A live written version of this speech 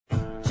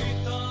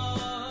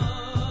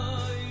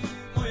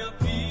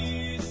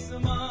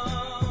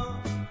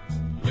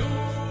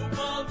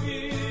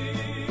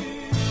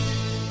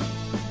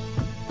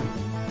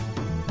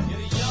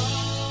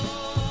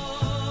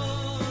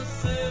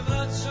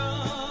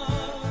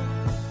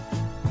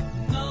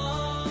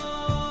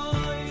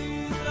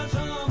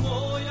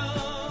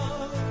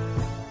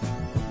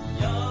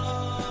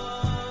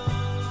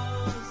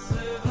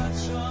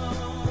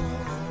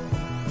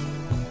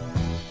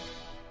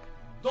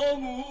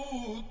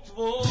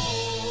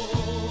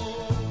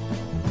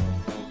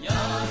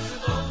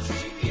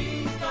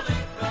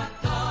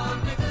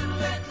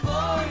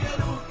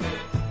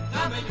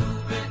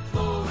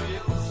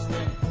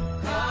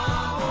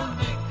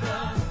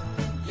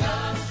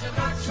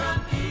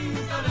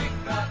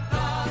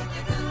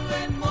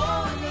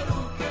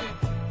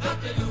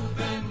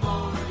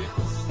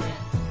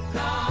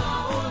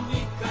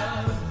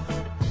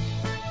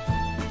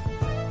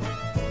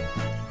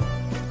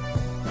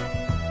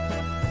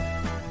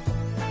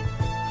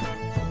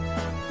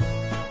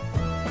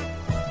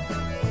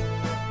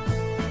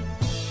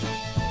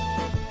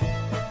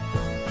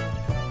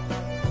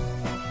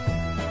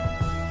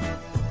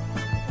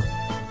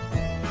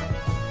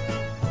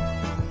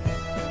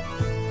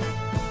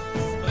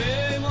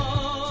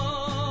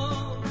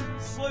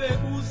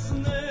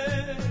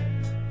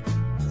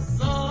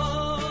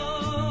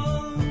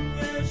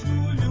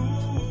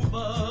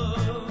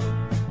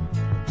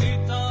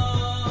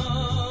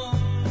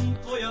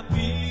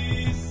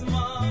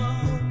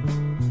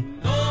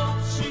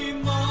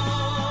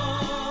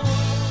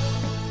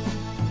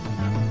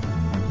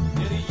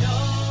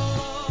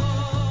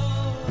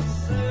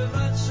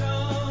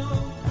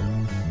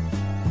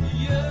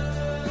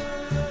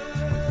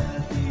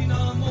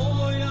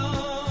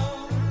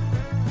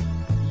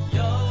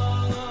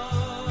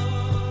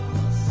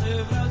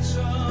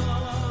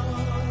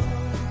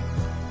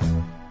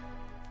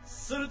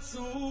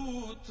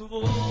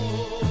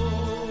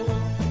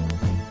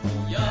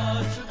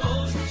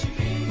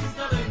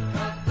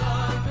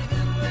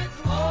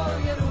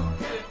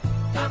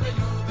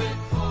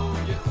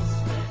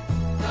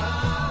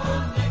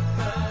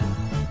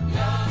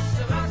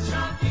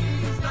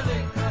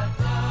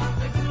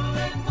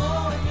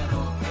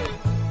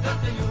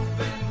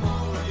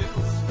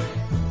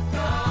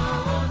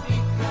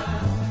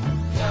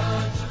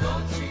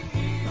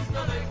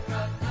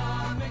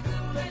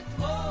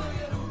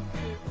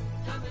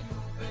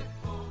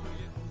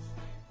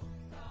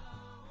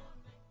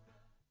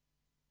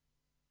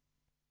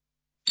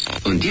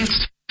Und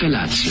jetzt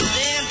Felatio.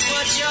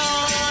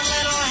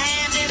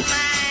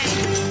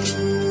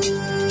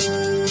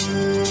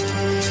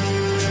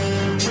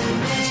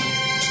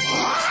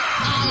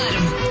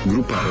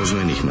 Grupa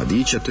rozvojenih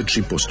mladića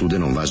trči po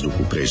studenom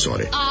vazduhu pre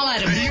zore.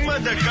 Alarm! Ima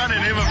da kane,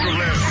 nema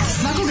problema.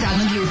 Svakog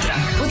radnog jutra,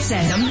 od 7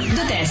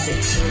 do 10.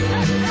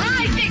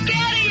 Hajde,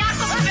 Geri,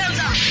 jako se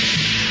velda!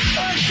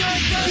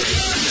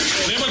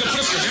 Nema da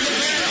prska, nema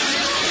da prska!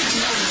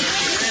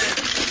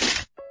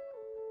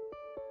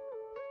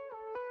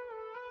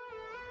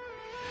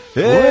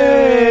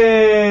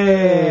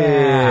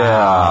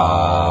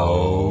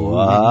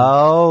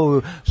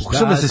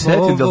 Pokušam da se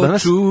setim da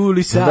danas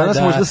čuli sada, danas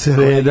možda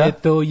sreda.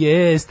 To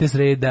jeste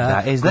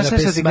sreda. Da, znaš šta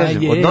ti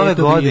kažem, od nove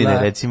godine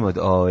recimo,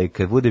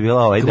 kad bude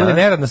bila ovaj dan. Kad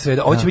bude neradna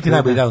sreda, ovo će biti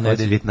najbolji dan u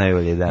nedelji. Biti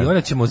najbolji dan. I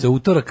onda ćemo za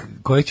utorak,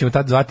 kojeg ćemo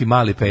tad zvati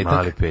Mali petak.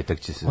 Mali petak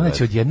će se. Onda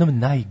će odjednom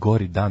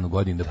najgori dan u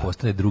godini da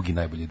postane drugi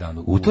najbolji dan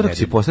u utorak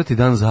će postati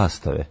dan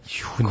zastave.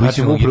 Koji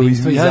ćemo upravo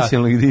iz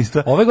nacionalnog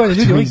jedinstva. Ove godine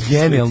ljudi, ovo je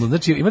genijalno.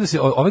 Znači, ima da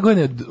se ove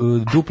godine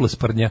duplo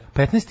sprdnja.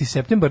 15.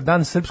 septembar,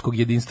 dan srpskog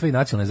jedinstva i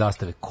nacionalne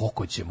zastave.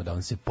 Koliko ćemo da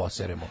vam se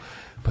poseremo?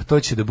 Pa to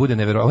će da bude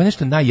neverovatno. Ovo je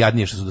nešto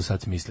najjadnije što su do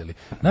sad smislili.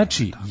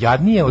 Znači,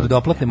 jadnije od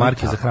doplatne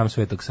marke za hram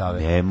Svetog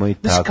Save. Nemoj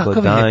znači,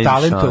 tako, daj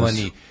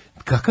šansu.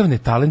 Kakav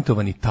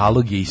netalentovani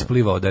talog je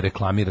isplivao da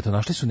reklamira to.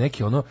 Našli su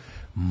neki ono,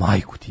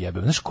 majku ti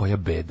jebe, znaš koja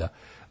beda.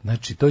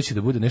 Znači, to će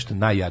da bude nešto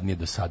najjadnije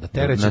do sada.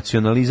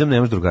 Nacionalizam ne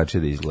može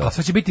drugačije da izgleda. A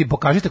sad će biti,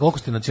 pokažite koliko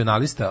ste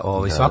nacionalista,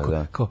 svako,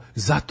 da. Kao,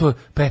 zato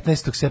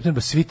 15.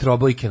 septembra svi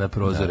trobojke na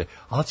prozore,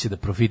 ali će da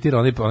profitira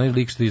onaj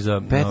lik što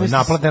iza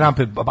naplatne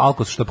rampe,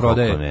 Alkos što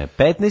prodaje. Ne?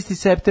 15.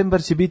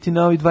 septembar će biti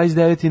novi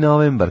 29.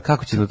 novembar.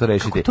 Kako će to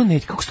rešiti?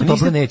 Kako to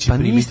dobro neće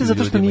primiti? Pa niste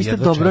zato što niste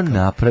dobro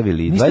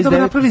napravili. Niste dobro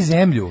napravili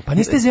zemlju. Pa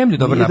niste zemlju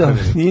dobro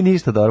napravili. Nije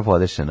ništa dobro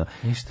podešeno.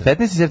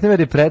 15. septembar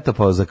je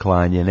pretopao za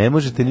klanje. Ne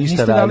možete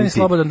ništa raditi. Niste dali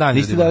slobodan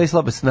dan. Dali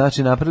slabo,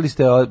 znači napravili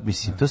ste,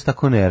 mislim, to se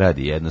tako ne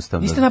radi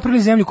jednostavno. Niste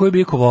napravili zemlju koju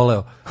bi iko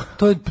voleo.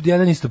 To je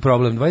jedan isto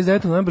problem.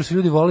 29. novembra su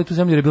ljudi voleli tu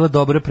zemlju jer je bila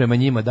dobra prema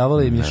njima,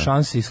 davala im je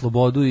šanse i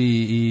slobodu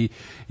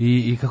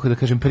i kako da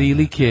kažem,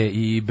 prilike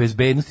i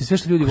bezbednost i sve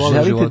što ljudi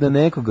vole u životu.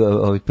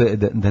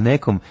 Želite da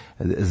nekom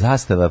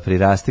zastava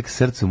priraste k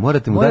srcu,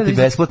 morate mu dati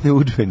besplatne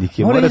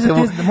udžbenike. Morate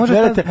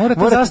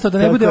zastava da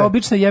ne bude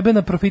obična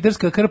jebena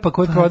profiterska krpa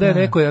koju prodaje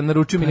neko, ja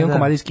naručio milion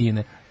komada iz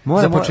Kine.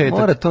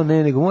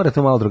 Mora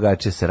to malo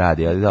drugačije se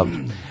radi, ali dobro.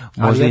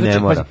 Možda i ne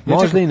mora.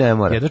 Možda i ne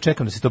mora. Jedno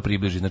čekam da se to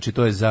približi. Znači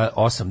to je za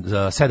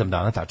 7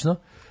 dana tačno.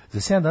 Za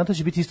 7 dana to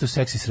će biti isto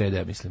seksi sreda,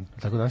 ja mislim.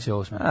 Tako danas je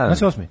 8.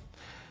 Danas je 8.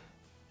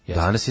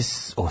 Danas je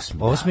 8.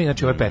 8,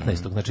 znači ovo je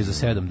 15. Znači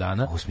za 7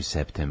 dana. 8.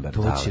 septembar.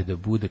 To će da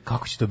bude,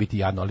 kako će to biti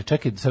jadno, ali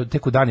čekaj,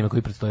 tek u danima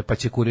koji predstoje, pa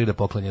će kurir da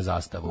poklanja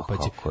zastavu. Pa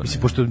će,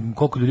 mislim, pošto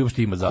koliko ljudi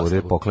uopšte ima zastavu.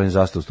 Kurir poklanja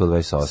zastavu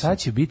 128. Sad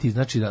će biti,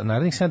 znači,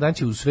 narednih 7 dana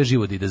će u sve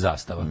živo da ide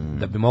zastava.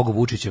 Da bi mogao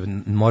Vučićev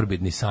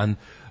morbidni san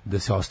da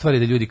se ostvari,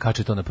 da ljudi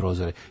kače to na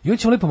prozore. I onda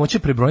ćemo lepo moći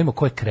prebrojimo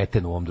ko je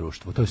kreten u ovom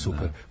društvu. To je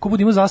super. Ko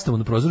bude imao zastavu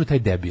na prozoru, taj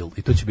debil.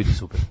 I to će biti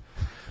super.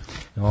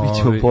 Mi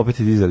ćemo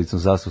popiti dizalicom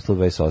zastavu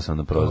 128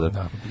 na prozor.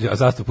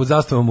 Pod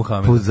zastavom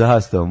Muhameda. Pod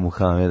zastavom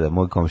Muhameda,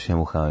 moj komšija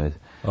Muhamed.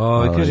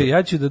 Kaže,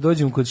 ja ću da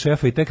dođem kod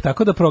šefa i tek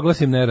tako da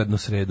proglasim neradnu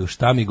sredu.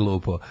 Šta mi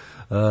glupo?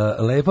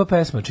 Lepa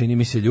pesma, čini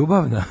mi se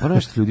ljubavna. Moram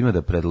nešto ljudima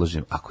da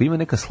predložim. Ako ima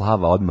neka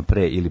slava odmah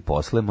pre ili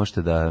posle,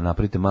 možete da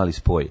napravite mali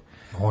spoj.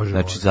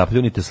 Znači,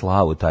 zapljunite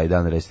slavu taj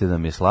dan, recite da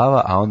mi je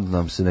slava, a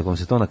onda nekom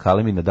se to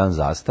nakalemi na dan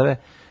zastave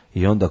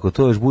i onda ako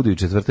to još bude i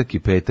četvrtak i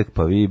petak,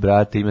 pa vi,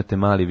 brate, imate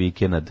mali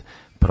vikend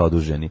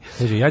produženi.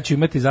 Kaže, ja ću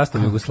imati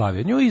zastavu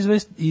Jugoslavije. Nju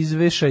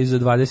izveša iza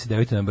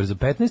 29. novembra za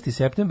 15.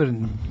 september,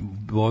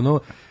 ono,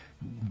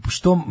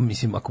 što,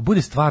 mislim, ako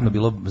bude stvarno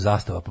bilo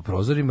zastava po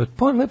prozorima,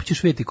 lepo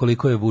ćeš vidjeti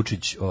koliko je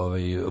Vučić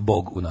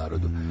bog u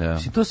narodu.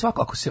 Mislim, to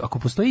svako, ako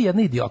postoji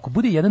jedna idea, ako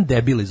bude jedan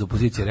debil iz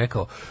opozicije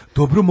rekao,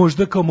 dobro,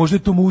 možda je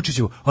to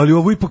Vučićevo, ali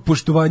ovo je ipak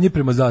poštovanje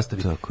prema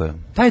zastavi. Tako je.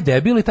 Taj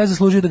debil i taj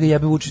zaslužuje da ga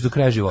jebe Vučić do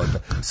kraja života.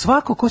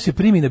 Svako ko se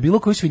primi na bilo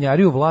koju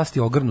svinjariju vlasti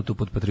ogrnutu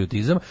pod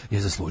patriotizam je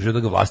zaslužio da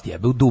ga vlast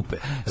jebe u dupe.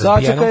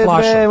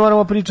 Začekaj,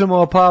 moramo pričamo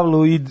o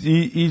Pavlu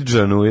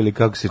Idžanu ili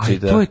kako se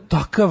čita. To je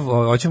takav,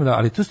 hoćemo da,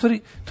 ali to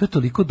je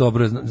toliko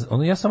dobro.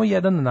 Ono, ja samo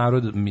jedan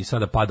narod mi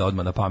sada pada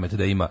odmah na pamet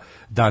da ima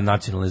dan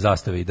nacionalne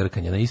zastave i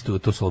drkanja na istu,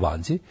 to su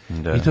Albanci.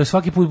 Da. I to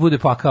svaki put bude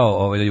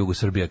pakao na jugu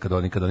Srbije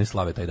kad oni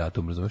slave taj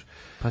datum, razumeš?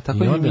 Pa tako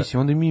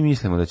onda mi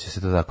mislimo da će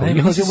se to tako.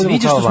 Mi se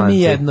sviđa što smo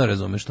mi jedno,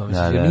 razumeš što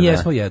mislim. Mi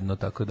jesmo jedno,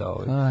 tako da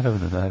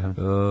Naravno.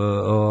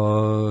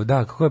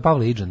 Da, kako je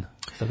Pavle Idžan?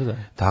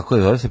 Tako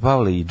je, zove se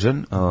Pavle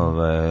Idžan,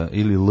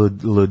 ili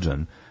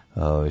Lđan.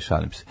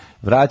 Šalim se.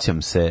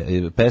 Vraćam se,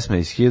 pesma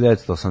iz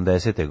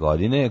 1980.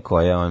 godine,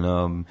 koja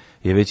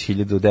je već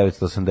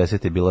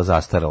 1980. bila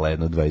zastarala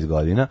jedno 20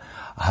 godina,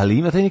 ali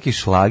ima taj neki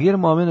šlager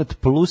moment,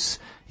 plus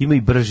ima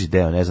i brži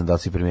deo, ne znam da li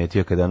si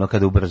primetio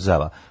kada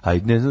ubrzava, a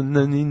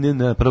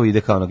prvo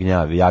ide kao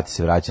gnjavi, ja ti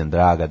se vraćam,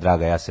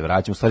 draga, ja se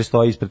vraćam, u stvari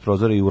stoji ispred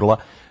prozora i urla,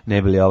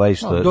 ne bili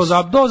što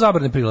do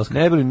zabrane prilaska.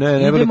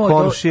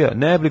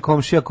 Ne bili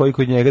komšija koji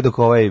kod njega dok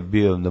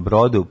bio na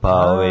brodu,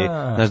 pa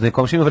znaš da je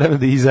komšija ima vreme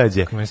da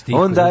izađe.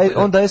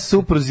 Onda je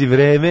supruzi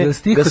vreme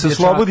da se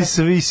oslobodi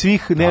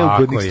svih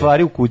neugodnih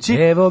stvari u kući.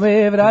 Evo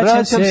me,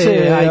 vraćam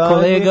se, aj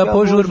kolega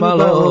požur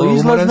malo,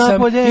 umoran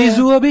sam,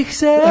 izuo bih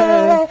se,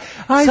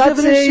 aj sad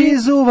se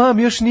izuvam,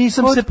 još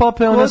nisam se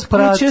popeo na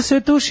sprat. Kod kuće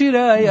se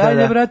tuširaj,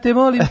 ajde brate,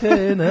 molim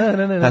te.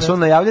 Znaš, on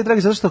najavlja,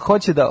 dragi, zato što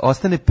hoće da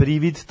ostane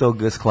privid tog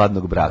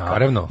skladnog braka.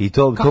 Naravno. I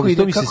to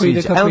mi se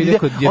sviđa.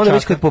 Onda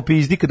već kad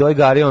popizdi, kad ovaj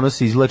gari, ono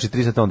se izvlači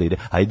 3 sata, onda ide.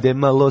 Ajde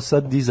malo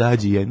sad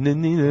izađi,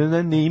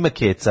 ne ima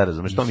keca,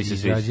 razumeš, to mi se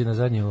sviđa. Izađi na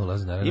zadnji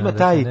ulaz,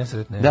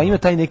 ima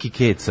taj neki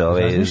keca,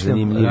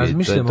 zanimljivi.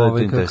 Razmišljam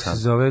kako se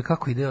zove,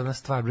 kako ide ona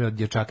stvar, bre, od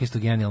dječaka isto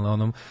genijalno,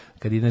 onom,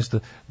 kad ide nešto,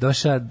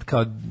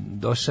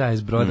 doša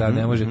iz broda,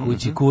 ne može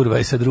kući, kurva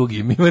je sa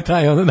drugim, ima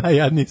taj ono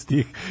najjadniji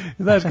stih.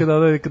 Znaš,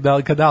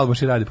 kad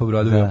Almoš i radi po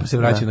brodu, pa se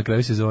vraćaju na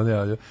kraju sezone,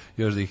 ali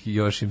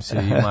još im se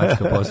i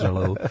mačka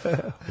posrala u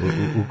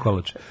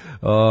kolač.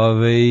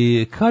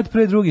 Kad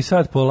pre drugi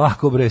sat,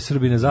 polako bre,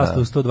 Srbine,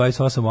 zastavu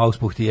 128,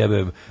 auspuh ti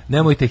jebem,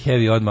 nemojte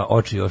heavy odmah,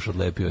 oči još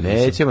odlepio.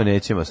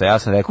 Nećemo, ja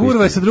sam rekao...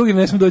 Kurva je sa drugim,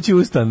 ne smije doći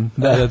u stan.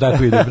 Da,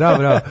 tako ide,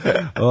 bravo.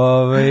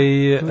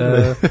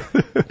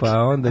 Pa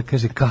onda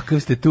kaže, kakav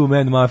ste tu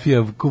men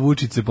mafija, ko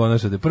Vučić se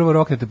ponašate. Prvo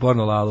roknete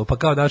porno lalu, pa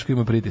kao Daško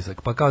ima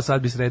pritisak, pa kao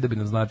sad bi SREDA bi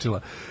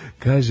naznačila.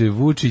 Kaže,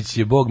 Vučić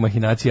je bog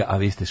mahinacija, a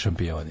vi ste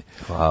šampioni.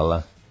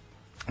 Hvala.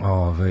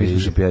 Mi smo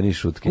šampioni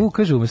šutke.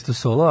 Kaže, umjesto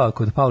soloa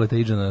kod Pavleta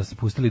Idžana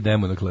pustili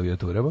demo na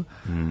klavijaturama.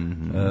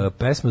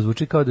 Pesma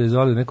zvuči kao da je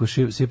Zoli neko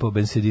sipao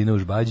bensedina u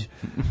žbađ.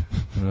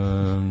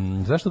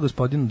 Zašto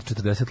gospodin od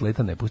 40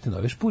 leta ne pusti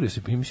nove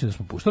špurijose? Mislim da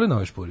smo puštali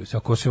nove špurijose.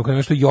 Ako se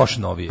nešto još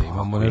novije,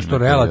 imamo nešto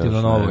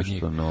relativno novo od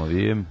njih.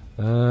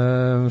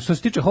 Što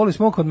se tiče Holy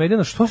Smoke od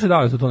Medijana, što se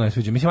dali to ne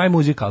sviđa? Mislim, aj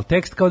muzika, ali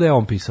tekst kao da je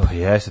on pisao. Pa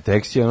jeste,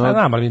 tekst je ono...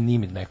 Znam, ali nije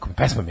mi nekom.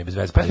 Pesma mi je bez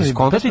veze.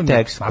 Skontati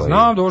tekst.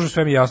 Znam, dođe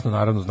sve mi jasno,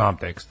 naravno, znam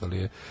tekst, ali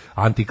je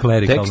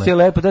antiklerikalne. Tekst je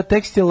lepo,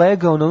 tekst je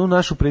legao na onu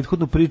našu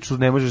prethodnu priču,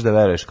 ne možeš da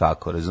veruješ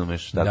kako,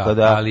 razumeš? Tako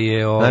da, ali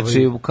je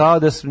znači, kao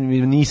da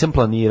nisam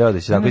planirao da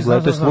će tako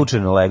izgledati, to je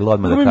slučajno leglo,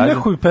 odmah da kažem.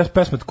 Nekoj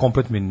pesma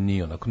komplet mi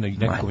nije onako,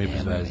 nekako mi je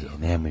bez veze.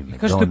 Nemoj mi,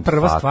 kažeš, to je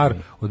prva stvar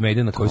od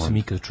Medijana koju sam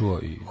ikad čuo.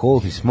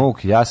 Holy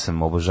Smoke, ja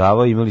sam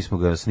obožavao, imali smo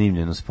ga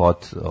snimljeno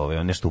spot,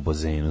 nešto u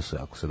bazenu,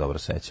 ako se dobro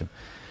sećam.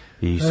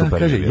 I super.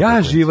 Kaže,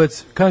 ja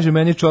živac, kaže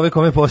meni čovek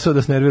kome je posao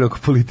da se nervira oko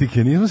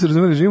politike. Nismo se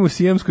razumeli, živimo u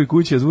sijemskoj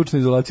kući, a zvučna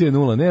izolacija je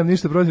 0. Nemam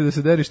ništa protiv da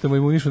se derištamo i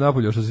mu nišu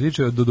napolje. Što se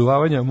tiče od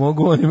doduvavanja,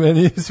 mogu oni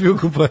meni svi u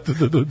kompletu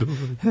da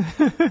doduvaju.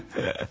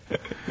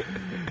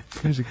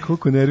 Kaže,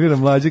 koliko nervira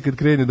Mlađa kad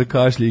krene da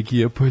kašlje i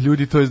kije. Pa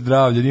ljudi, to je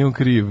zdravlje, nije on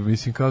kriv.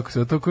 Mislim, kako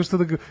se, a to ko što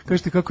da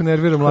kažete kako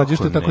nervira Mlađa,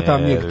 što je tako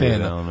tamnijeg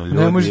tena.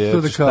 Ne možete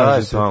to da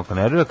kažete. Ako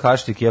nervira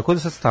kašlje i kije, ako da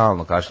sad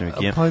stalno kašljem i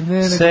kije. Pa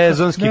ne,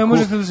 sezonski ne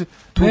možete da se...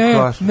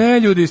 Ne,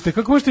 ljudi ste,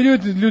 kako možete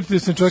ljudite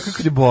se čovjeka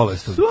kad je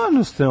bolest?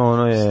 Stvarno ste,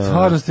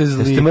 Stvarno ste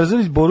zli. Jeste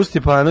mrzeli Boru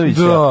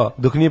Stjepanovića? Da.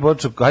 Dok nije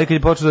počeo, kad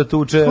je počeo da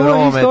tuče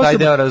Rome, taj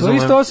deo razumem.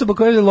 To je isto osoba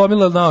koja je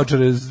lomila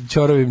naočare s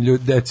ćoravim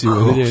deci u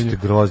udeljenju. Kako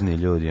ste grozni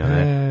ljudi,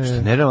 ne?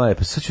 Što nervira je,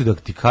 pa sad ću da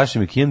ti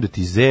kašem i kijem da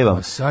ti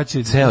zevam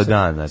ceo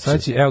dan. Znači.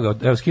 Sad će,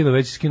 evo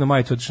skino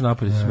majicu, otišao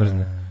napolje, se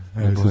smrzne.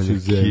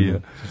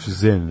 Sad ću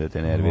zemlju da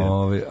te nerviram.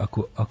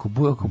 Ako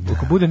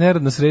bude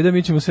neradna sreda,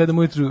 mi ćemo 7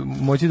 ujutru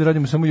moći da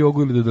radimo samo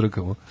jogu ili da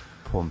drkamo.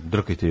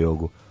 Drkajte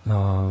jogu.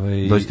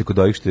 Dođite kod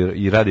ovih što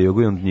i rade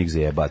jogu i on njih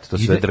zajebate. To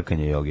su sve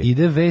drkanje joge.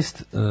 Ide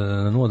vest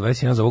na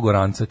 021 za ovog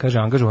Oranca. Kaže,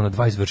 angažovano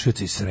 2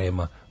 izvršioca iz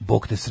Srema.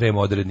 Bog te Srem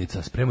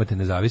odrednica. Spremate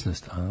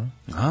nezavisnost.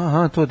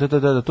 Aha,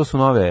 to su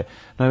nove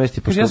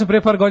vesti. Kaže, ja sam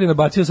pre par godina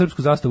bacio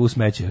srpsku zastavu u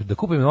smeće. Da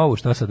kupim novu,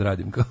 šta sad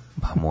radim?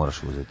 Pa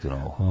moraš uzeti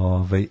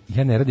novu.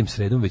 Ja ne radim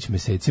sredom već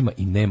mesecima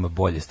i nema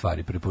bolje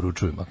stvari,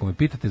 preporučujem. Ako me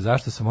pitate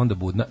zašto sam onda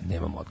budna,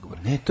 nemam odgovor.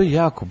 Ne, to je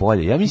jako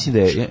bolje. Ja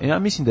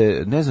mislim da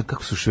je, ne znam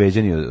kako su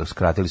Šveđani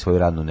skratili svoju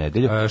radnu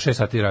nedelju. 6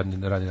 sati radni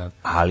dan.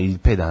 Ali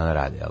 5 dana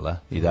rade, jel da?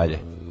 I dalje.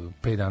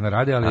 5 dana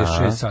rade, ali je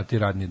 6 sati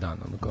radni dan.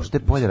 Možda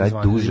je bolje raditi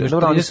duže.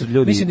 Dobro, oni su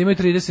ljudi... Mislim da imaju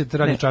 30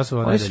 radnih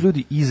časova. Oni su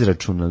ljudi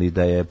izračunali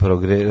da je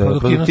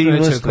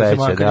produktivnost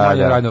veća.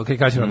 Kaj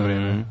kaže radno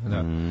vreme.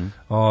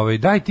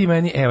 Daj ti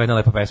meni, evo jedna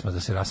lepa pesma da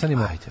se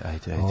rasanimo.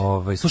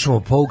 Ajde. Slušamo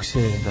Pokse.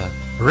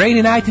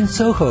 Rainy Night in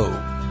Soho.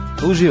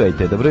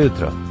 Uživajte, dobro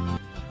jutro.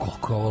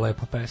 Koliko je ovo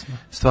lepa pesma.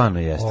 Stvarno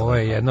jeste. Ovo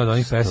je jedna od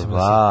onih pesma.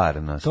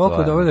 Stvarno.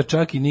 Toliko dobro da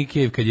čak i Nick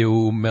Cave kad je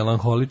u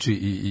melanholiči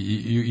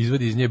i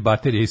izvadi iz nje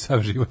baterije i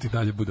sav život i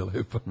dalje bude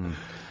lepa.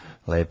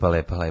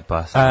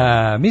 Lepa.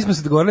 Mi smo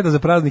se dogovorili da za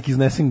praznik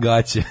iznesem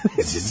gaće.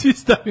 Svi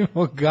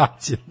stavimo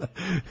gaće.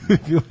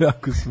 Bilo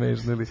jako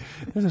smešno.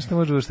 Ne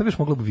znam šta biš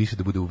moglo bi više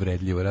da bude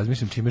uvredljivo.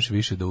 Razmišljam čime još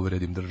više da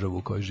uvredim državu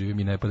u kojoj živim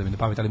i ne pada mi na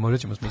pamet, ali možda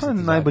ćemo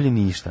smisliti. Najbolje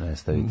ništa ne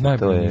staviti.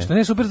 Najbolje ništa.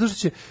 Ne, super, zašto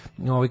će,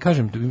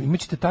 kažem,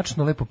 imaćete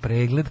tačno lepo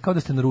pregled, kao da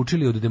ste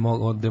naručili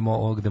od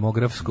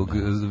demografskog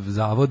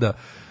zavoda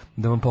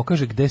da vam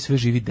pokaže gde sve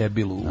živi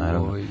debil.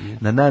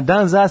 Na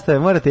dan zastave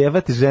morate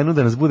jebati ženu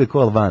da nas bude ko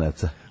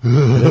Albanaca.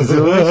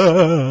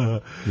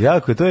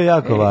 To je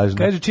jako važno.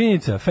 Kaže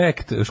činjenica,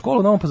 fact, škola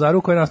u Novom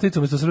Pazaru koja je nastavnica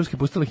umjesto srpski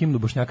pustila himnu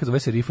Bošnjaka, zove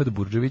se Rifat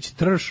Burđević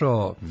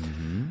Tršo.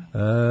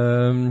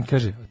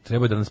 Kaže,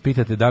 treba da nas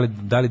pitate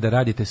da li da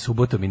radite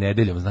subotom i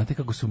nedeljom. Znate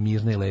kako su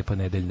mirna i lepa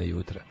nedeljna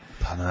jutra?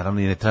 Pa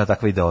naravno, i ne treba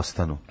takva i da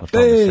ostanu. O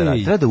tome se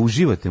radi. Treba da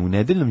uživate u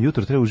nedeljnom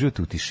jutru, treba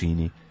uživati u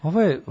tišini.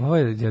 Ovo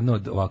je jedno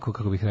od ovako,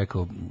 kako bih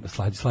rekao,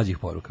 slađih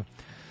poruka.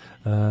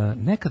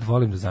 Nekad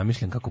volim da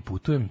zamišljam kako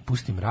putujem,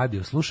 pustim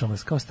radio, slušam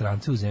vas kao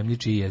strance u zemlji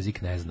čiji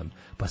jezik ne znam,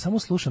 pa samo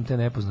slušam te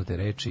nepoznate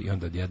reči i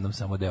onda odjednom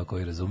samo deo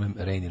koji razumem,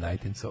 Rainy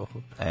Night in Soho.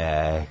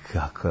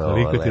 Kako je ovo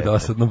lepo. Koliko ti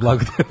dosadno,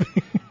 blago tebi.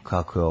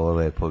 Kako je ovo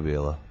lepo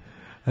bilo.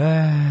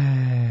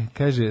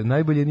 Kaže,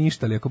 najbolje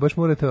ništa, ali ako baš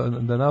morate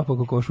da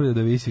napako košulja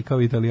da visi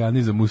kao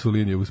Italijani za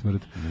Mussolini u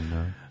smrt.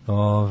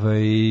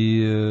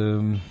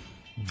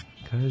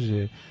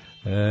 Kaže...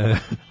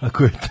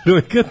 ako je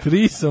trojka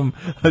trisom,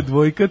 a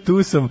dvojka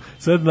tusom,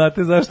 sad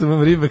znate zašto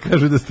vam ribe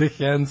kažu da ste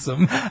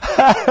handsome.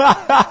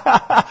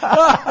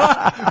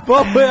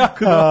 Ovo je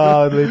jako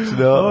dobro.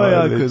 Odlično. Ovo je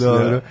jako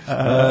dobro.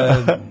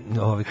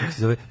 Kako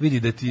se zove, vidi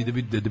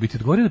da bi ti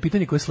odgovorio na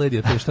pitanje koje sledi,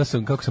 a to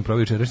je kako sam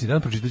provio večerašnji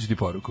dan, pročitat ću ti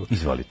poruku.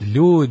 Izvolite.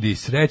 Ljudi,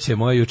 sreće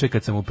moje juče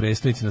kad sam u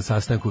prestonici na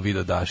sastanku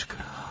video Daška.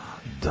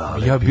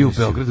 Ja bio u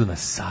Beogradu na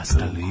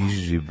sastanku.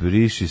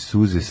 Briši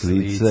suze s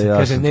lica, ja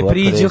kaže, sam ne tvoja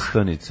priđoh.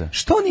 prestonica.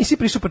 Što nisi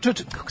prišao? Pa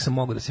čovječe, kako sam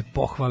mogao da se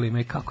pohvalim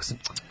i kako sam...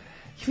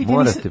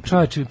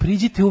 Čovječe,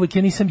 priđite uvek,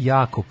 ja nisam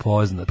jako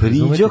poznat.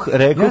 Priđoh,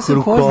 rekao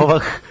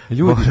Rukovah.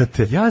 Ljudi,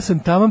 ja sam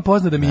taman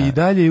poznat da mi je i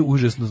dalje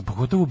užasno,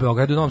 pogotovo u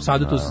Beogradu, u Novom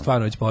Sadu, to sam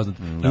stvarno već poznat.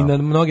 I na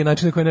mnoge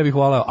načine koje ne bih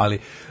volao, ali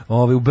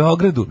u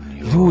Beogradu,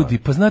 ljudi,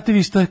 pa znate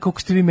vi šta je,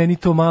 koliko ste vi meni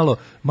to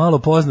malo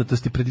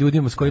poznatosti pred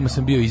ljudima s kojima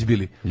sam bio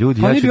izbili.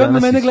 Ljudi, pa oni bi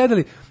odmah mene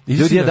gledali.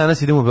 Ljudi, ja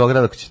danas idem u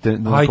Beograd, ako ćete,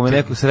 ako me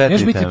neko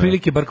sretnite. Neš biti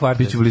prilike bar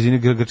kvartal. Biću u blizini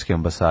grčke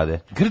ambasade.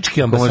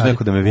 Grčke ambasade? Može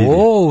neko da me vidi.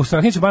 U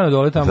Strahniću Bana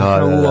dole tamo,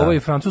 u ovoj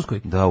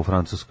Francuskoj. Da, u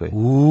Francuskoj.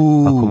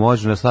 Ako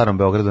može na starom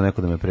Beogradu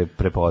neko da me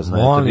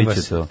prepoznaje, to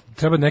biće to.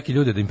 Treba neki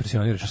ljude da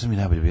impresioniraš. Što sam mi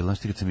najbolje bilo, znaš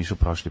ti kad sam išao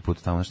prošli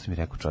put tamo, što mi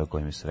rekao čovjek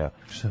koji mi sreo.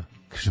 Šta?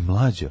 Kaže,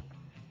 Mlađo,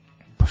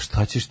 pa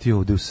šta ćeš ti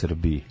ovde u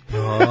Srbiji?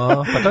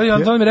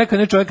 Pa to mi rekao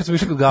ne čovjek kad sam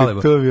išao kod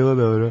Galeba. To je bilo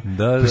dobro.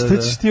 Da, pa šta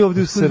ćeš ti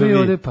ovde u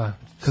Srbiji?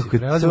 Kako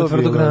prelazimo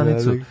tvrdu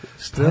granicu.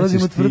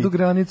 Prelazimo tvrdu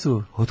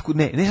granicu.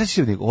 Ne sad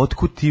ćeš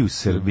otkud ti u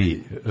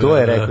Srbiji? To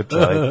je rekao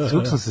čovjek.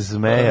 Zvuk sam se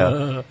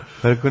smejao.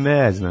 Rekao,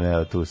 ne znam,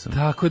 evo tu sam.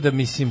 Tako da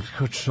mislim,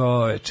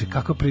 čoveče,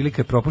 kako prilika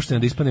je propuštena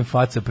da ispadnem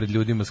faca pred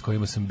ljudima s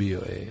kojima sam bio.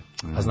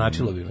 A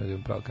značilo bi me, da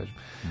vam pravo kažem.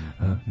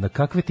 Na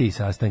kakve ti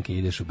sastanke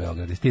ideš u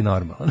Beograd? Jesi ti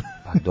normalan?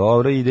 Pa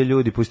dobro, ide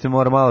ljudi, pusti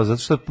mora malo,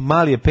 zato što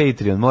mali je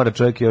Patreon, mora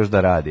čovjek još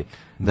da radi.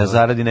 Da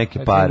zaradi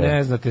neke pare.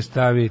 Ne znate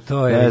šta vi,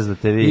 to je. Ne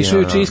znate vi. Išao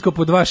juče isko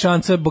po 2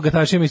 šanca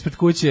bogatašima ispred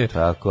kuće.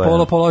 Tako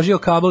je. Položio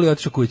kabel i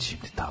otišao kući.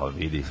 Tamo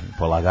vidi,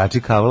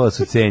 polagači kablova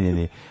su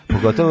cenjeni.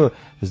 Pogotovo,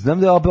 znam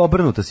da je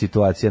obrnuta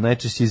situacija,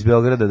 najčešće iz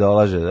Beograda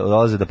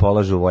dolaze da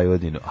polažu u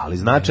Vojvodinu, ali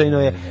značajno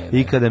je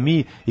i kada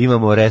mi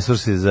imamo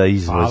resurse za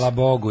izvoz. Hvala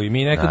Bogu, i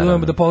mi nekad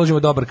umemo da položimo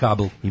dobar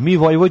kabel. I mi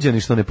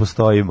Vojvođani što ne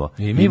postojimo.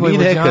 I mi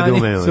nekad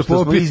umemo,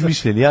 što smo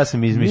izmišljeni, ja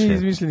sam izmišljen. Mi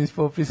izmišljeni iz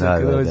popisa.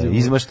 Da,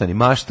 izmaštani,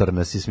 maštor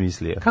nas je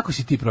smislio. Australija. Kako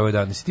si ti proveo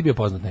dan? Si ti bio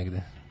poznat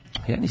negde?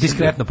 Ja nisam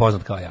diskretno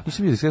poznat kao ja.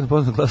 Nisam bio diskretno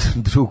poznat, gledao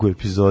sam drugu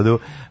epizodu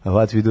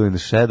What We Do in the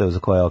Shadows, za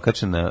koja je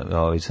okačena,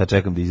 sad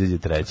čekam da izađe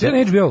treća. Sve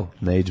na HBO?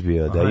 Na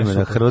HBO, da, ima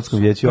na Hrvatskom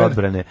vijeću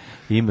odbrane,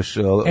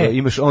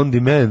 imaš on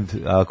demand,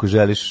 ako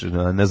želiš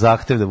na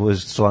zahtev da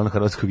budeš član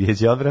Hrvatskog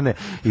vijeća odbrane,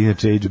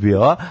 inače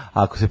HBO,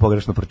 ako se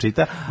pogrešno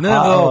pročita.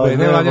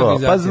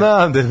 Pa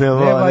znam da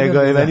nego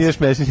je meni još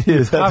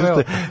mešnije, zato što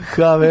je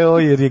HVO,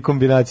 jer je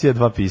kombinacija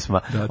dva pisma.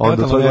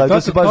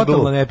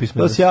 Totalna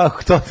nepismenost. To je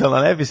jako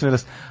totalna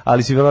nepismenost,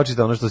 ali si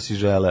veročita ono što si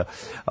želeo.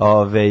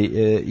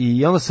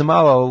 I onda sam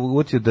malo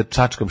utio da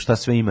čačkam šta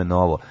sve ima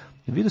novo.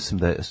 Vidio sam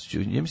da,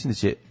 ja mislim da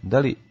će, da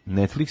li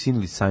Netflix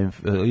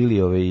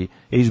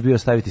ili HBO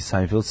staviti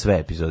Seinfeld, sve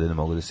epizode da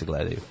mogu da se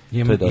gledaju.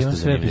 Imam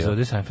sve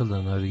epizode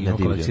Seinfelda na original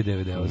kolekciji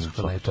DVD-a.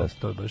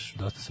 To je baš,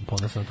 dosta sam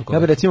ponosan na to kolekciju. Ja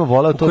bih recimo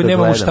volao to da gledam.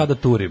 Nemamo šta da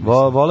turim.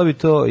 Volao bi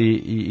to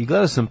i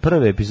gledao sam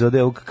prve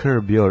epizode ovog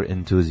Curb Your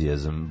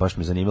Enthusiasm. Baš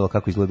me zanimalo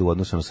kako izgleda u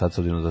odnosu na sad, s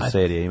obzirom da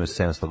serija ima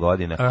 700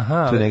 godina.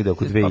 To je negde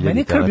oko 2000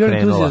 meni Curb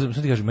Your Enthusiasm,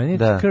 sad ti kažem, meni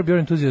Curb Your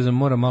Enthusiasm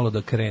mora malo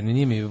da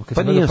krene.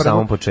 Pa nije u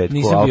samom početku,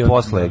 ali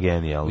posle je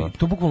genijalno.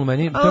 To bukvalno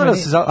meni...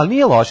 Ali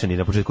nije loše ni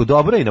na početku,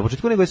 dobro je na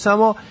početku, nego je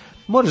samo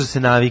moraš da se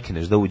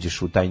navikneš da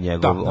uđeš u taj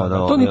njegov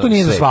to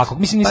nije za svakog.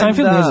 Mislim, ni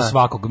Seinfeld nije za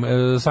svakog.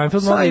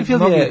 Seinfeld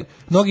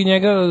mnogi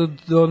njega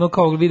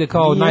kao vide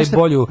kao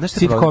najbolju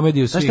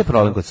sitkomediju svih. Znaš što je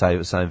problem kod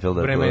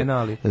Seinfelda?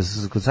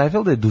 Kod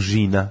Seinfelda je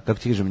dužina, kako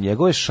ti kažem,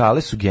 njegove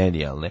šale su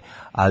genijalne,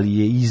 ali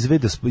je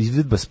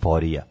izvedba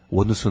sporija u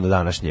odnosu na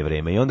današnje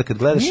vreme. I onda kad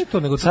gledaš... Nije to,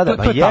 nego to je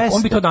tako.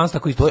 On bi to danas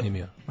tako isto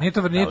snimio.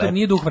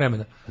 Nije duh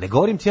vremena. Ne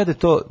govorim ti ja da je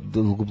to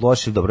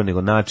loše, dobro,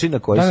 nego način na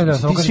koji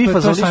svi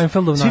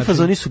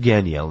fazoni su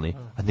genijalni.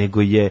 A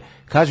nego je,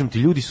 kažem ti,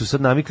 ljudi su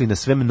sad navikli na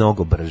sve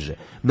mnogo brže.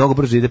 Mnogo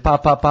brže ide pa.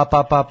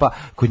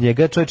 Kod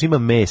njega čovjek ima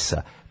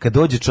mesa. Kad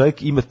dođe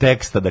čovjek ima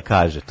teksta da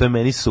kaže. To je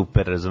meni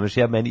super, razumeš?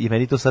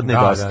 Meni to sad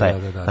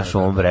nedostaje. Znaš, u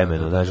ovom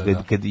vremenu. Znaš,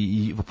 kad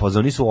i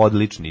fazoni su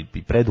odlični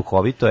i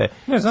preduhovito je.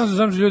 Ne,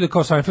 znam ljude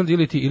kao Seinfeld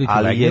ili ti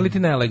legne ili ti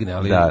ne legne,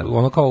 ali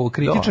ono kao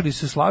kritičari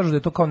se slažu da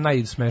je to kao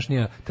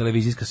najsmešnija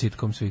televizijska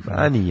sitcom svih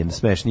vremena. A nije,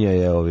 smešnija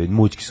je,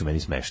 mućki su meni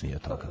smešniji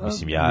od toga.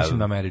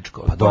 Mislim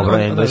američko. Pa dobro,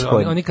 englesko.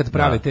 Oni kad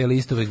prave te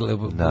listove,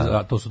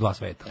 to su dva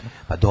sveta.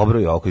 Pa dobro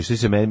je, ako što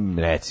se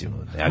meni recimo.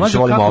 Ja više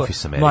volim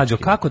Office američki. Mlađo,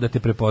 kako da te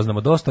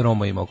prepoznamo? Dosta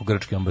Roma ima oko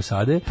grčke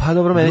ambasade. Pa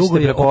dobro, meni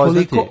ste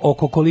prepoznati.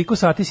 Oko koliko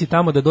sati si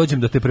tamo da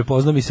dođem da te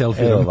prepoznam i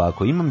selfiram? Evo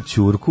ovako, imam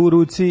ćurku u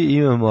ruci,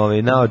 imam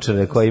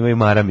naočare koje imaju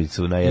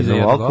maramicu na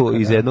jednom oku,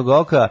 iz jednog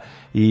oka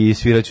i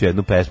sviraću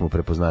jednu pesmu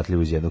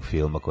prepoznatljivu iz jednog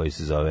filma koji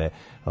se zove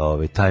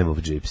Time of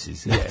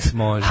Gypsies. Yes,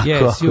 može.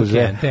 Yes, you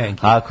can, thank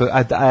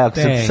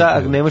you.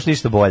 Ako nemaš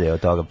ništa bolje od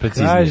toga,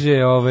 preciznije. Kaže,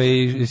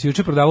 si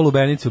juče prodavao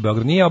lubenicu u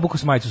Beogradu, nije obuku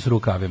s majicu s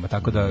rukavima,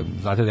 tako da,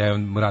 znate da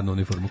imam radnu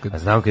uniformu.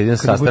 Znam, kad idem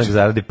sastanak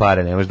zaradi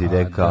pare, ne može da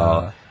ide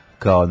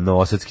kao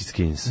novosadski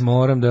skins.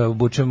 Moram da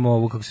obučem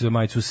ovu, kako se zove,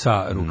 majicu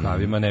sa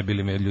rukavima, ne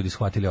bili me ljudi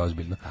shvatili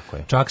ozbiljno. Tako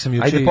je. Čak sam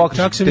juče... Ajde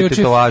pokriš te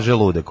tetovaže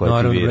lude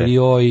koje ti vire.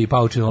 I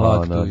paučinu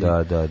laktu.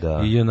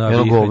 Da.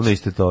 Jedno govno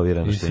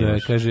istetovirano što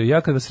imaš. Kaže,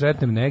 ja kad vas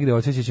sretnem negde,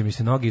 odsjećat će mi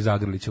se noge i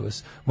zagrlit ću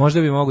vas.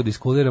 Možda bi mogu da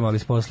iskuliram, ali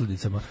s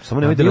posljedicama.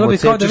 Samo nemoj da bilo bi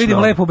kao da vidim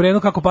lepu Brenu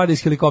kako pada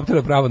iz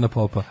helikoptera pravo na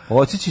popa.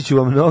 Odsjećat ću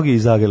vam noge i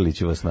zagrlit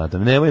ću vas,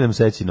 Natan. Nemoj nam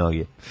seći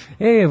noge.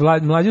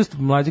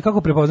 Mlađu,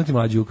 kako prepoznati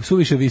Mlađu?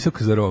 Suviše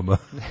visok za Roma.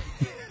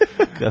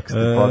 Kako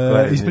ste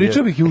pokvareni.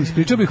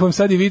 Ispričao bih vam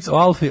sad i vic o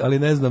Alfi, ali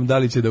ne znam da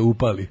li će da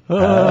upali.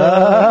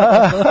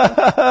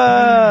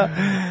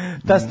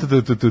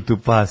 Tu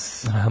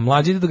pas.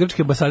 Mlađi ide do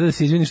grčke ambasade da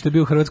se izvini što je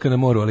bio u Hrvatskoj na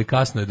moru, ali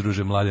kasno je,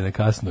 druže, Mladine,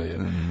 kasno je.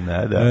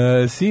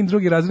 Sin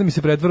drugi razred mi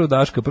se pretvara u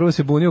Daška. Prvo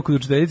se bunio kod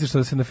učiteljice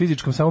što se na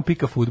fizičkom samo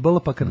pika fudbal,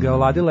 pa kad ga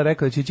oladila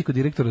rekao da će ići kod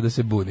direktora da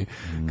se buni.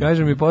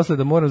 Kaže mi posle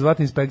da moram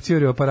zvati inspekciju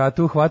jer u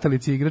aparatu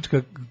hvatalici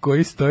igračka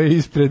koji stoje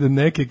ispred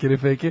neke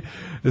kerefeke,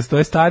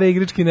 stoje stare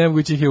igračke,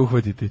 nemoguće ih je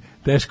uhvatiti.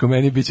 Teško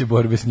meni biće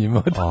borbe s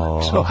njima.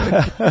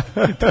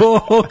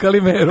 To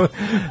Kalimero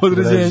od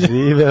rođenja.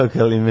 Živeo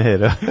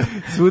Kalimero.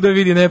 Svuda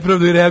vidi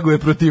nepravdu i reaguje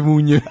protiv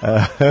munje.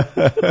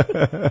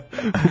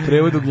 U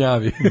prevodu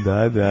gnjavi.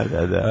 Da.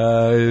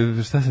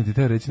 Šta sam ti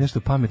teo reći, nešto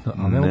pametno,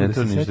 ali ne mogu da se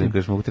setim. Ne, to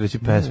ništa, mogu ti reći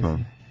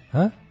pesmom.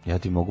 A? Ja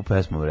ti mogu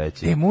pesmom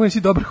reći. Mogu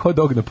si dobar hot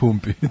dog na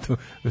pumpi.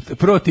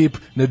 Pro tip,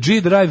 na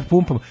G-Drive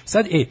pumpama.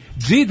 Sad,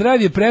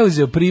 G-Drive je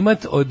preuzeo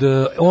primat od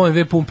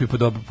OMV pumpi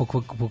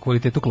po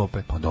kvalitetu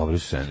klope. Pa dobri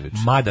su sandvič.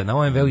 Mada, na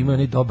OMV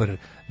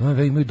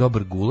imaju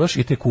dobar gulaš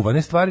i te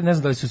kuvane stvari, ne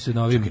znam da li su se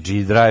na ovim...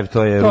 G-Drive,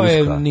 to je ruska.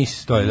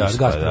 To je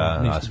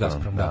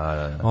Gazprom,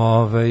 da.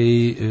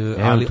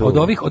 Ali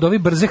od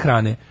ovih brze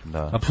hrane,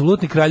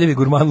 apsolutni kraljevi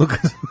gurmanluka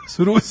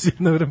su Rusi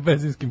na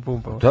benzinskim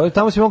pumpama.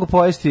 Tamo si mogu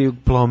pojesti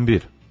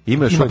plombir.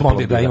 Ima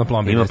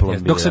plombir.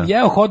 Dok sam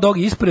jeo hot dog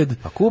ispred,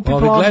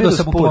 gledao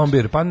sam u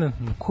plombir.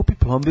 Kupi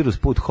plombir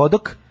usput, hot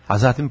dog, a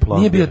zatim plombir.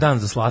 Nije bio dan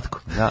za slatko.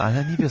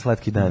 Nije bio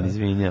slatki dan,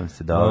 izvinjam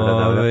se.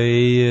 Dobro.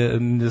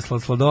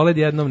 Sladoled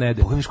jednom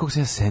nedelju. Pogledaš koliko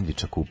sam ja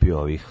sendviča kupio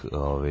ovih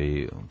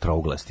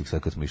trouglastih, sad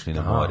kad smo išli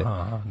na more.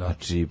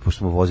 Znači, pošto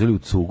smo vozili u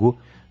cugu,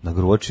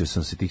 nagruvačio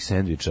sam se tih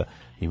sendviča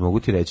i mogu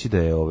ti reći da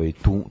je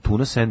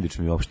tuna sendvič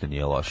mi uopšte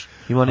nije loš.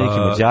 Ima neki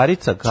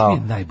mađarica kao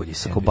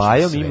sa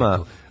kobajom, ima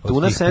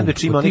tuna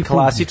sendvič, ima onaj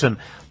klasičan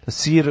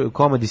sir,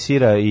 komadi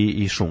sira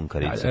i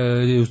šunkarica.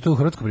 Uz to u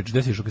Hrvatskoj priču,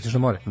 gde si išao kad si na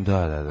more?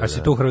 Da. A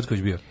si to u Hrvatskoj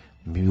još bio?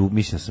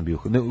 Mislim da sam bio,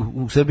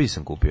 u Srbiji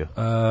sam kupio.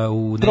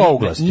 U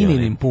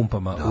ininim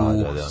pumpama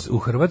u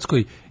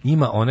Hrvatskoj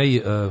ima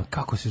onaj,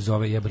 kako se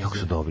zove, jebate. Jako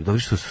su dobri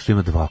što su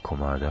ima 2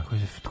 komada.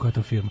 Koja je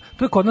to firma?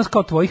 To je kod nas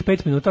kao tvojih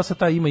 5 minuta, a sad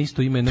ta ima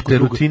isto ime, neko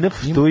drugo.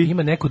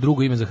 Ima neko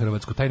drugo ime za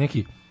Hrvatsku, taj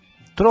neki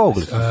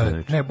Trougli su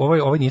ne,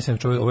 ovaj nije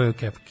sandvič, ovo je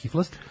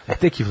kiflast.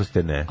 Te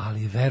kiflaste ne.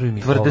 Ali veruj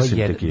mi,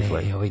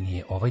 ovaj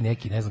nije, ovaj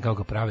neki, ne znam kako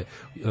ga prave,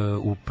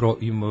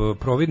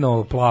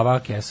 providno plava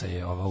kesa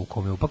je ova u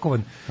kome je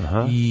upakovan.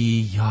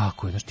 i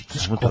jako je, znaš ti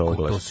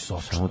koliko je to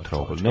sočno. Samo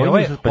trougli.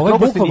 Ovaj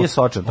bukvalno nije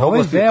sočan.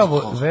 Ovaj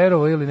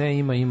verovo ili ne,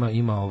 ima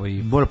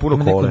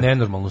neku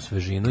nenormalnu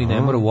svežinu i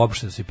ne mora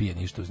uopšte da se pije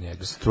ništa uz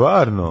njega.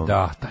 Stvarno?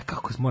 Da, taj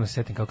moram se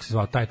setim kako se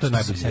zvao, to je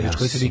najbolji sandvič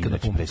koji se nikad na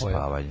pumpu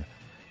pojao.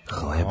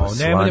 Hleba,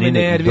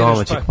 slanine i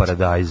domaćeg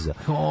paradajza.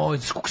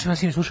 Kako sam ja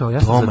sinoć slušao, ja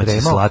sam zadremao.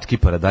 Domaći slatki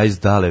paradajz,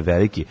 dale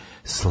veliki,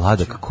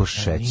 sladak ko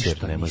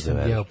šećer, ne može da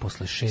veruje.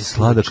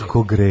 Sladak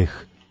ko greh.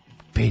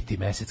 5.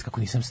 mesec, kako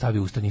nisam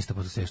stavio usta nista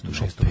posle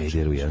 6.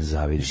 Pederu, jedan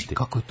zavidiš ti.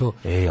 Kako je to?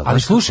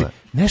 Ali slušaj,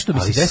 nešto mi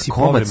se desi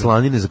povremeno. Komad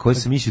slanine za koje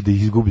sam mislio da je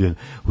izgubljen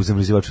u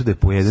zamrzivaču, da je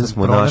pojeden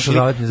smo našli.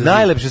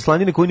 Najlepše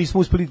slanine koje nismo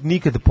uspeli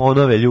nikad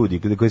ponove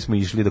ljudi koji smo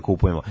išli da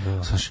kupujemo.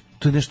 Znaš,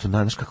 to je nešto,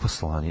 znaš kakva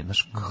slanina,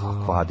 znaš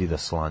kakva adida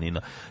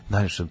slanina.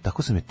 Najlepše,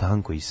 tako sam je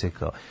tanko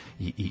isekao.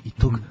 I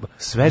tog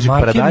svežeg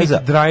paradajza.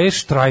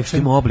 Draješ trajfen.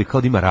 Ima oblik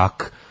kao da ima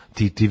rak.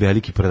 Ti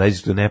veliki paradajzi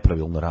što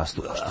nepravilno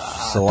rastu, što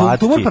su slatki.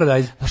 Tumor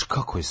paradajz. Znaš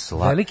kako je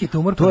slatki. Veliki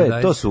tumor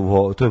paradajz.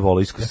 To je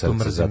volojsko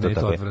srce, zato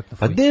tako je.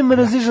 Pa gde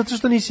mrziš, zato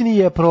što nisi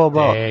ni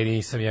probao?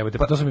 Nisam jebote,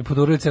 pa to su mi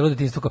podurili celo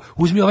detinjstvo.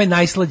 Uzmi ovaj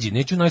najslađi,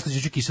 neću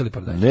najslađi, ću kiseli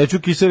paradajz. Neću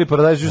kiseli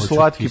paradajz, ću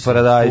slatki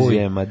paradajz,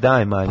 jema,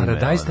 daj manje.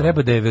 Paradajz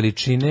treba da je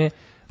veličine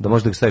da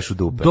možda ga staviš u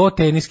dupe. Do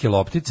teniske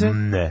loptice.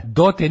 Ne.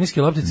 Do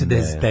teniske loptice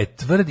da je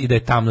tvrd i da je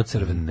tamno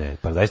crven. Ne,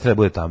 paradajz treba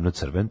bude tamno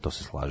crven, to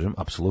se slažem.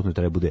 Apsolutno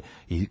treba bude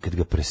i kad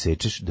ga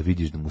presečeš da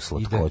vidiš da mu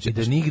slatkoće.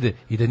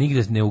 I da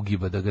nigde ne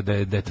ugiba, da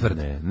je tvrd.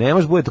 Ne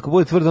može bude, tako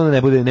bude tvrd,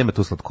 onda nema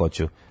tu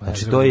slatkoću.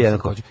 Znači to je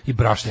jednako. I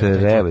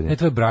brašnjev. Ne,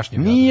 to je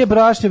brašnjev. Nije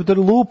brašnjev, da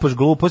lupaš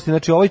gluposti,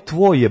 znači ovaj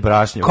tvoj je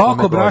brašnjev.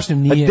 Kako brašnjev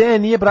nije? A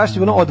nije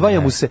brašnjev, ono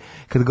odvaja mu se,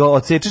 kad ga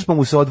odsečeš pa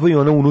mu se odvoji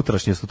ona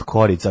unutrašnjost od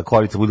korica, a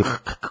korica bude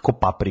kako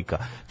paprika.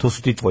 To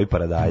su ti tvoji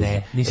paradajzi.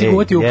 Ne, nisi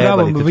uvati u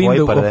pravom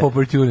window of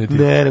opportunity.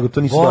 Ne, nego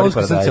to nisu tvoji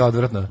paradajzi. Volsko srce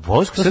odvratno.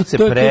 Volsko srce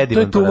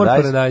predivan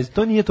paradajz.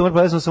 To nije tumor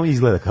paradajz, on samo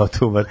izgleda kao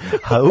tumor.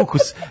 A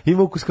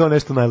ima ukus kao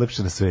nešto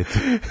najlepše na svetu.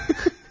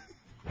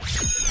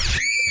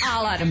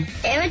 Alarm.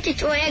 Evo ti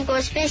tvoje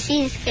gospe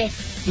sinske.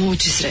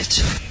 Muči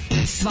srećo.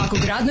 Svakog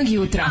radnog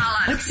jutra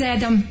od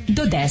 7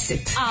 do 10.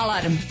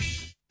 Alarm.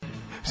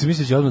 Si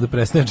misliš da odmah da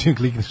prestane čim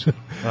klikneš?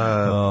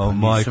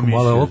 Majko,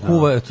 malo ovo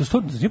kuva,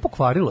 to nije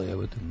pokvarilo,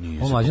 evo te.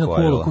 Ovo Mlađina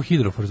kuvala, ko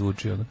hidrofor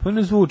zvuči. Pa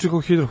ne zvuči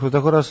ko hidrofor,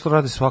 tako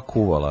radi sva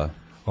kuvala.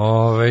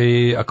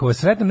 Ako vas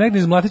sretnem negdje,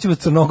 izmlatit ću vas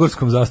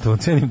crnogorskom zastavom,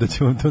 cenim da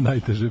će vam to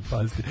najteže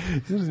pasti.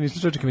 Sam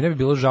razmišljao, čovječe, mi ne bi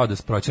bilo žao da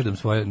proćerdam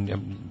svoje,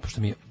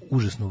 pošto mi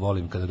užasno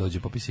volim kada dođe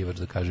popisivač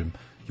da kažem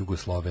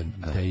Jugosloven,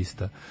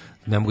 ateista,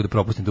 ne mogu da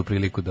propustim tu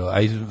priliku, a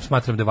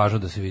smatram da je važno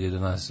da se vidi da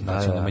nas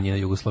nacionalna manjina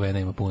Jugoslovena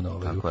ima puno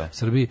u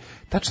Srbiji.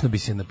 Tačno bi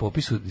se na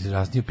popisu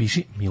izraznio,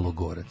 piši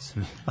Milogorac.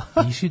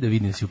 Piši da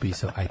vidim da si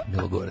upisao, ajde,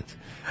 Milogorac.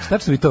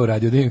 Tačno bi to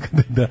uradio,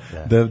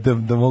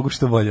 da mogu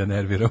što bolje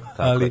nerviram.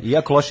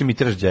 Iako loši mi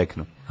tiraš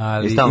džeknu.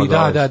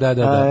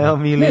 Da.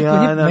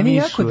 Milijana, meni je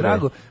jako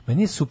drago,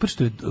 meni je super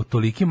što je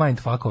toliki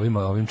mindfuck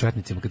ovim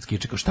četnicima kad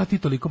skiče, kao šta ti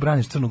toliko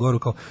braniš Crnu Goru,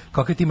 kao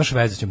kakve ti imaš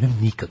veze s njom,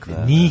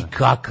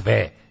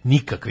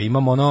 nikakve,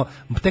 imamo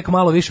tek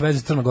malo više veze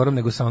s Crnom Gorom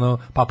nego sa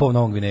Papovom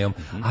Novom Gvinejom,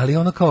 ali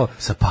kao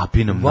sa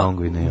Papinom Novom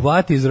Gvinejom.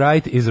 What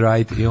is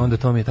right i onda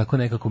to mi je tako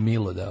nekako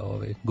milo da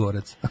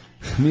Gorac.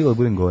 Milo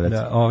budem Gorac.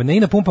 Na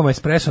Ina pumpama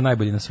espresso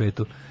najbolji na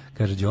svetu,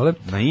 kaže Đole.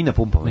 Na Ina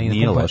pumpama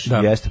nije loš,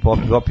 jeste,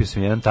 popio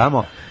sam jedan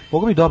tamo.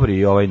 Boga mi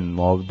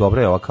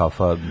dobra je ova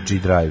kafa,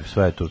 G-Drive,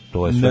 sve je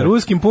to je sve. Na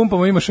ruskim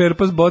pumpama ima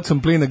šerpa s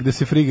bocom plina gde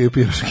se frigaju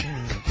piroške.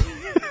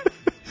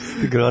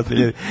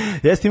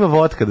 Jeste, ima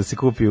vodka da se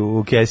kupi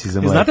u kesi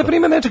za mleko. Znate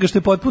primjer nečega što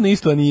je potpuno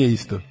isto, a nije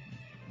isto?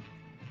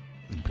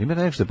 Primjer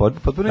nečega što je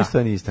potpuno isto,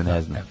 a nije isto,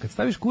 ne znam. Kad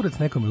staviš kurac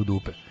nekome u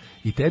dupe,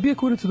 i tebi je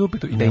kurac u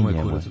dupetu, i njemu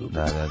je kurac u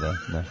dupetu.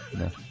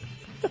 Da.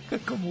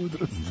 Kako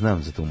mudrost.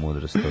 Znam za tu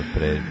mudrost od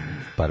pre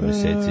par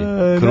meseci.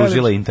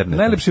 Kružila internet.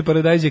 Najlepši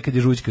paradajz je kad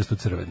je žućkasto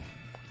crven.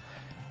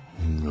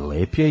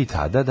 Lep je i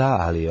tada, da,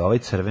 ali ovaj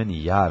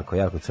crveni,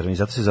 jarko crveni,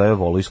 zato se zove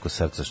volojsko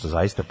srce, što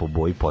zaista po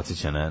boji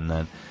podsjeća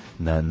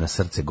na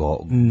srce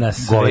na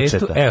svetu,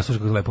 govečeta. evo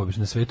slušaj kako lepo obično,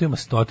 na svetu ima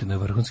stotine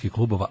vrhunskih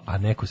klubova, a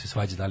neko se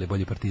svađa da li je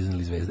bolji Partizan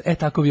ili Zvezda.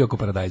 Tako vi oko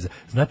Paradajza.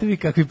 Znate vi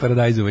kakvi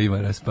Paradajzova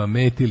ima?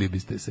 Raspametili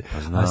biste se.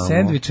 A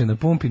sendviče na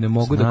pumpi ne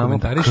mogu da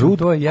komentarišem,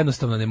 to je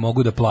jednostavno ne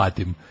mogu da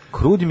platim.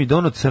 Krudi mi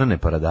dono crne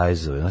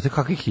Paradajzove. Znate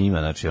kakvih ima,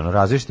 znači ono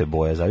različite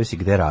boje, zavisi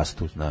gde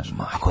rastu, znaš.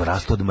 Ako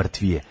rastu od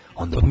mrtvije,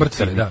 onda od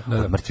mrtvih, da.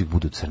 Od mrtvih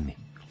budu crni.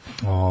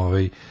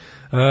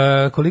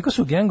 Koliko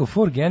su Gang of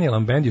Four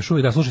genijalan band još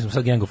uvijek, da slušali smo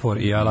sad Gang of Four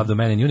i I Love the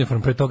Man in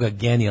Uniform, pre toga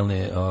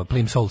genijalne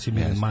Plim Souls i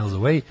Million Miles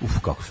Away.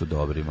 Kako su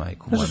dobri,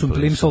 majko. Znaš da su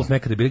Plim Souls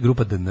nekada bili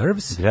grupa The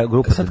Nerves,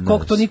 sad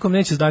koliko to nikom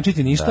neće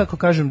značiti ništa, ako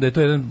kažem da je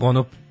to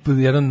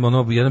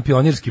jedan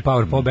pionirski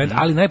power pop band,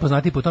 ali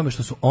najpoznatiji po tome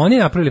što su oni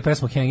napravili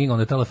pesmu Hanging on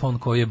the Telephone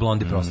koju je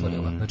Blondie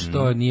proslavila. Znači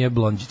to nije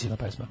Blondjićina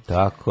pesma.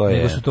 Tako je.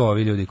 Nego su to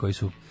ovi ljudi koji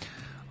su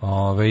a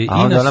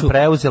onda ona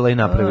preuzela i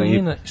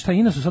napravila. Šta,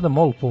 Ina su sada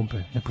mol pumpe?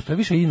 Ne postoji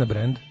više Ina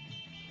brand?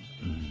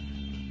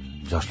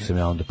 Zašto sam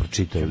ja onda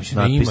pročitao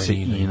natpise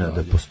Ina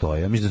da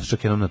postoje? Mislim da sam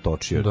čak jednom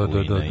natočio. Da.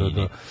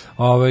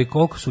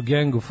 Koliko su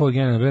Gang of Four,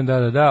 Gang of Band,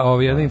 da.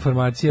 Jedna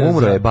informacija.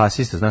 Umro je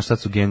basista, znaš sad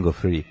su Gang of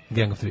Three.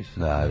 Gang of Three.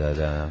 Da.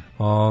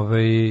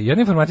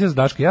 Jedna informacija za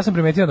Daška. Ja sam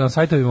primetio da na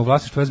sajtovima u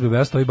vlasništvu SBB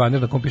stoji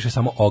baner na kom piše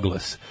samo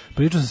oglas.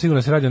 Pričao sam sigurno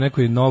da se radi o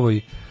nekoj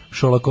novoj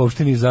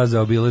šolakovštini za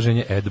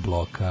zaobilaženje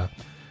adblocka.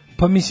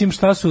 Pa mislim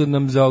šta su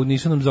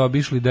nisu nam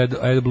zaobišli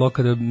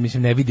adblocka da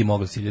mislim ne vidim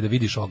oglas ili da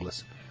vidiš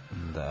oglas.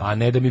 Da. A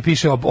ne da mi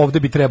piše ovde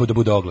bi trebao da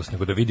bude oglas,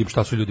 nego da vidim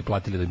šta su ljudi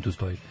platili da im tu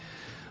stoji.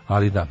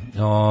 Ali da,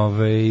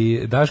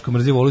 Daško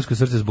mrzi Volujsko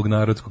srce zbog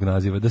narodskog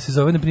naziva. Da se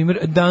zove, na primjer,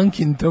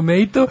 Dunkin'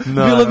 Tomato,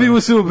 bilo bi mu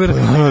super.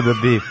 Da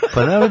bi.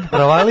 Pa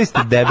provali ste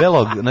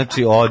debelog,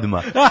 znači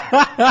odma.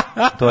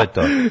 To je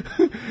to.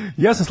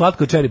 Ja sam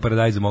slatko Cherry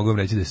Paradise, mogu vam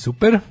reći da je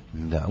super.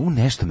 Da,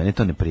 nešto, mene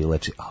to ne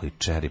prileči, ali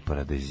Cherry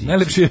Paradise.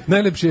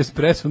 Najlepši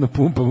espresso na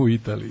pumpama u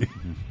Italiji.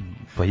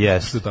 Pa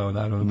jesu.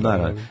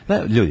 Naravno.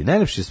 Ljudi,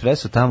 najlepši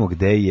espresso tamo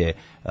gde je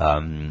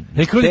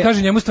Krudi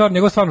kaže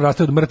njegov stvarno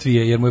raste od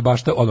mrtvije jer mu je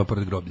bašta odmah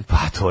pored groblja. Pa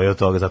to je od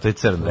toga, zato je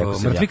crn, rekao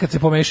sam ja. Mrtvi kad se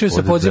pomešaju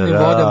sa podzemnim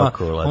vodama,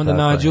 onda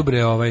nađu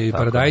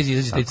paradajz i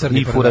izađe taj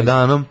crni paradajz. I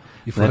furadanom.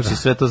 Znači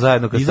sve to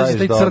zajedno kad staviš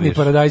dobiješ. Izađe taj crni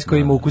paradajz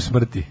koji ima ukus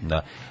smrti.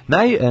 Da.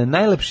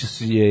 Najlepši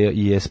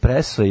je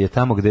espresso je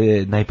tamo gde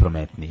je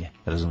najprometnije.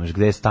 Razumeš,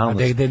 gde je stalno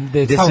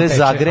gde sve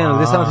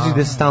zagrejano,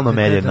 gde se stalno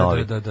melje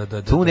novi.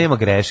 Tu nema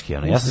greške.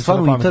 Ja sam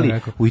stvarno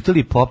u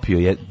Italiji popio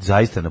je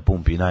zaista na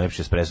pumpi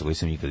najlepši espresso koji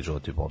sam ikad u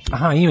životu popio.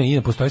 Aha,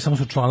 ima, postoji samo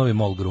su članovi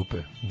MOL grupe.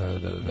 Da.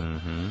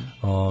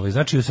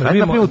 Znači u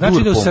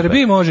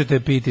Srbiji možete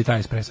piti taj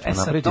espresso.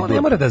 To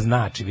ne mora da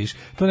znači, viš.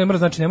 To ne mora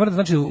da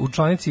znači u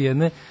članici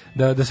jedne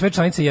da sve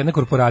članice jedne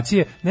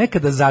korporacije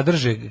nekada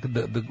zadrže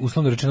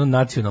uslovno rečeno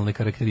nacionalne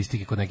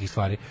karakteristike kod nekih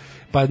stvari.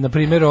 Pa na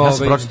primjer, ja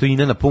sam pročitao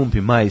Ina na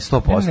pumpi maj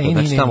 100%,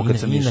 znači tamo kad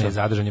sam išao. Ina je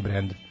zadržanje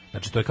brenda.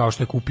 Znači to je kao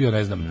što je kupio,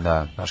 ne znam,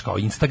 znaš, kao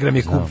Instagram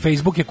je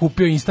Facebook je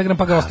kupio Instagram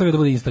pa ga ostavio da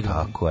bude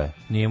Instagram. Tako je.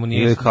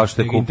 Nije kao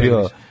što je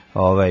kupio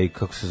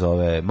kako se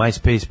zove,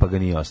 MySpace pa ga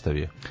nije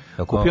ostavio.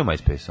 Da kupio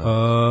MySpace?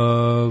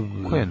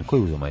 Ko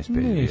je uzeo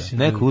MySpace?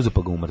 Neko je uzeo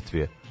pa ga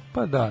umrtvio.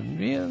 Pa da,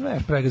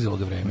 pregazilo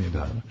ga vreme.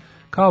 Da.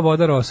 Kao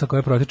voda rosa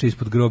koja protiče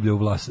ispod groblja u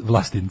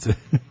Vlastince.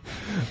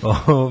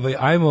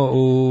 Ajmo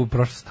u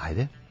prošlost.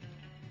 Ajde.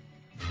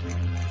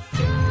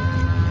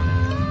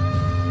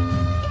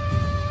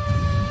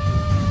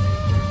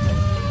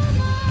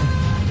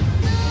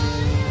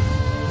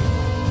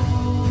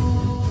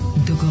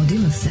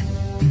 Dogodilo se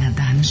na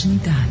današnji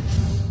dan.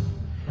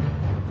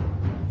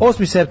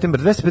 8.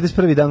 september,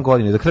 251. dan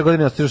godine. Do kraja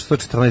godine ostaje još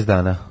 114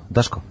 dana.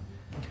 Daško?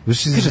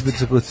 Viš izgleda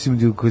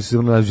koji se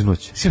nađu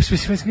noć.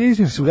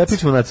 Ja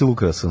pričamo na celu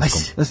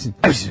Krasonskom.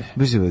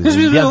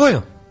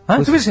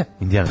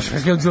 Indijana.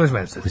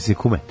 Koji si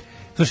kume.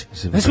 Slušaj,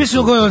 ne smiješ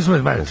u goju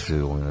svoj major.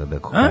 Da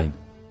kokain.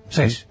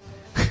 Šeš.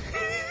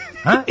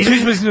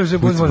 Izmišljamo se,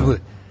 bude.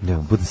 Ne,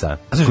 bude sam.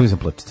 Koji sam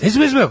pločice.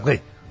 Izmišljamo, gledaj.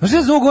 Znači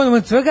ja zbog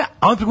godina svega,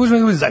 a on prikužima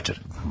da bude začar.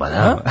 Ba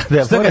da.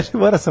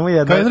 Mora samo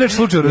jedna. Kao jedna reč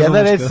slučaju razumiješ.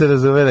 Jedna reč se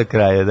razume na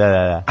kraju,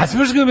 da. A se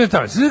možeš ga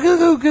tamo.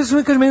 Kada se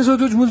mi kaže meni zove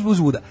dođu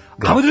uzvuda.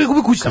 A on treba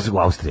kupi kuću tamo. U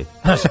Austriji.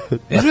 Znaš,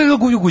 ja sam ga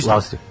kupio kuću tamo. U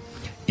Austriji.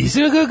 I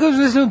sve ga kaže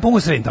da se pomogu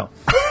sredin tamo.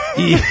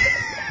 I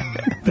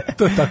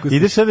to je tako.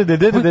 Ideš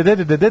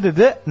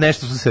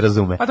nešto se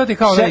razume. A to ti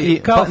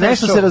kao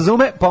nešto se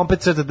razume, pa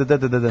opet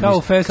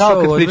kao fest show.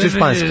 Kao kad pričaš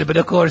španski. But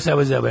of course I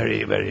was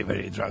very, very,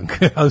 very drunk.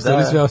 A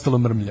ostali sve ostalo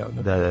mrmljao.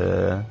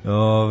 Da.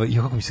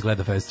 Kako mi se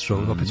gleda fest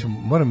show? Opet ću,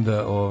 moram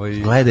da...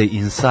 Gledaj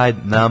Inside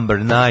Number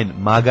 9,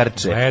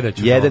 Magarče.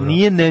 Jedan,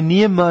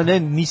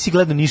 nisi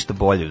gledao ništa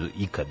bolje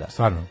ikada.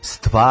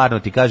 Stvarno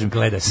ti kažem.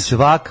 Gledaj.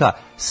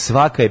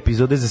 Svaka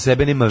epizoda za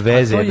sebe nema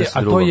veze jedna s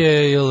drugom. A to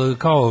je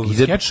kao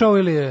sketch show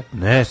ili je?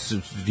 Ne,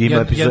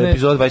 ima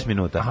epizoda 20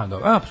 minuta. Aha,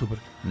 dobro, super.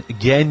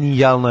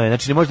 Genijalno je,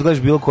 znači ne možeš da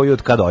gledaš bilo koji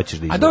od kada hoćeš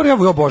da izgledaš. A dobro,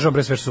 ja obožavam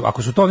bre sve što su,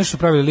 ako su to nešto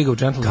pravili Liga of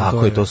Gentlemen.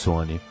 Kako je to su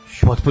oni?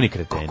 Potpuni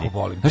kreteni. Kako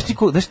volim. Znaš ti,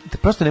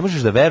 prosto ne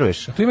možeš da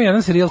veruješ. A tu ima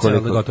jedan serijal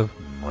ceo gotov.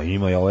 Ma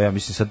ima je ovo, ja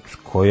mislim sad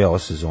koja je ova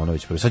sezona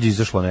već, sad je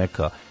izašla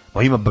neka,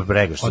 pa ima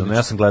brega, što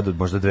ja sam gledao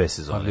možda 2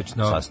 sezone.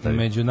 Odlično,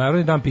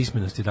 Međunarodni dan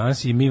pismenosti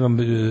danas i mi vam...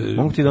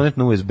 Mogu ti doneti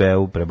na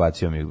USB-u,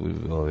 prebacio mi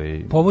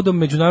Povodom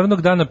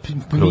Međunarodnog dana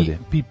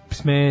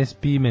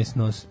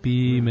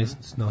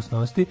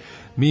pismenosti,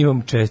 mi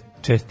vam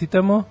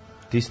čestitamo...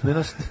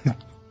 Tismenost?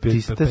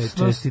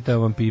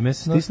 Čestitam vam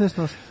pismenost.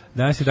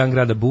 Danas je dan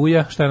grada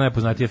Buja. Šta je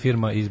najpoznatija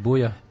firma iz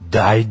Buja?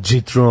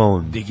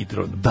 Digitron.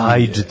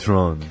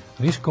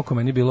 Viš koliko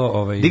meni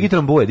bilo...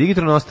 Digitron Buje.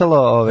 Digitron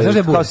ostalo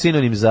kao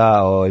sinonim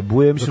za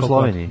Buje, mislim u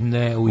Sloveniji.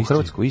 Ne, u Istri.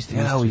 Hrvatskoj, Istri.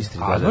 Ja, u Istri.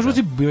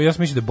 Ja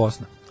sam mislio da je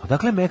Bosna.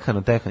 Odakle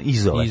mekano, tehano?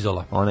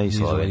 Izola. Ona je iz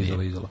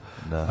Slovenije. Izola.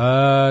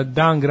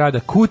 Dan grada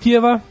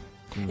Kutjeva.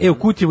 U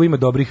Kutjevu ima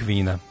dobrih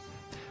vina.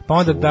 Pa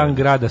onda dan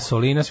grada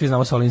Solina, svi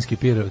znamo Solinski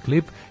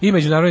klip, i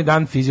Međunarodni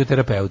dan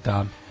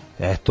fizioterapeuta.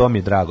 To mi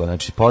je drago,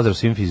 znači pozdrav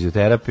svim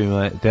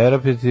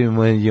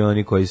fizioterapeutima i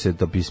oni koji se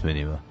to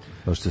pismenima.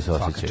 Što se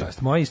osjećaju.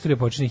 Čast. Moja istorija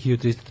počinje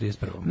 1331.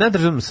 Na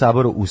državnom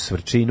saboru u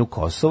Svrčinu,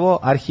 Kosovo,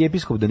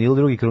 arhijepiskop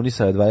Danilo II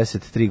krunisao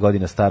 23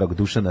 godina starog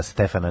Dušana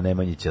Stefana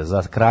Nemanjića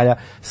za kralja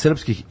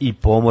srpskih i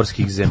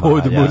pomorskih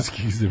zemalja.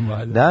 Podmorskih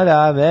zemalja.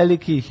 Da,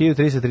 veliki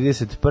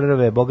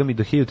 1331. Boga mi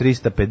do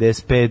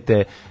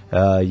 1355.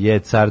 Je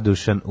car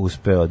Dušan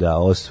uspeo da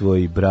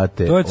osvoji,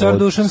 brate, to je car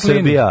Dušan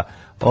Srbija.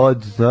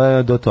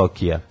 Do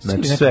Tokija.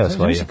 Znači sve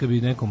osvojio. Znači kad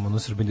bi nekom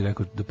Srbini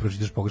rekao da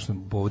pročitaš pogrešno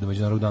povodom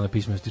Međunarodnog dana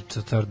pismenosti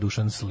car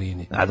Dušan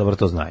Slini. A dobro,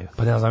 to znaju.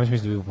 Pa ne znam,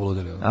 mislim da bi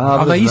poludeli.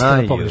 Ali da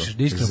iskreno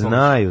pogrešiš,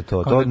 znaju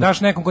to. To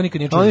daš nekom ko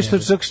nikad nije čuo. Oni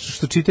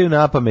što čitaju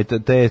napamet,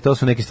 to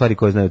su neke stvari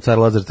koje znaju. Car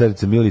Lazar,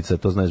 carica Milica,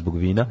 to znaju zbog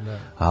vina,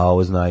 a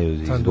ovo znaju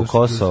i zbog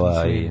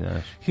Kosova i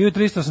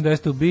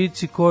 1380 u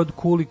bici kod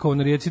Kulikov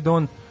na rijeci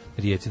Don.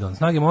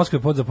 Snage Moskve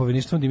pod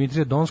zapovjedništvom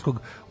Dimitrija Donskog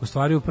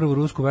ostvario prvu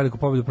rusku veliku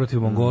pobjedu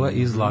protiv Mongola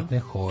iz Zlatne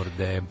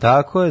horde.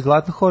 Tako je,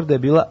 Zlatna horda je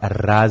bila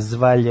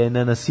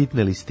razvaljena na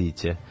sitne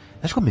listiće.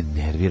 Znaš ko me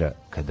nervira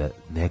kada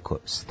neko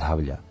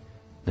stavlja,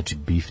 znači,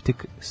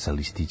 biftek sa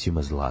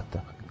listićima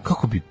zlata?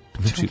 Kako bi,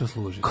 znači, to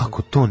služi?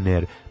 Kako to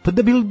nervira? Pa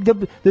da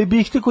bi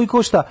biftek koji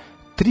košta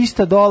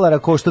 $300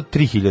 košta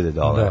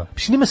 $3.000.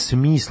 Mislim, nema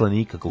smisla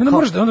nikako.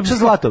 Šta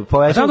zlato?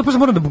 Onda pa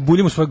moram da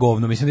buljimo svoje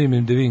govno,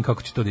 mislim da vidim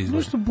kako će to da izgleda.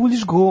 Nešto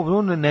buljiš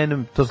govno,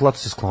 ne, to zlato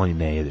se skloni,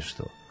 ne jedeš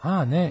to.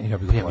 A, ne, ja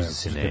bih ga pojao.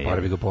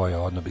 Par bi ga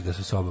pojao, odno bi ga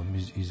sa sobom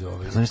iz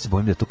ove... Znaš, se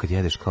bojim da to kad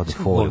jedeš kao da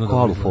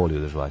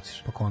foliju da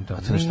žvaćiš. Pa kontam.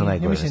 A to nešto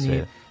najgore na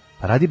sve.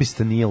 Pa radi bi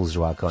stanijel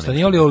žvakao.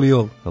 Stanijel i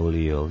olijol.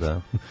 Olijol,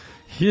 da.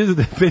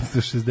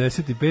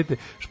 1565.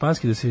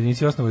 španski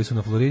doseljenici osnovali su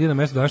na Floridi na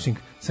mjestu današnjeg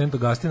St.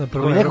 Augustina.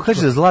 Neko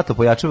kaže da zlato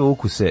pojačava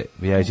ukuse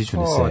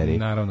Jajičićune seriji.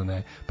 Naravno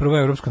ne. Prvo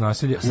je evropsko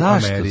naselje u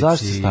Americi.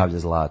 Zašto se stavlja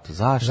zlato?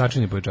 Zašto?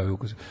 Začini pojačavaju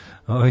ukuse.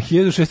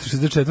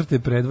 1664.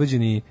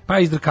 predvođeni, pa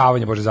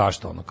izdrkavanje, bože,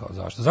 zašto?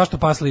 Zašto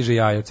pas liže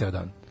jaja ceo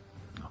dan?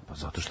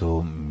 Zato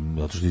što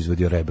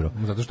izvadio rebro.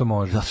 Zato što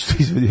može. Zato što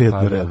izvadio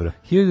jedno rebro.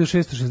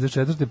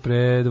 1664.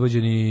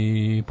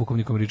 predvođeni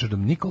pukovnikom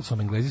Richardom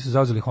Nicholsom, Englezi su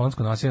zauzeli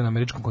holandsko naselje na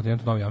američkom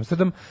kontinentu Novi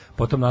Amsterdam,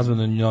 potom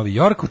nazvano Novi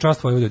York, u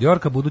čast vojvode od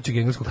Yorka, budućeg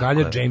engleskog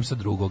kralja Jamesa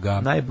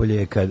II. Najbolje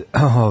je kad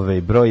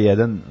broj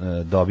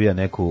 1 dobija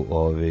neku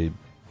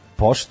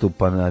poštu,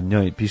 pa na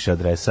njoj piše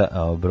adresa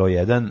broj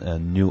 1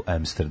 New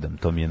Amsterdam.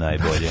 To mi je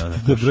najbolje.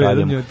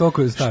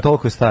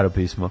 Toliko je staro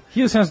pismo.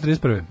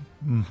 1731.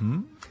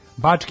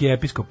 Bački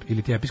episkop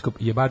ili ti episkop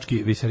je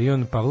Bački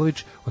Visarion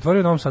Pavlović otvorio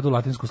u Novom Sadu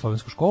latinsku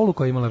slovensku školu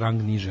koja je imala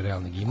rang niže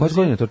realne gimnazije. Koje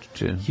godine to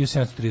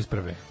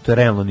 1731. To je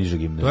realno niža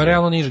gimnazija. To je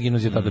realno niža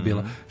gimnazija tada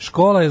bila.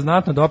 Škola je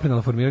znatno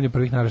doprinela formiranju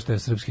prvih naraštaja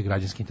srpske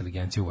građanske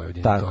inteligencije u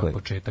Vojvodini. To je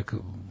početak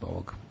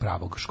ovog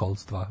pravog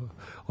školstva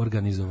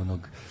organizovanog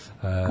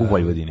u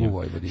Vojvodini.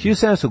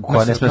 1700,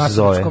 koja ne sme se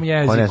zove,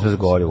 koja ne sme se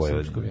govori u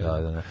Vojvodini.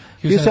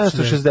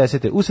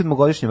 1760. U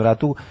sedmogodišnjem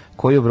ratu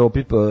koji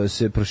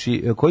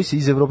se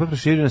iz Evrope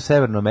proširio na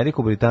Severnu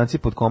Ameriku, Britanci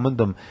pod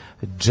komandom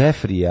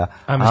Jeffreya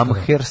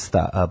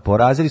Amhersta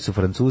porazili su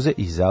Francuze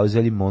i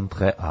zauzeli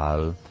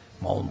Montreal.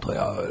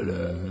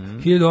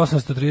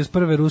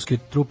 1831. ruske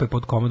trupe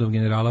pod komandom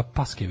generala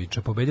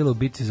Paskevića pobedile u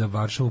bitci za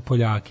Varšavu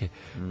Poljake,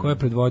 koje je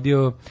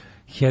predvodio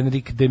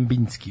Henrik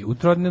Dembinski. U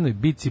trodnevnoj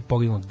bitci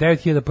poginulo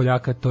 9000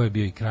 Poljaka, to je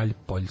bio i kralj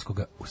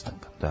Poljskog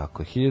ustanka.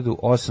 Tako,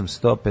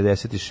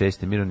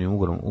 1856. mirovnim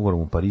ugovorom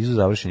u Parizu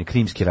završen je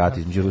Krimski rat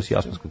između Rusije i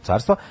Osmanskog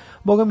carstva,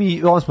 bogami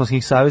i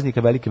osmanskih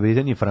saveznika Velike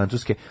Britanije,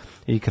 Francuske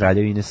i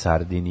Kraljevine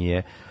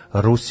Sardinije.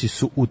 Rusi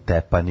su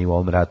utepani u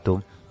ovom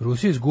ratu.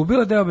 Rusija je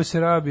izgubila deo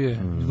Besarabije,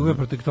 izgubila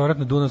protektorat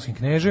nad Dunavskim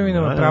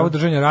kneževinama, pravo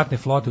držanja ratne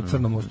flote u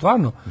Crnom moru.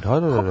 Stvarno?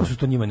 Kako su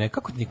to njima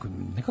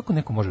nekako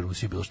neko može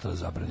Rusiji bilo što da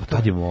zabrani?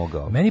 Tad je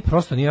mogao. Meni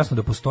prosto nije jasno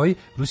da postoji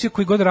Rusija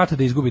koji god rata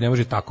da izgubi, ne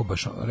može tako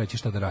baš reći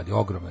šta da radi.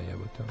 Ogromna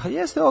jebote. Pa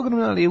jeste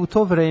ogromna, ali u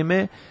to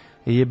vreme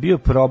je bio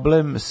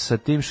problem sa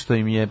tim što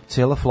im je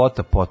cela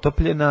flota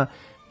potopljena,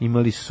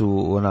 imali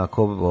su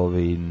onako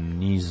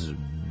niz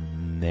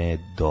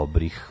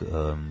nedobrih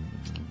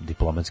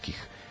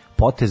diplomatskih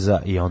poteza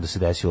i onda se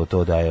desilo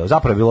to da je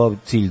zapravo bilo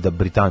cilj da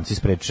Britanci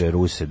spreče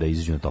Ruse da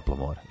izađu na toplo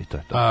more i to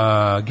je to.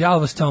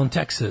 Galveston,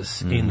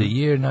 Texas, in the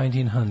year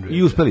 1900.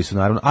 I uspeli su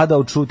naravno, a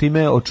da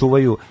time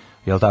očuvaju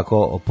jel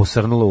tako,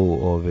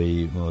 posrnulu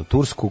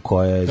Tursku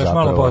koja je zapravo...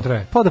 malo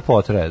potraje. Pa da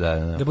potraje, da.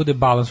 Da bude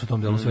balans u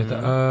tom delu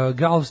sveta.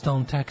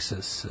 Galveston,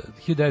 Texas,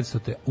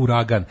 1900.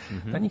 uragan.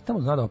 Da njih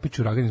tamo zna da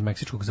opiče uragan iz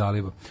Meksičkog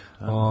zaliva.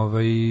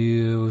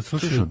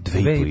 Slušaju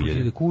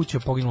 2.500 kuća,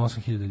 poginulo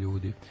 8.000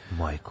 ljudi.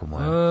 Majko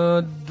moja.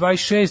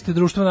 26.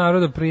 društvo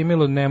naroda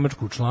primilo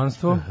nemačko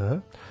članstvo.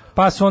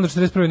 Pa su onda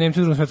 41. Nemci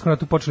u Drugom svetskom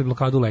ratu počeli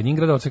blokadu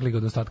Leningrada, odsekli ga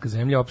od ostatka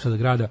zemlje, opsada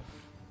grada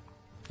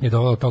je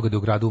dovelo toga da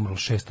u gradu umrlo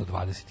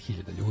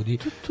 620.000 ljudi.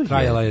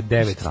 Trajala je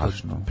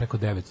preko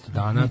 900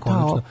 dana.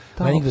 Konačno,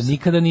 Leningrad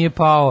nikada nije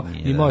pao,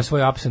 imao je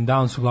svoj ups and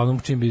downs, uglavnom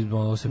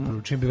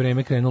čim bi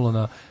vreme krenulo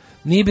na...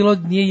 Nije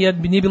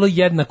bilo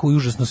jednako i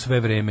užasno sve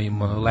vreme,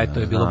 leto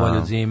je bilo bolje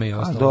od zime i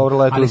ostalo. Dobro,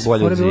 leto je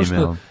bolje od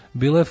zime.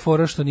 Bilo je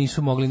fora što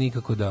nisu mogli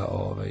nikako da...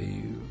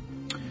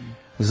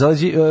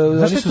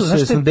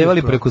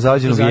 snabdevali preko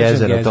zaleđenog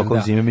jezera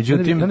tokom zime,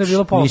 međutim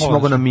nisi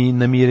mogao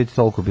namiriti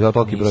toliko broj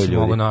ljudi.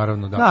 Mogu,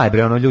 naravno, da.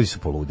 Najbre, ljudi su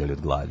poludeli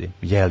od gladi.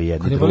 Jeli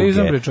jedni druge.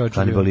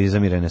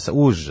 Kanibalizam i renesa.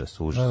 Užas.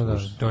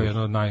 To je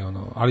jedno od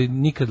ali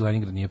nikad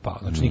Leningrad nije pao,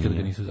 znači nikad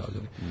ga nisu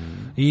zauzeli.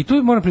 I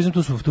tu moram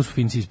priznati, tu su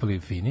Finci ispali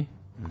fini,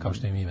 kao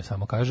što im ime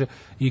samo kaže,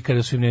 i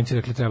kada su im Nemci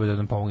rekli treba da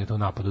nam pomognete u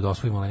napadu, da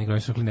osvojimo Leningrad,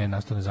 oni su rekli ne,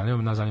 nas to ne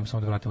zanima, nas zanima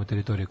samo da vratimo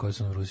teritorije koje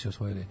su nam Rusi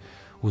osvojili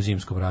u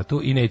zimskom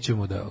ratu i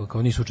nećemo da,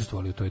 kao nisu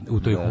učestvovali u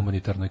toj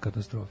humanitarnoj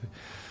katastrofi.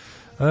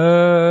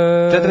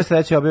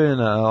 43.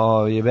 objavljena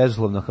je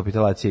bezuslovna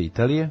kapitulacija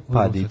Italije,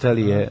 pad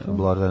Italije,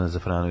 Lordana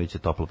Zafranovića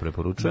toplo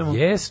preporučujemo.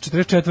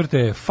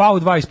 44.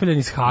 V2 ispaljen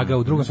iz Haga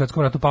u Drugom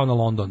svetskom ratu pao na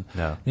London.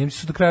 Nemci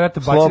su do kraja rata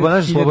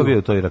bacili Sloba bio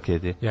u toj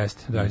raketi.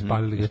 Jeste, da,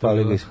 ispalili ga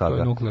iz Haga.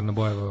 To je nuklearna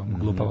bojeva,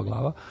 glupava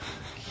glava.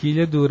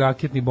 1000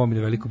 raketnih bombi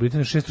na Veliku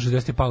Britaniju,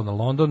 660 je palo na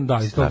London, da,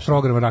 iz tog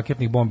programa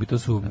raketnih bombi, to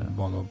su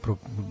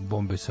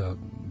bombe sa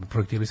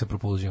projektili sa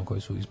propulzijom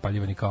koji su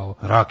ispaljivani kao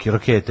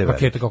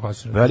rakete kao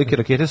klasične. Velike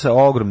rakete sa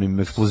ogromnim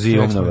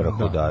eksplozivom na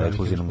vrhu,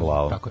 eksplozivnom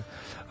glavom. Tako je.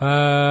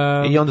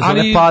 I onda su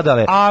one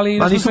padale,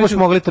 pa nisu baš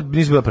mogli,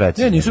 nisu bilo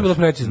precizno. Ne, nisu bilo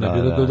precizno,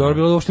 dobro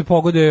bilo uopšte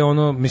pogode,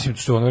 mislim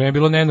što ono vreme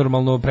bilo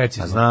nenormalno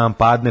precizno. Znam,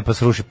 padne pa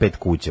sruši 5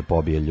 kuća,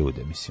 pobije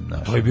ljude, mislim,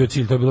 znaš. To je bio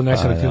cilj, to je bilo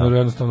neselektivno,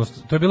 jednostavno.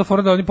 To je bila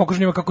fora da oni pokažu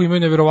njima kako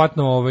imaju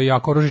neverovatno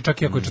jako oružje,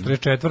 čak i ako je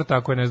 44,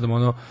 ako je ne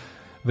znam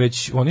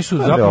već oni su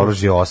zapravo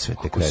oružje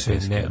osvete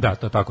kretenske. Da,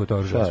 to tako je to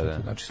oružje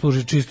osvete. Znači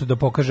služi čisto da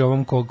pokaže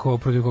ovom ko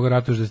protiv koga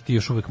ratuješ da ti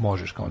još uvek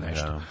možeš kao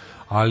nešto.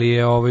 Ali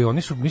je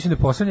oni su, mislim da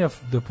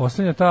je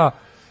poslednja ta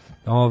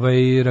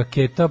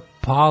raketa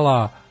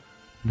pala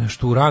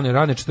nešto u rane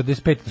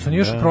 45. Su oni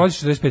još u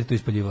proleće 45. to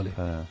ispaljivali.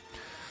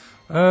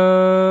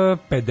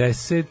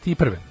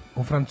 51.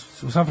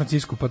 U San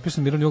Francisku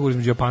potpisan mirovni ugovor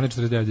između Japana i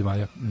 49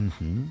 zemalja.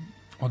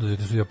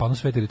 Oduzete su Japanu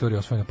sve teritorije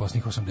osvojene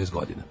poslednjih 80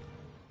 godina.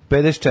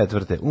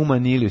 54. U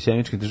Manili, u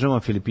Sjemeničkim državama,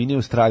 Filipini,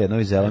 Australija,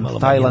 Novi Zeland,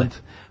 Tajland,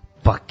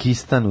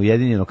 Pakistan,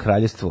 Ujedinjeno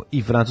kraljevstvo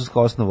i Francuska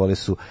osnovali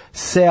su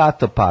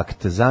SEATO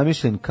pakt,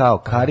 zamišljen kao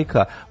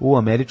karika u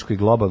američkoj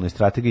globalnoj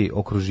strategiji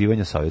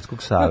okruživanja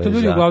Sovjetskog saveza. To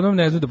ljudi uglavnom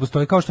ne znaju da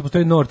postoji, kao što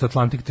postoji North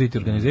Atlantic Treaty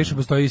Organization,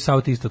 postoji i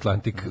South East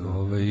Atlantic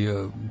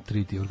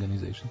Treaty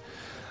Organization.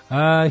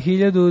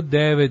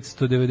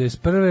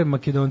 1991.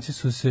 Makedonci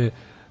su se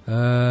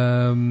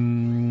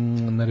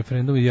na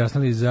referendumu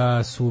izjasnili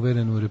za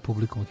suverenu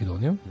Republiku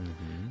Makedoniju.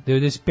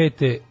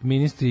 95.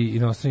 ministri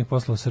inostranih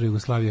poslova Srbije,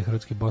 Jugoslavije,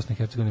 Hrvatske, Bosne i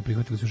Hercegovine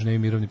prihvatili su u Ženevi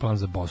mirovni plan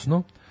za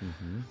Bosnu.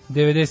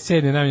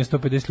 97. najmanje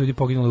 150 ljudi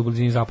poginulo u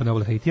blizini zapadne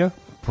obale Haitija.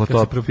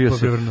 Potopio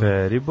se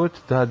feribot.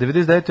 Da,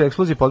 99. u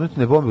eksploziji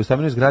podmetne bombe u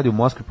stambenoj zgradi u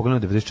Moskvi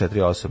poginulo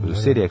 94 osobe. U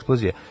seriji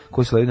eksplozije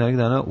koji su narednih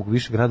dana u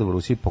više gradova u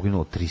Rusiji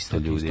poginulo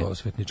 300 ljudi. To je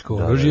osvetničko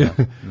oružje.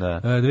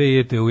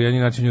 2000. u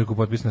Ujedinjenim nacijama u Njujorku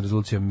potpisana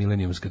rezolucija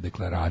Milenijumska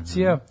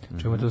deklaracija.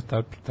 Čemu je to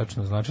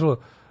tačno značilo?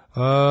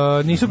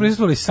 Nisu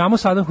prisustvovali samo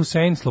Saddam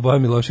Hussein,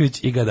 Slobodan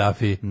Milošević i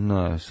Gaddafi.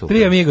 No, super.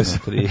 Tri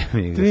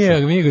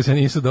amigosa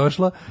nisu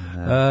došla.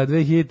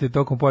 2000.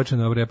 tokom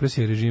pojačane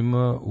represije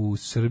režima u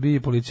Srbiji,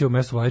 policija u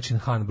mestu Vladičin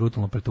Han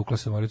brutalno pretukla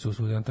samoricu u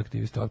student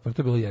aktiviste otpora.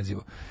 To je bilo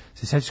jezivo.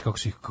 Se sećaš kako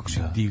su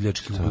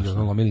divljački ubili,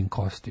 lomili im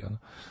kosti.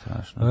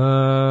 Strašno.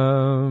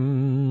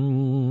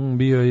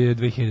 Bio je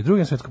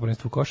 2002. svetsko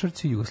prvenstvo u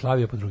košarci,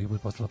 Jugoslavija po drugi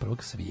put postala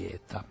prvog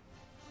svijeta.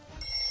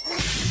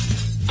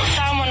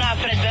 Samo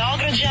napred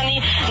Beograđani,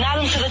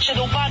 nadam se da će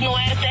da upadnu u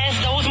RTS,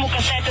 da uzmu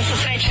kasete sa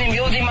srećnim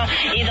ljudima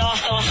i da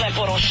ostalo sve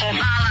poruše.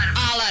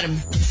 Alarm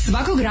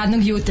svakog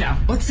radnog jutra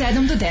od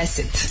 7 do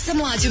 10 sa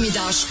Mlađom i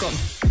Daškom.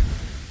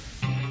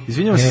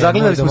 Izvinjamo se,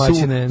 zagledali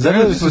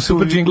smo se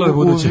super džinglove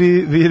buduće.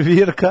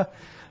 Virvirka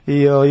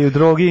i u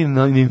drogi i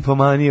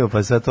ninfomaniju,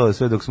 pa sad to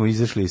sve dok smo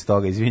izašli iz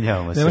toga,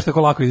 izvinjavamo se. Nemaš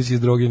tako lako izaći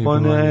iz drogi i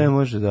ninfomaniju. Pa ne,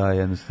 može da,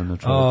 jednostavno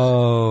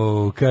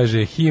čovjek.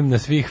 Kaže, himna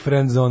svih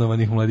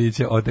friendzonovanih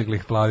mladića,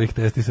 oteklih plavih,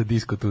 testi sa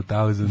Disco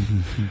 2000.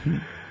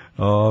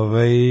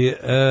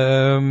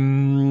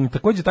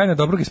 Takođe tajna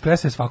dobrog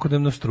espresa je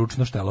svakodnevno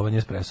stručno štelovanje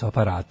espresso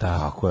aparata.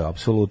 Tako je,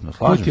 apsolutno,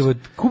 slažem se.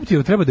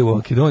 Kuptijevo treba da je u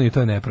Makedoniji, to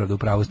je nepravda,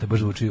 upravo ste, baš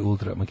zvuči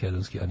ultra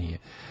makedonski, a nije.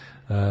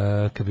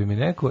 Kad bi mi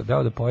neko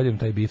dao da pojedem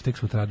taj biftek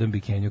sutradan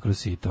bikenju kroz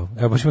sito.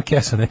 Evo baš ima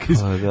kesa neka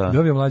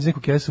dobio mlađi neku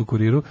kesu u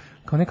kuriru,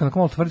 kao neka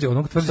malo tvrđe,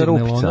 onog tvrđeg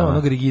nelona,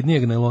 onog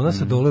rigidnijeg nelona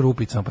sa dole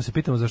rupicama, pa se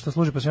pitamo za šta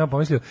služi, pa sam ja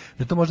pomislio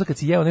da to možda kad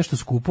si jeo nešto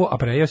skupo, a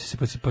prejeo si se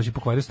pa si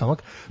pokvario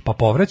stomak, pa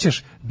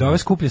povraćaš da ove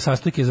skuplje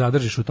sastojke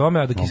zadržiš u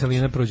tome, a da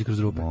kiseline prođe kroz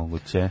rupe.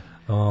 Moguće.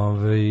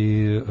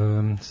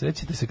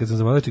 Sećate se kad sam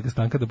zamolio čika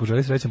Stanka da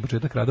poželi srećan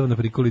početak radova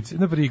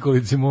na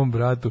prikolici mom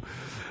bratu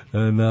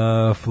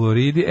na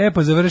Floridi.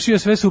 Pa završio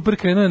sve super,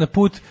 krenuo je na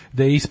put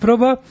da je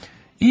isproba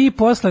i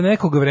posle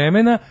nekog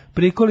vremena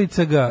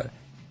prikolica ga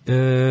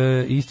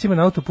iscima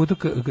na autoputu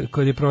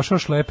kad je prošao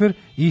šleper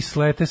i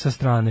slete sa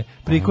strane.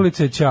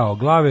 Prikolica je ćao,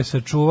 glave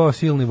sačuvao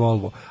silni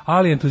Volvo,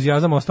 ali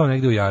entuzijazam ostao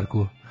negde u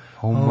jarku.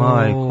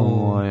 Majko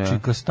moja.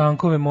 Čika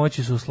Stankove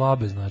moći su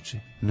slabe, znači.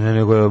 Ne,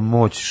 nego je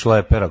moć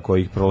šlepera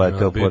koji ih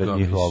proleteo pored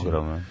njih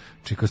ogromna.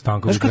 Čika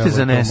Stanković. Znaš kad te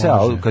zanese,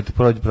 kad ti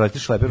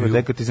proletiš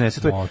šleper, kad ti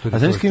zanese to. A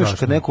znaš kad imaš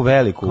kad neku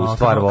veliku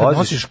stvar voziš. Kad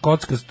nosiš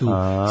kockastu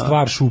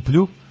stvar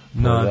šuplju,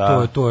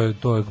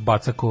 to je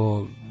baca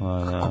ko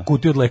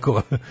kutiju od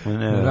lekova.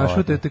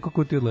 Rašute te ko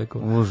kutiju od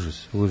lekova.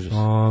 Užas.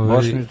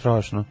 Baš mi je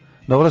strašno.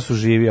 Dobro su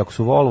živi, ako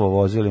su Volvo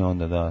vozili,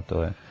 onda da,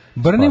 to je.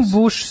 Burning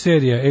Bush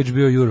serija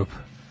HBO Europe.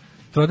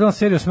 Trodelna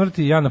serija o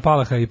smrti Jana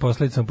Palaha i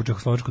posledicama po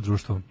čehoslovačko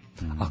društvo.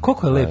 A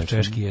koliko je lep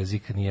češki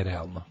jezik, nije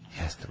realno.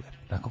 Jeste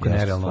lep. Kako je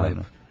nerealno lep.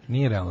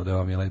 Nije realno da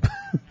vam je lep.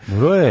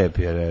 Lep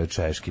je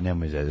češki,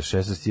 nemoj zezati.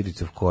 16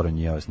 iricov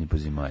koronj, ja vas ni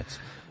pozimajec.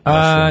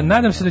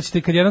 Nadam se da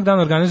ćete kad jednog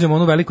dana organizujemo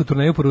onu veliku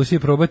turneju po Rusiji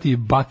probati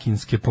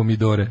bakinske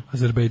pomidore,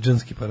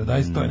 azerbejdžanski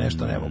paradajz, to je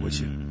nešto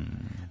nemoguće.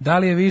 Da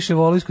li je više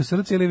volijsko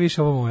srce ili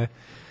više ovo moje?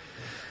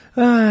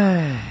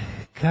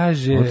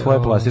 Kaže... Ovo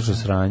tvoje plastično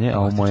sranje, a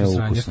ovo moje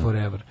ukusno.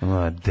 Forever.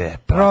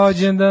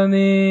 Rođendani...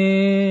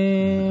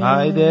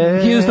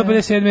 Ajde...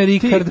 1157.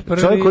 Richard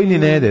prvi... Čovjek koji ni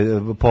ne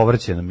jede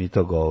povrće nam i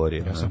to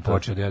govori. Ja sam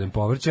počeo da jedem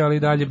povrće, ali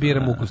dalje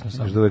biram ukusno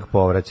sam. Što uvijek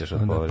povraćaš od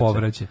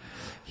povrće.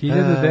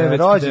 1909.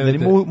 Rođendani,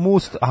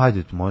 must...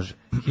 Ajde, može.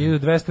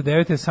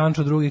 1209.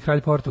 Sancho II.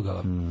 Kralj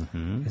Portugala.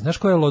 Znaš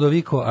ko je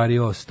Lodovico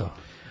Ariosto?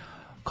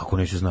 Kako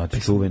neću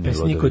znati, čuveni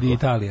Lodovico. Pesniko di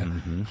Italija.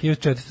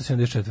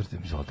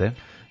 1474. Izvolite.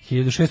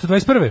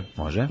 1621.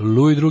 Može.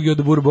 Louis II.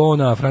 Od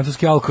Bourbona,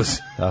 francuski Alkos.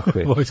 Tako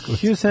je.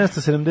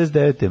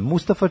 1779.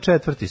 Mustafa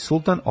IV.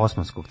 Sultan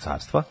Osmanskog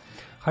carstva.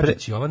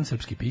 Hadžić Jovan,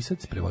 srpski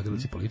pisac,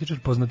 prevodilac i političar,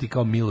 poznati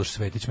kao Miloš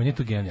Svetić. Meni je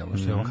to genijalno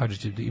što je on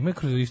Hadžić. Ima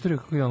kroz istoriju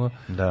kako je ono,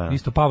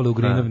 isto Pavle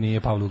Ugrinov, nije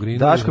Pavle Ugrinov.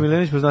 Daško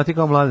Milenić poznati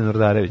kao Mladen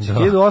Nordarević.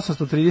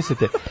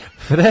 1830.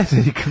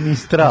 Frederik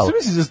Mistral.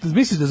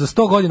 Misliš da za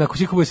 100 godina ako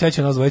Čiko bude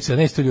sećan nas dvojica,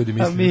 neće to ljudi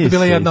misli. To je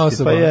bila jedna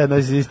osoba. Pa jedna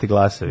iz isti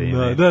glasovi.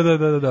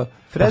 Da.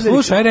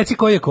 Slušaj, reci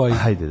koji je koji.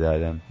 Ajde,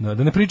 da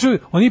ne pričaju,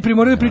 oni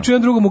primoraju da pričaju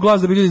jedan drugom u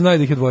glas da bi ljudi znali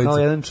da ih je dvojica. No,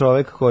 jedan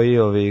čovjek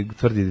koji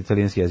tvrdi da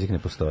italijanski jezik ne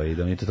postoji,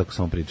 da oni to tako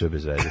samo pričaju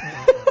bez veze.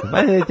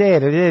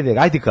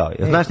 Ajde kao,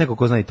 znaš neko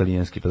ko zna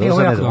italijanski, pa da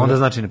ne znam, onda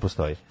znači ne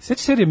postoji.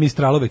 Sjeći serije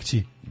Mistralove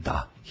kći?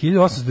 Da.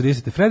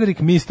 1830. Frederik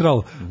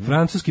Mistral,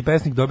 francuski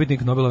pesnik,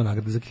 dobitnik Nobelove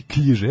nagrade za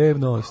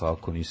književnost.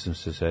 Kako nisam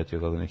se setio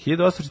kako ne.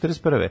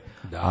 1841.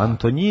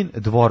 Antonin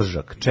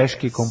Dvoržak,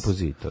 češki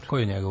kompozitor.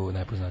 Koji je njegov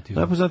najpoznatiji?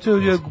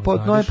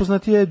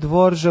 Najpoznatiji je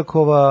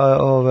Dvoržakova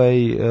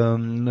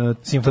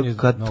Simfonija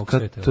Novog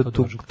sveta.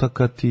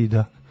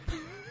 Takatida.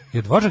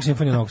 Je Dvoržak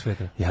Simfonija Novog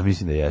sveta? Ja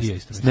mislim da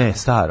jeste. Ne,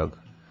 starog.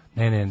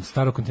 Ne,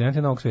 Starog kontinenta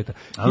i Novog sveta.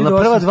 Ali na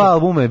prva dva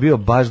albuma je bio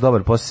baš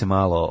dobar, posle se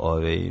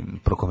malo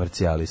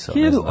prokomercijalisao.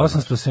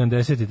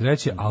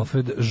 1873.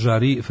 Alfred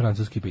Jarry,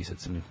 francuski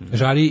pisac.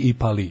 Jarry i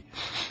Pali.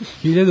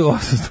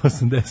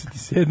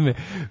 1887.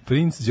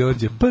 Princ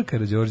Đorđe P.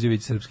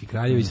 Karađorđević, srpski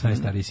kraljević,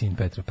 najstariji sin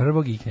Petra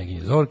I. i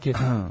knjeginje Zorke,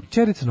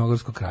 ćeri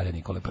crnogorskog kralja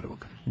Nikole I.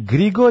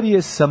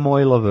 Grigorije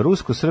Samojlov,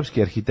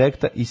 rusko-srpski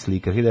arhitekta i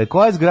slikar.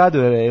 Koja zgradu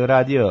je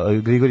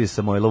radio Grigorije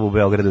Samojlov u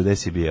Beogradu, gde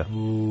si bio?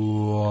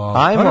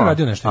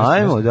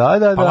 Ajmo,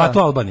 da. Pa to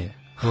Albanije.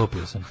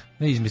 Lupio sam.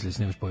 Ne izmislili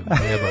se, nemaš pojma.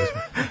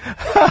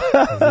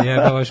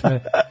 Zajebavaš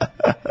me.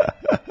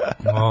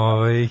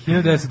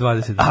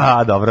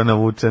 1920. Dobro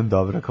navučen,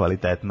 dobro,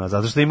 kvalitetno.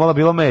 Zato što je imalo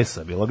bilo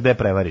mesa, bilo gde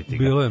prevariti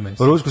ga. Bilo je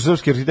mesa.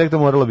 Rusko-srpski arhitekta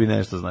moralo bi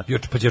nešto znati.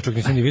 Pa ja čak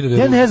nisam ni vidio da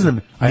je... Ja ne znam.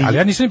 Ali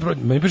ja nisam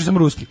meni piše samo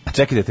ruski.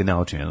 Čekaj da ti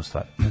naučim jednu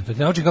stvar. Da ti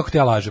naučim kako ti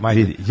ja lažem,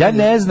 ajde. Vidi, ja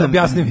ne znam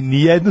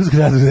ni jednu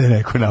zgradu da je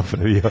neko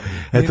napravio.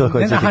 Eto ko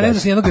će ti. Ne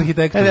znaš ni jednog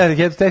arhitekta.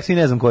 Arhitekt i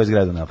ne znam koju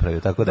zgradu napravio,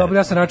 tako da. Dobro,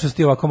 ja sam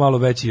računao ovako malo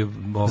veći.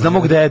 Znam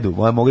mog dedu,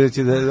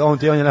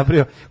 on je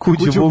napravio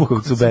kuću u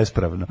Bukovcu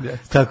bespravno.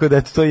 Tako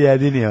da to je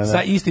jedini.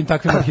 Sa istim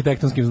takvim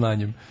arhitektonskim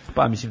znanjem.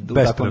 Pa mislim, u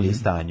takvom je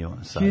stanju.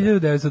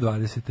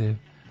 1920.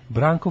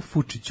 Branko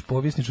Fučić,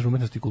 povjesničar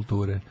umetnosti i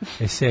kulture,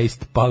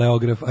 esejist,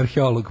 paleograf,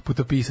 arheolog,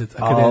 putopisac,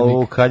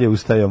 akademik. Kad je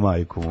ustajao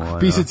majku mu.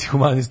 Pisac i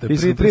humanista.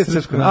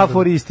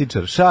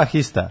 Aforističar,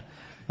 šahista.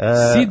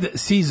 Sid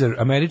Caesar,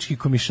 američki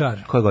komišar.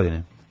 Koje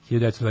godine?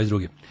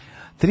 1922.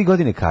 3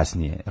 godine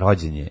kasnije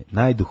rođen je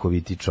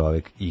najduhovitiji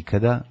čovjek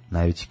ikada,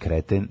 najveći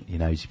kreten i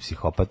najveći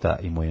psihopata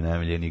i moj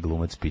najmiljeni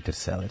glumac Peter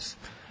Sellers.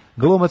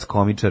 Glumac,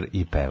 komičar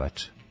i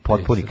pevač.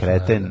 Potpuni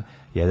kreten,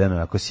 jedan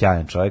onako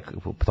sjajan čovjek,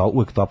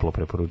 uvijek toplo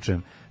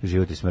preporučujem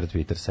Život i smrt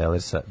Peter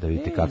Sellersa, da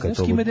vidite kakav je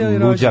to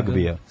luđak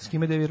bio. S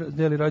kime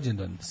deli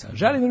rođendan? Sa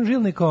Želimir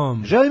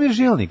Žilnikom. Želimir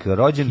Žilnik,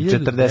 rođen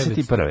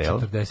 41. jel?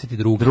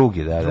 42.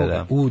 Drugi,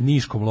 da. U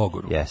Niškom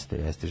logoru.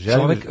 Jeste.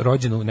 Čovjek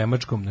rođen u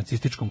nemačkom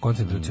nacističkom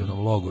koncentracionom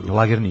logoru.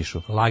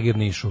 Lager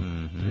Nišu.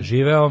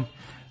 Živeo.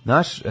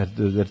 Naš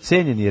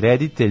cenjeni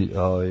reditelj,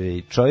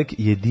 čovjek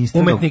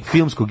jedinstvenog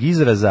filmskog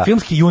izraza.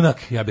 Filmski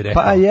junak, ja bih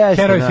rekao. Pa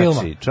jeste, heroj znači,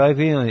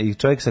 filma.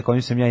 čovjek sa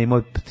kojim sam ja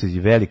imao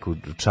veliku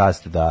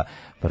čast da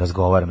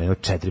razgovaram jedno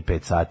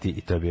 4-5 sati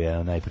i to je bio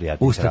jedan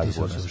najprijatnijih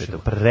razgovora na svijetu.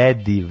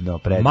 Predivno.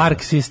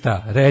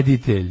 Marksista,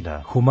 reditelj,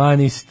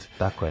 humanist.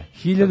 Tako je.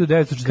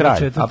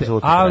 1944.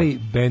 Ali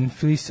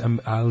Benflis,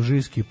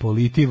 alžirski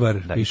politivar.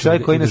 Da,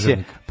 čovjek koji nas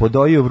je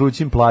podojio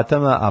vrućim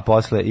platama, a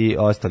posle i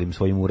ostalim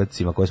svojim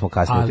uradcima koje smo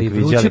kasnije tek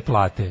viđali. Ali vruće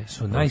plate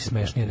su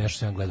najsmešnije nešto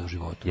što sam gledao u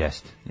životu.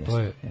 Jeste. To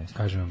je,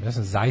 kažem vam, ja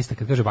sam zaista,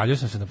 kad kaže valjao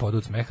sam se na podu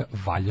od smeha,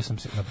 valjao sam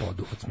se na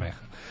podu od smeha.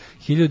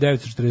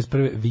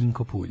 1941.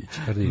 Vinko Puljić.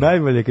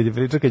 Najbolje kad je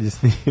pričao kad je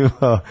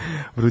snimao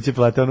Vruće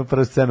plate, onu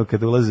prvu scenu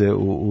kad ulaze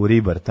u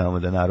ribar tamo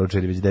da naruče,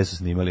 ili već gde su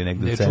snimali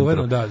negde u centru.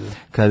 Čuveno, da.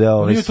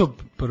 Kada nije to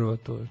prvo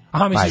to.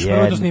 Aha, misliš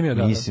prvo to snimio,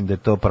 da. Mislim da je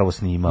to prvo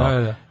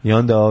snimao. Da. I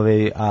onda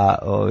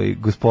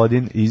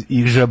gospodin iz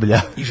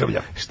Ižablja,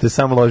 što je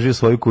sam ložio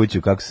svoju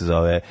kuću, kako se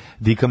zove,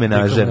 Dika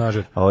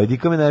Menažer.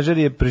 Dika Menažer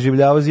je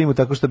preživljavao zimu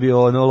tako što bi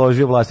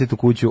ložio vlastitu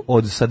kuću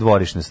sa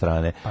dvorišne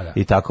strane.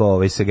 I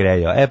tako se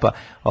grejao.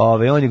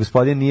 On je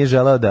gospodin nije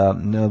želeo da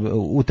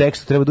u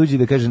tekstu treba da uđe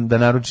da kaže da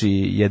naruči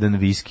jedan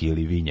viski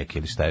ili vinjak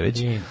ili šta je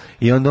već.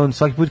 I onda on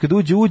svaki put kad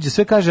uđe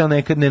sve kaže, ali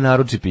nekad ne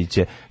naruči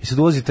piće. I sad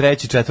ulazi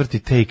 3., 4.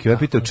 take. Ja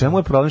pitao čemu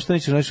je problem, što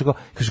neće nešto,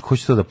 kaže ko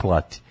će to da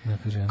plati.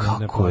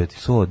 Kako je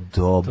to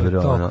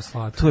dobro,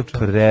 to je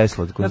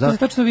preslatko.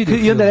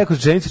 I onda rekao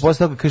ženici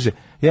posle toga, kaže,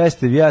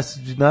 jeste, ja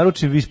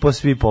naručim, vi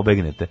svi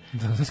pobegnete.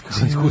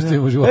 Iskustvo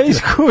ima u životu.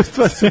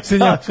 Iskustva se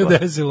njako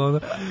desilo.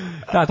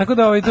 Da, tako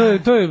da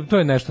to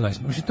je nešto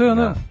najsmešnije. To je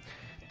ono,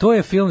 to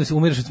je film da se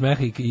umiriš od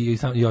smeha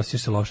i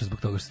osjećaš se loše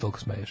zbog toga što se toliko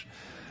smeješ.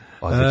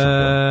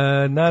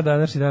 Na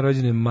današnji dan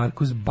rođen je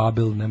Markus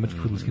Babel, nemački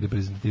fudbalski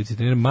reprezentativci,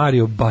 trener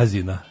Mario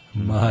Bazina.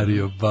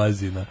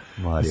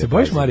 Se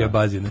bojiš Mario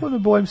Bazina? Pa ne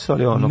bojim se,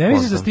 ali ono... Ne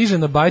misliš da stiže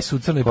na bajsu u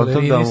crnoj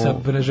pelerini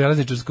sa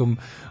železničarskom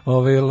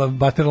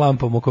bater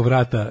lampom oko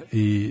vrata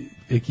i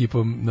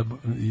ekipom,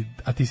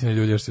 a ti si ne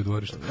ljuljaš se u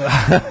dvorištu.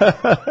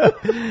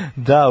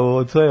 Da,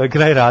 to je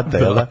kraj rata,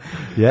 jel da?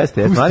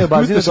 Jeste, Mario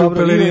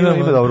Bazina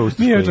ima dobro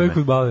ustaško ime. Nije čovjek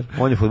fudbaler.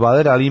 On je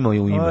fudbaler, ali ima i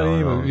u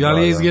ime.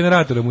 Ali je iz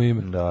generatora mu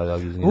ime. Da,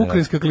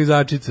 Ukrajinska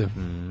klizačica.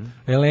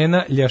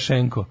 Elena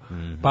Ljašenko.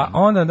 Pa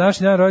onda naš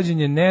dan rođen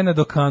je Nenad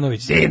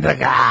Dokanović.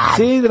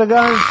 Sin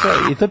Dragan.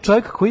 I to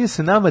čovjek koji je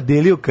se nama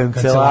delio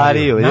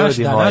kancelariju.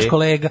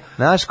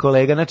 Naš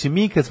kolega. Znači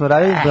mi kad smo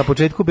radili na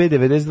početku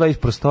B92 iz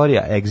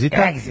prostorija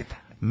Exita,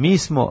 mi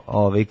smo,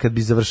 kad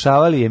bi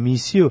završavali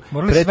emisiju,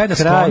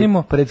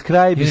 pred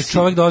kraj bi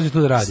čovjek dolazi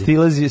tu da radi.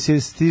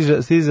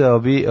 Stizao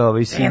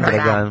bi Sin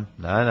Dragan.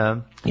 Da.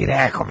 I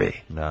rekao bi,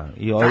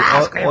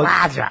 Dasko je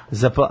Mladja,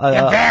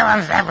 ja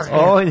pevam sve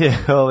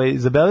po on je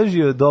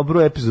zabeležio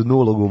dobru epizodnu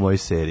ulogu u mojoj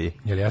seriji.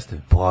 Jel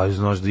jeste? Pa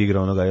znaš da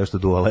igra onoga još to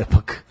duva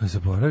lepak.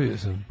 Zaboravio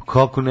sam.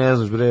 Kako ne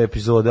znaš bre,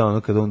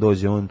 epizoda, kada on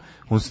dođe,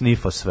 on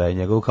snifa sve,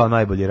 njegov kao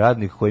najbolji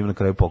radnik koji im na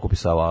kraju pokupi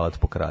sav alat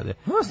pokrade.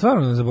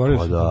 Stvarno ne zaboravio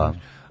sam. Pa da.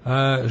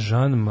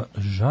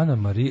 Žana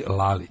Mari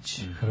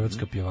Lalić,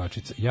 hrvatska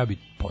pjevačica. Ja bi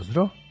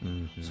pozdrav.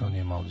 Samo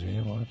nije malo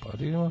izvinjamo, pa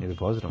da idemo. Ili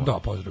pozdrav? Da,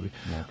 pozdrav bi.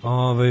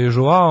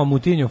 Joao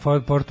Moutinho,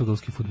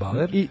 portugalski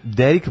fudbaler. I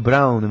Derek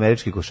Brown,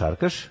 američki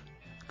košarkaš.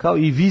 Kao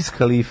i Wiz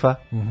Khalifa,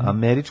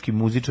 američki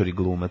muzičar i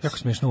glumac. Jako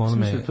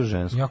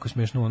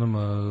smiješno u onom,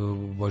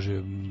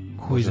 bože,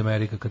 Who is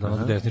America, kada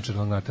onog desničar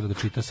natera da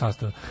čita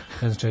sastav,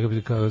 ne znam čega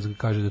bi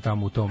kaže da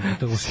tamo u tom,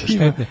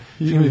 štetne,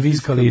 ima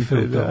Wiz Khalifa,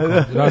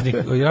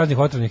 raznih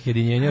otrovnih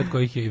jedinjenja, od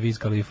kojih je Wiz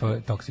Khalifa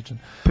toksičan.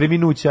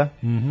 Preminuća.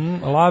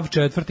 Lav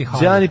četvrti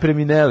Hazar. Gianni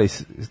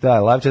Preminelis, da,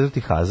 Lav četvrti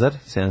Hazar,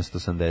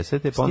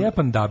 780.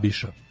 Stjepan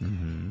Dabiša.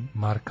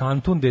 Mark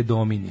Antun de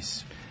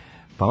Dominis.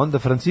 Pa onda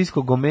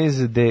Francisco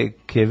Gomez de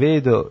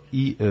Quevedo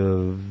i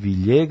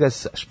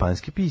Villegas,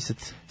 španski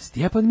pisac.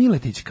 Stjepan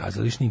Miletić,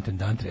 kazališni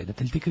intendant,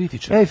 redatelj te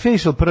kritičar.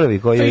 Facial prvi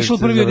koji je Facial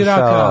prvi od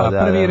Iraka,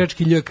 prvi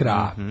irački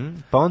ljekra.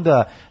 Pa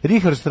onda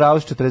Richard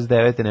Strauss,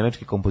 49.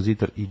 nemački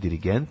kompozitor i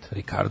dirigent.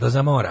 Ricardo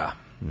Zamora.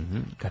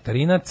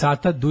 Katarina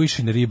Cata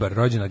Dujšin Ribar,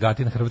 rođena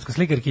Gatina, hrvatska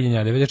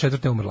slikarkinja,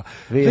 94. umrla.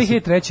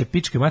 2003.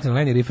 pičke materina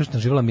Leni Riefenstahl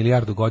živjela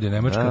milijardu godina,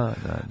 nemačka.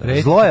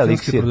 Zlo je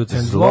eliksir.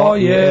 Zlo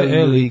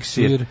je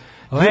eliksir.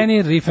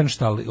 Leni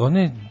Riefenstahl,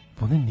 one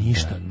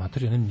ništa,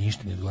 ona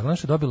ništa nije odgovarala, ona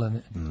što dobila,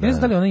 ne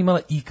znam da li ona imala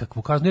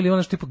ikakvu kaznu, ili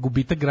ona što tipa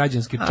gubitak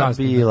građanske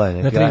časti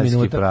na 3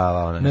 minuta.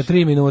 Na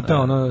 3 minuta,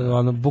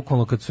 ono,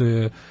 bukvalno kad su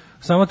je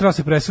Samo treba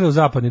se preseliti u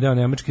zapadni deo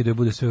Nemačke da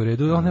bude sve u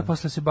redu. One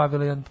posle se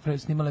bavile,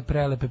 snimale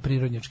prelepe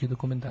prirodnjačke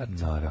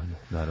dokumentarce.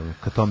 Naravno.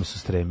 Ka tome su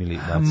stremili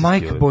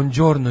Mike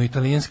Bongiorno,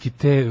 italijanski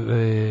te,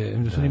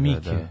 su li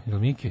Mike? Ili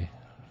Mike?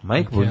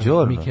 Mike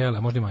Bongiorno?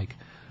 Michele, možda Mike.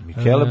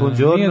 Michele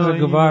Bongiorno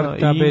ima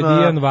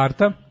Bedijan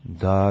Varta.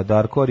 Da,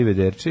 Darko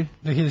Arrivederci.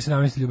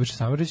 2017. Ljubiša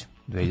Samardžić.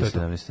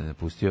 2017.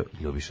 napustio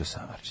Ljubiša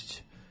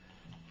Samardžić.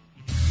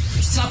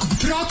 Svakog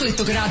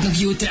prokletog radnog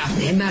jutra.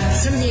 Nema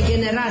crnje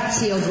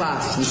generacije od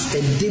vas. Vi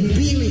ste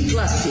debili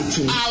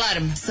klasični.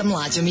 Alarm sa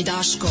Mlađom i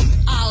Daškom.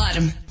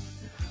 Alarm.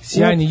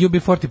 Sjajni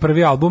UB40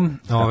 prvi album,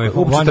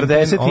 u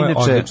 40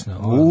 inače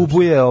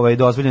ubuje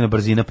dozvoljena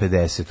brzina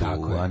 50,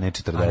 a ne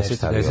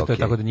 40, ali to je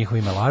tako da njihovo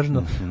ime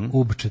lažno.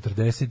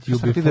 UB40,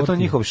 UB40. Da to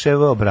njihov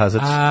šev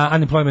obrazac.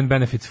 Unemployment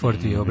Benefits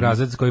 40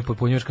 obrazac koji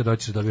potpunjuješ kad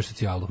hoćeš da dobiješ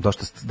socijalu.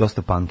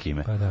 Dosta punk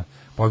ime. Pa da.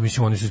 Pa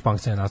mislim oni su iz punk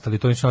scene nastali.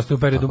 To su nastali u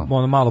periodu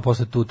malo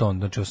posle Tuton,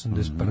 znači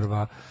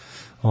 81.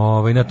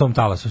 Na tom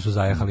talasu su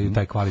zajahali u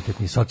taj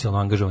kvalitetni socijalno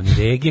angažovani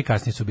regije,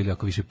 kasnije su bili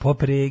ako više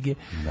pop regije,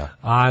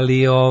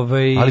 ali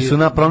su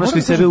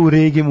pronašli sebe u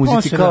regije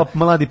muzici kao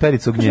mladi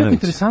Perica Ognjenović.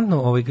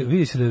 Interesantno,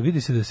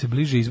 vidi se da se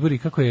bliže izbori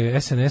kako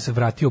je SNS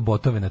vratio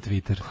botove na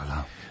Twitter.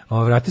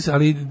 Vrati se,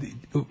 ali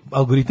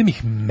algoritam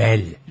ih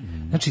melje.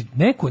 Znači,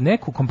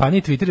 neku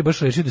kompaniju Twitter je baš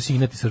rešio da se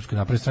inati Srpskoj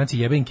naprednoj stranci,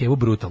 jebe im kevu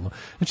brutalno.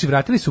 Znači,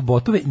 vratili su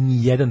botove,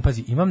 nijedan,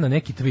 pazi, imam na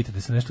neki tweet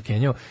da sam nešto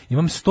kenjao,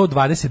 imam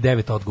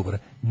 129 odgovora,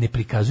 ne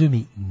prikazuju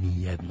mi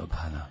nijednog.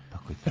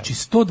 Znači,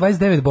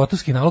 129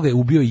 botovskih naloga je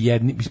ubio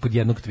ispod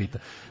jednog tvita.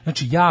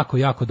 Znači,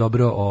 jako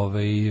dobro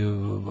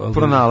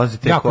pronalazi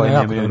te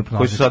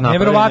koji su sad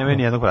napravili, nemaju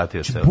nijednog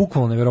pratioca. Znači,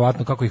 bukvalno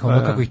neverovatno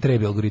kako ih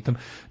trebi algoritam.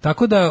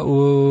 Tako da,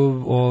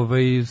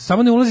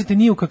 samo ne ulazite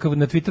ni u kakav,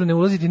 na Twitteru ne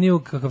ulazite ni u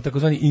kakav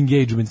takozvani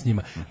engagement s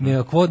njima.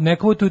 Ne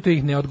kvotujte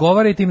ih, ne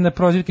odgovarajte im na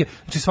prozivke,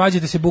 znači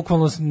svađate se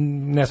bukvalno,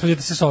 ne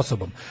svađate se s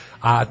osobom.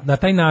 A na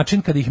taj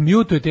način, kada ih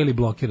mutujete ili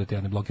blokirate,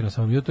 ja ne blokiram,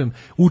 samo mutujem,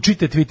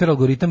 učite Twitter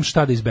algoritam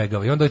šta da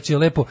izbegava. I onda će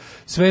lepo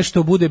sve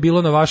što bude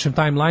bilo na vašem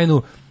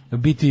timelineu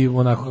biti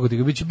onako kako ti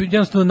ga biće,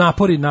 jednostavno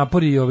napori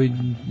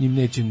im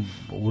neće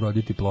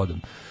uroditi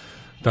plodom.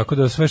 Tako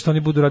da sve što oni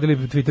budu radili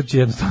Twitter će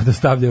jednostavno da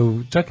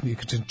stavljaju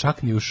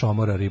čak ni u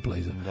šomora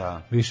replays.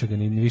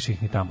 Više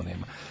ih ni tamo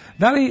nema.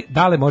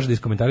 Da li može da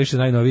iskomentariše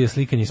najnovije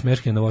slikanje i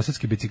smeškanje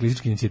novosadske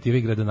biciklističke inicijative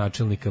i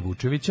gradonačelnika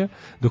Vučevića?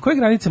 Do koje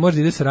granice može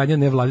da ide saradnja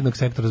nevladinog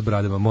sektora s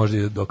bradama? Može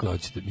i dokle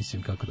hoćete,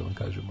 mislim, kako da vam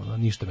kažemo,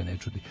 ništa me ne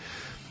čudi.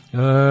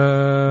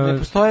 Ne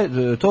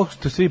postoje, to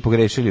što ste vi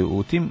pogrešili,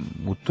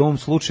 u tom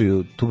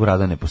slučaju tu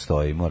brada ne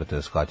postoji, morate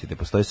da shvatite,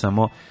 postoje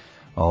samo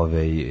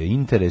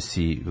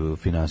interesi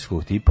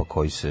finansijskog tipa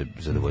koji se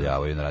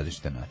zadovoljavaju na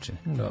različite načine.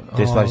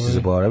 Te stvari se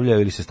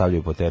zaboravljaju ili se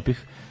stavljaju po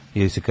tepih,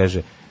 ili se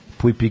kaže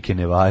puj pike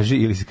ne važi,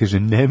 ili se kaže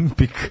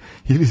nempik,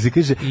 ili se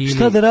kaže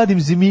šta da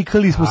radim,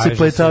 zimikali smo se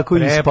pa je tako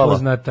ispalo.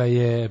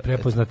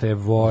 Prepoznata je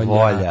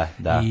volja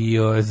i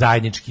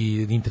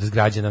zajednički interes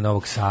građana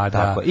Novog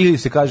Sada. Tako, ili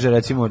se kaže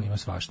recimo ima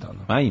svašta.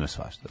 Ima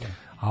svašta.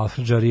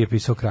 Alfred Jarry je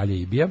pisao Kralja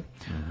Ibija.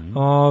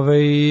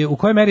 U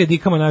kojoj meri je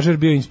Dika Manažer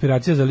bio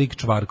inspiracija za lik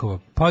Čvarkova?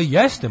 Pa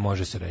jeste,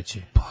 može se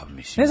reći.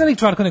 Ne za lik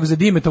Čvarkova, nego za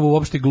Dimetovo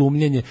uopšte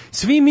glumljenje.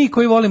 Svi mi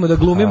koji volimo da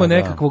glumimo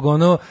nekakvog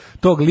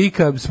tog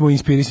lika smo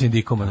inspirisani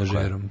Dikom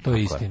Manažerom. To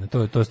je istina,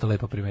 to ste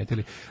lepo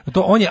primetili.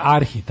 On je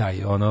arhi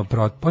taj,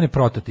 on je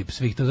prototip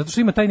svih to, zato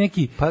što ima taj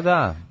neki... Pa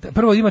da.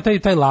 Prvo ima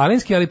taj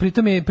lalinski, ali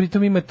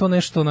pritom ima to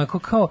nešto onako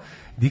kao...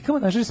 Dika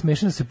Manažer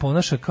smešno da se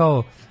ponaša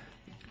kao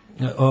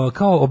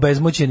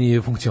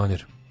obezmoćeni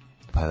funkcioner.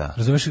 Pa da.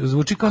 Razumeš,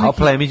 zvuči kao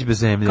plemić bez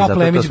zemlje.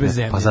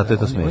 Pa zato je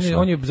to smešno.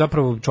 On je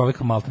zapravo čovjek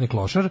maltene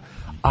klošar,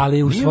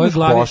 ali u svojoj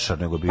glavi... Nije klošar,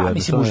 nego bio...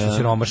 mislim, ušto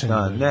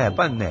siromašan.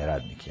 Ne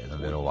radnik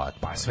jedan, verovatno.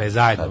 Pa sve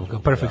zajedno,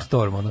 perfect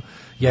storm,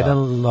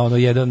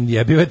 jedan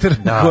jebiveter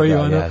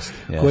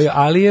koji,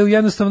 ali je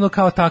jednostavno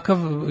kao takav,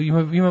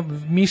 ima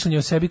mišljenje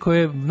o sebi koje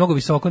je mnogo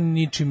visoko,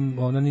 ni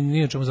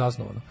na čemu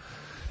zasnovano.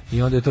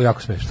 I onda je to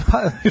jako smešno.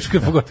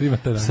 Pogotovo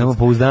imate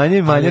samopouzdanje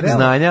i manjak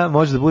znanja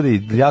može da bude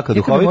i jako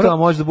duhovito, a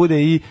može da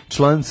bude i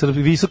član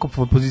visoko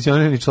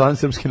pozicionirani član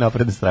Srpske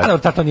napredne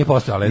stranke. To nije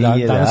postojalo,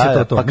 danas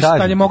je to. Mislim,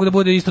 dalje mogu da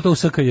bude isto to u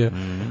SKJ.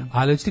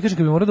 Ali hoću ti kažem,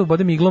 kad bi morao da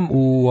ubodem iglom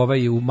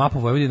u mapu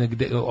Vojvodine,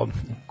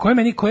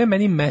 koje je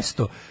meni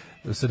mesto,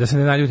 da se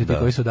ne naljutite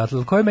koji su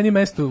odatle, koje je meni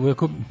mesto...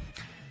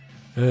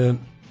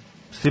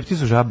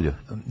 Striptiz u Žablju?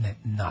 Ne,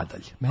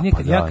 nadalje. Meni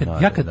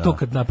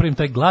kad napravim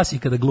taj glas i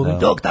kada glumim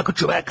dog, tako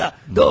čoveka,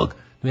 dog.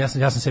 Ja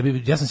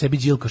sam sebi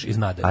Đilkoš iz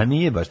Nadalja. A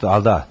nije baš to,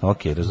 ali da,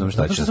 okej, razumem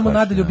šta ćeš. Zato što sam u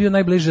Nadalju bio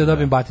najbliže da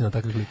dobijem batinu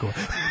takvih likova.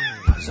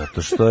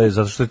 Zato što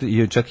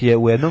je čak je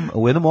u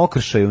jednom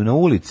okršaju na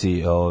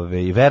ulici,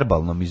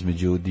 verbalnom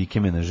između Dike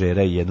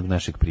Menažera i jednog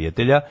našeg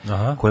prijatelja,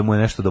 kojemu je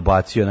nešto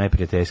dobacio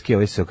najprijateljski,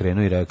 ovaj se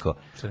okrenuo i rekao: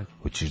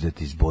 "Hoćeš da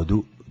ti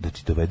izbodu da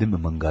ti dovedem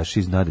mangaši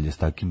iz Nadalja s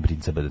takim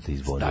brincama da te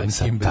izbodim.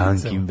 Sa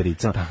tankim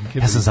brincama.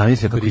 Ja sam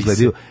zamislio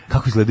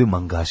kako izgledaju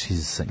mangaši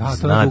iz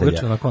Nadalja.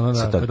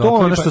 To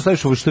ono što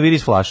staviš što viri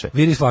iz flaše.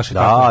 Viri iz flaše,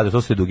 da,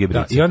 to su duge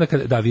brice. I onda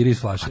kada viri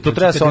iz flaše. To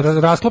treba se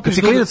rasklopiš. Kad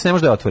si klinac ne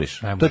možeš da je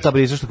otvoriš. To je ta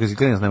brica što kad si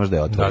klinac ne možeš da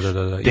je otvoriš.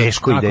 Da.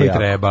 Teško ide jako.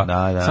 Treba.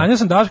 Sanjao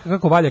sam Daška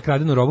kako valja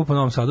kradenu robu po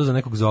Novom Sadu za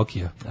nekog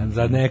Zokija.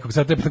 Za nekog,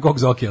 sad treba nekog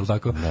Zokija, je li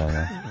tako?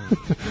 Da.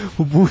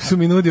 U busu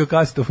mi nudio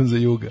kasetofon za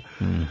Juga.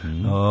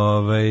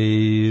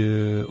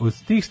 Od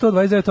tih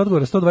 129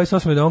 odgovora,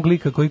 128 je da on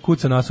klika koji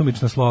kuca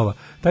nasumična slova.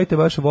 Taj te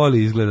baš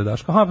voli izgleda,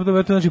 Daško. Aha, pa to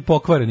je znači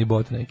pokvareni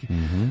bot neki.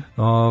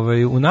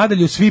 U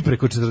Nadalju svi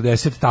preko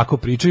 40 tako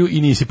pričaju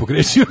i nisi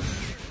pogrešio.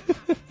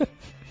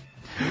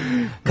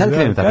 Kad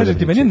krenu tako da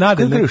ti meni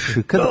Nadalje.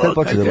 Kad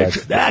počne da baš?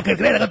 Da, kad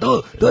krenu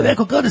to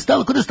neko kao da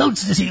stalo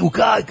se u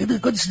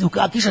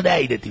kiša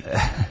ne ide ti.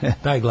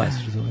 Taj glas,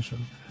 razumeš.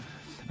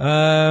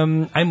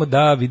 Ajmo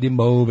da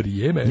vidimo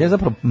vrijeme. Ja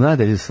zapravo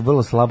Nadalje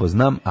vrlo slabo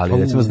znam,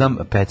 ali recimo znam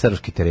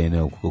pecaroške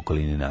terene u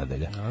okolini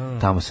Nadalja.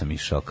 Tamo sam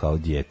išao kao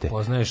dijete.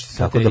 Poznaješ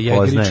sve te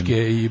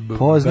jegričke i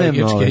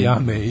belgiječke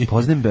jame.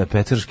 Poznajem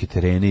pecaroške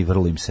terene i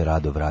vrlo im se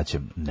rado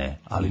vraćam. Ne,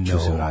 ali ću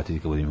se vratiti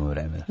kad budem imao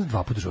vremena.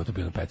 2 puta u životu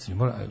bio na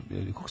pecanju.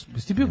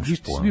 Jesi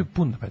bio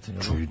pun na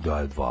pecanju? Čuj, da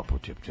je 2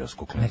 puta.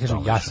 Ne kažem,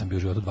 ja sam bio u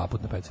životu 2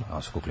 puta na pecanju.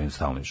 Ja sam klinac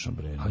stalno išao.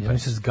 Ja mi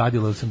se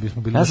zgadilo da smo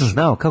bili... Ja sam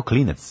znao kao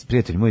klinac,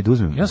 prijatelj moj, da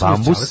uzmem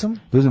bambus.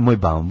 Da uzmem moj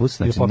bambus,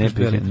 znači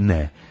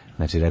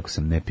znači rekao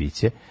sam ne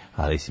piće,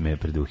 ali si me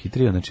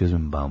preduhitrio, znači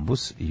uzmem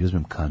bambus i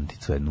uzmem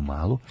kanticu jednu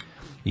malu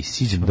i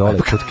siđem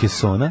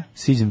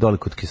dole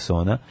kod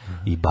kesona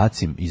i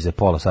bacim i za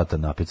pola sata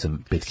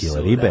napecam 5 kila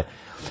ribe.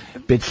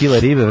 5 kila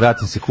ribe,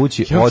 vratim se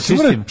kući,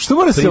 očistim. Što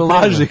mora se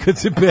laže kad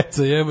se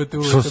peca, jebote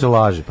uvek. Što se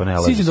laže, pa ne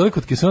laže. Siđem dole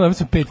kod kesona,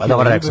 napecam 5 kila ribe. Pa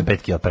dobro, rekao sam 5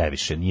 kila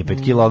previše, nije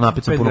 5 kila, ali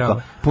napecam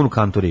punu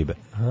kantu ribe.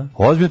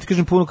 Ozbiljno ti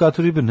kažem punu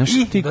kantu ribe,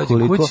 nešto ti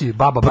koliko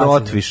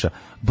protviša.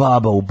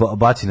 Baba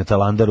baci na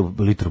talandaru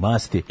litru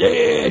masti.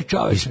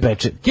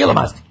 Ispeče. Kilo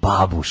masti.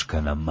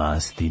 Babuška na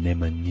masti,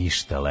 nema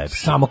ništa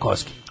lepše. Samo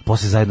koski.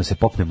 Posle zajedno se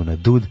popnemo na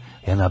dud,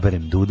 ja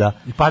naberem duda.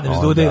 I padem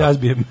s duda i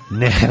razbijem.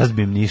 Ne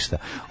razbijem ništa.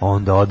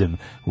 Onda odem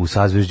u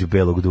sazvežđu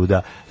belog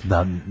duda,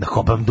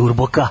 nakopam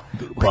durboka,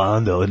 pa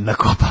onda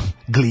nakopam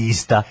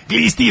glista.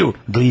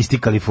 Glisti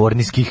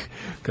kalifornijskih.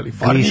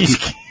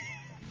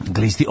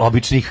 Glisti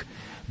običnih.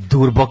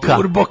 Durboka.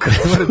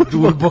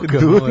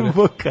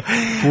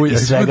 I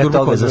svega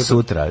toga za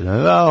sutra.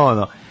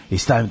 I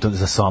stavim to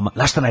za soma.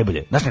 Znaš šta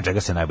najbolje? Znaš na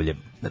čega se najbolje?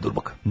 Na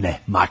durboka. Ne,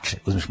 mače.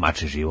 Uzmeš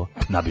mače živo,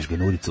 nabiš ga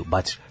na ulicu,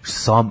 baciš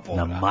som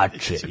na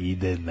mače.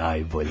 Ide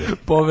najbolje.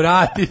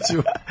 Povratit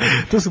ću.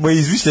 To su moje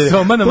izmišljene.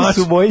 Soma na mače.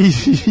 To su moje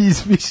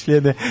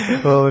izmišljene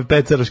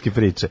pecaroške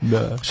priče.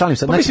 Da. Šalim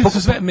se.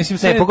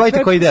 Ne,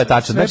 pogledajte koji ideja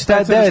tačan. Znači,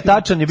 taj ideja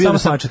tačan je bio... Samo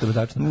sam mačetom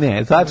tačan.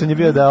 Ne, tačan je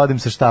bio da odem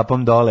sa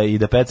štapom dole i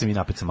da pecam i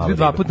napecam malo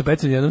ribe. 2 puta na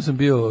pecanju,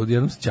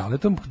 jednom s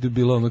ćaletom, gde je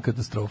bila ono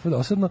katastrofa,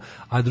 dosadno,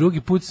 a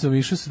drugi put sam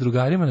išao sa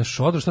drugarima na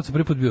šodru, šta sam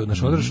prvi put bio na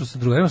šodru, što sa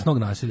drugarima s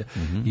Novog Naselja.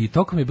 I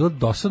toliko mi je bilo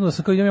dosadno da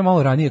sam kao idem ja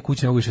malo ranije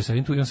kuće, ne mogu više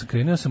sedim tu, i onda sam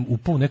krenuo, sam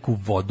upao u neku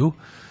vodu,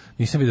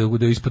 nisam vidio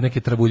da je ispod neke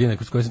trabuljine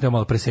s koje sam teo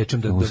malo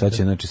presečem.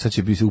 Sad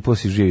će biti upao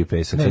si živi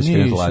pesak.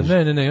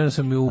 Ne, onda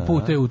sam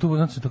upao u tu,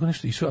 znači tako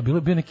nešto išao, a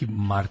bio neki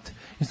mart,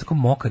 ja sam tako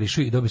mokar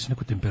išao i dobio sam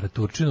neku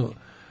temperaturčinu.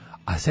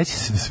 A seća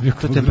se da sam bio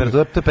kod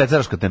temperatura, to je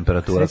pecaroška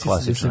temperatura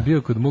klasična. Seća se da sam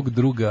bio kod mog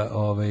druga,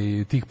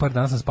 tih par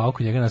dana sam spavao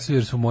kod njega na naselju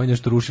jer su moji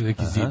nešto rušili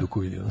neki zid u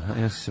kući.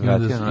 Ja sam se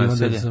vratio na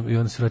naselje. I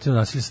onda se vratio na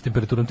naselje sa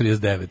temperaturom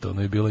 39,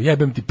 ono je bilo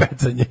jebem ti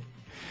pecanje.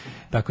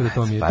 Tako da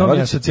to mi je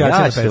asocijacija na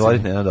pecanje. Ja ću se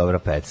voditi na jedno dobro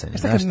pecanje.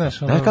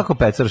 Znaš kako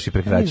pecaroši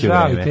prekraćuju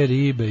vreme? Žali te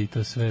ribe i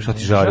to sve. Što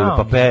ti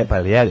žali? Pa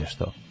jedeš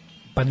to?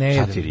 Pa ne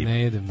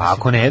jedem. Pa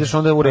ako ne jedeš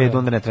onda je u redu,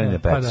 onda ne treba da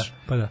pecaš.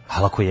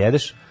 Ali ako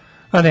jedeš?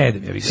 A ne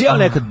jedem, ja vidim. Si jeo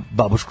nekad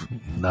babušku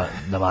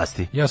na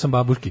masti? Ja sam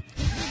babuški.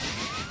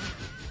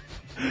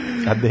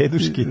 A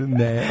deduški?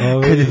 Ne.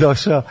 Kad je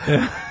došao?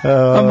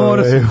 A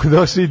mora sam.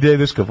 Došao i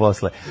deduška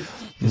posle.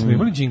 Jesmo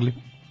imali džingli?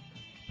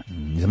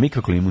 Za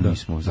mikroklimu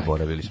nismo,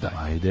 zaboravili smo.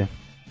 Ajde.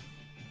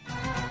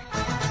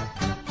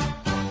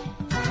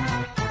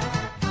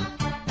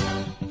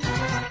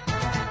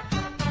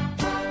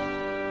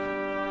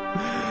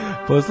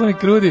 Poslao mi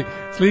Krudi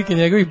slike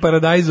njegovih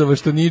paradajzova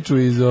što niču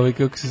iz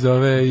kako se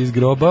zove, iz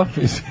groba.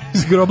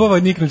 Iz grobova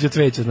niknuće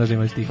cveća, znaš da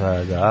imaš tih.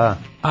 Pa da.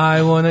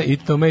 I wanna eat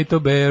tomato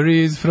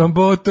berries from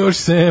Botoš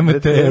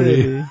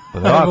cemetery. I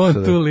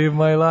want to live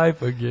my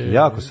life again.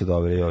 Jako su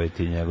dobri ovi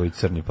ti njegovi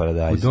crni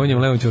paradajzi. U donjem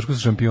levom ćošku su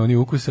šampioni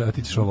ukusa, a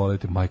ti ćeš ovo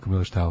voliti. Majko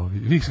milo, šta ovo?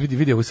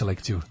 Vidi ovu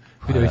selekciju.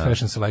 Vidi ovaj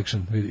fashion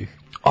selection, vidi ih.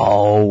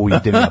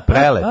 Idem na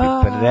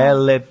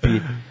prelepi.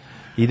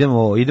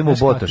 Idemo u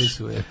Botoš.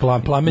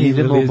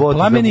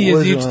 Plameni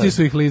jezičci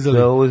su ih lizali.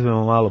 Da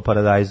uzmemo malo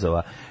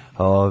paradajzova.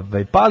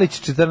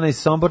 Palić 14,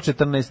 Sombor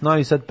 14,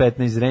 Novi Sad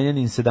 15,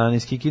 Zrenjanin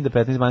 17, Kikinda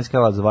 15, Banjska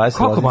Karlovac 20.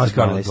 Kako Banjska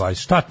Karlovac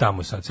 20? Šta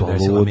tamo sad se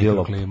desilo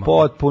mikroklima?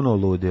 Potpuno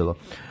ludilo.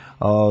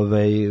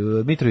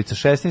 Mitrovica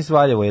 16,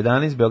 Valjevo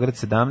 11, Beograd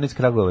 17,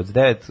 Kragujevac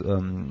 9,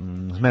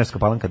 Smederevska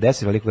Palanka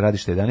 10, Veliko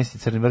Gradište 11,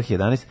 Crni Vrh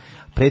 11.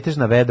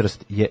 Pretežna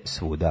vedrost je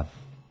svuda.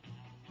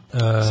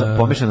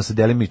 Pomešano sa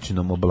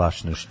delimičnom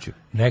oblačnošću.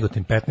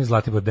 Negotin 15,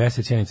 Zlatibor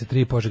 10, Sjenica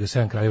 3, Požega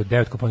 7, Kraljevo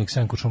 9, Kopaonik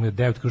 7, Kuršumlija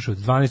 9, Kruševac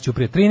 12,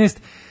 Ćuprija 13,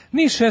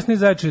 Niš 16,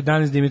 Zaječar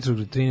 11,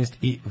 Dimitrovgrad 13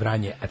 i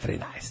Vranje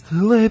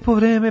 13. Lepo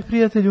vreme,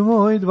 prijatelju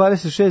moj,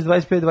 26,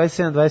 25,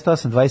 27,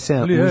 28,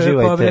 27, Lijepa uživajte.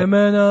 Lijepa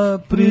vremena,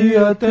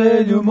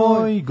 prijatelju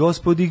moj,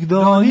 Gospod ih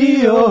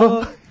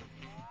donio.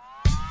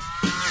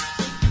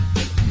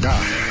 Da,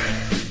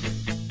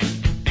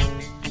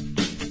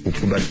 u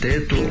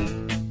pubertetu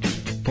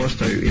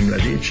postaju i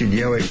mladići,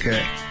 djevojke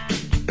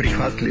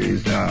prihvatljivi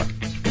za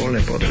spolne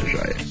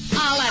podržaje.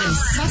 Alarm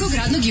svakog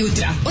radnog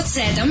jutra od 7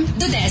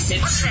 do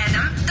 10. Od 7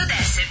 do 10.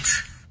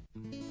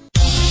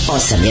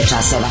 8 je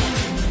časova.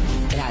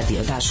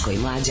 Radio Daško i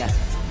Mlađa.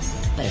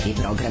 Prvi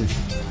program.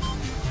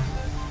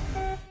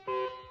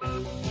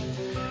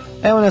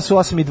 Evo nas u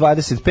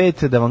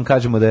 8:25, da vam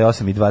kažemo da je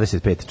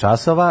 8:25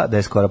 časova, da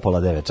je skoro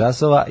pola 9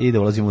 časova i da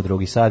ulazimo u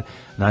drugi sat,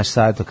 naš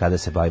sat kada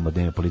se bavimo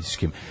dnevno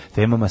političkim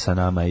temama. Sa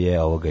nama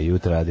je ovoga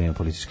jutra dnevno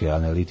politički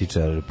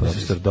analitičar,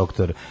 profesor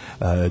doktor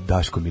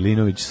Daško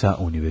Milinović sa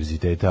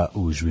Univerziteta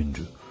u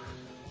Žvinđu.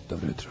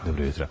 Dobro jutro.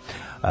 Dobro jutro.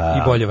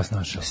 I bolje vas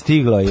našao.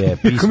 Stiglo je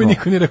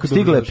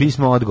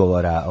pismo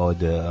odgovora od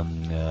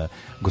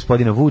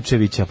gospodina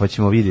Vučevića, pa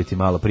ćemo vidjeti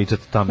malo,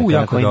 pričati o tome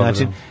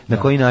na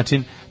koji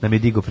način nam je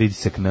digo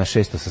pritisak na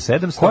 600 sa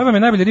 700. Koja vam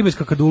je najbolja riba iz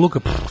kakaduluka?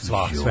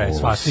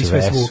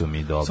 Sve su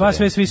mi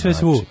dobre. Sve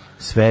svu.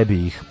 Sve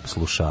bi ih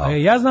slušao.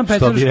 Ja znam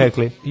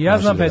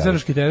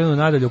Pecaroški teren u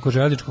nadalje oko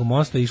železničkog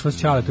mosta, išla s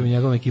Ćaletom i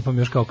njegovom ekipom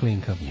još kao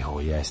klinka.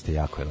 Jeste,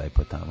 jako je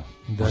lepo tamo.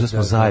 Možda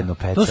smo zajedno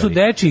pecali. To su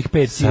dečijih 5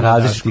 kila. Sa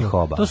različitih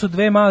oba. To su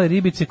dve male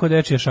ribice kod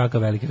dečije šaka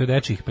velike, to je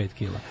dečijih 5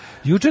 kila.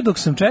 Juče dok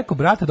sam čekao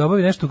brata da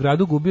obavi nešto u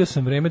gradu, gubio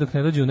sam vreme dok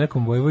ne dođe u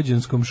nekom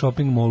vojvođanskom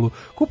shopping molu.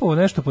 Kupovao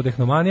nešto po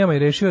tehnomanijama i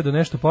rešio da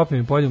nešto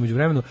popijem i pojedem među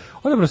vremenu.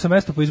 Odabrao sam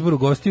mesto po izboru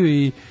gostiju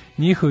i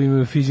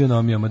njihovim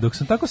fizionomijama. Dok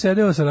sam tako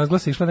sedeo, sa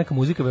razglasa išla neka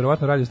muzika,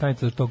 verovatno radio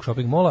stanica za tog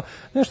shopping mola,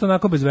 nešto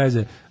onako bez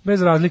veze,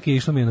 bez razlike,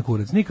 išlo mi je na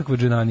kurac, nikakve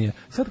dženanije.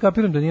 Sad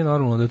kapiram da nije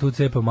normalno da tu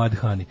cepa Mad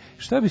Honey.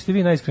 Šta biste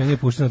vi najiskrenije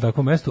puštili na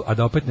takvom mestu, a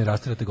da opet ne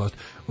rasterate gost?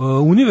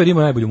 Univer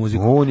ima najbolju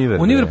muziku.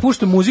 Univer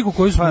pušta muziku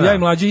koju ja i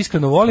Mlađa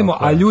iskreno volimo,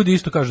 a ljudi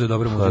isto kažu da je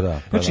dobra muzika.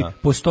 Znači,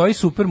 postoji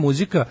super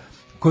muzika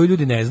koju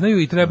ljudi ne znaju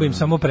i treba im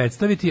samo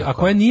predstaviti, a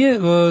koja nije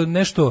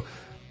nešto,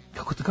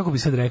 kako bi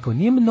sad rekao,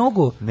 nije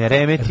mnogo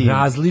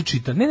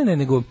različita. Ne,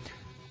 nego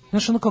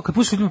znaš, ono kao kad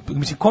pustiš ljudima,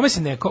 mislim, kome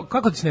se ne,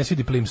 kako ti se ne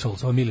svidi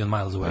Plimsouls, ovo Million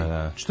Miles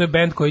Away? Što je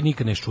band koji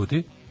nikad ne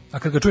šuti, a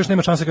kad ga čuješ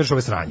nema šanse kažeš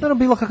ove sranje. Naravno,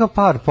 bilo kakav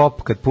par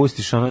pop kad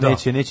pustiš, ono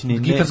neće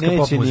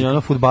ni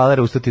ono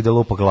fudbalera ustati da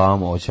lupa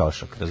glavom o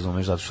ćošak,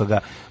 razumeš, zato što ga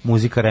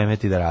muzika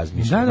remeti da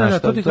razmišlja. Da,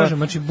 to ti kažem,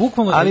 znači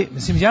bukvalno,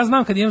 mislim, ja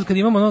znam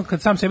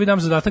kad sam sebi dam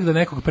zadatak da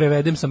nekog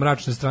prevedem sa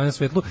mračne strane na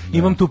svetlu,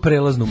 imam tu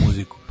prelaznu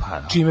muziku.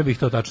 Čime bih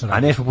to tačno radio?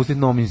 A nećemo pustiti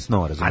No Means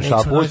No, razumeš?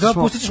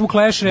 Pustit ćemo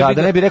Clash.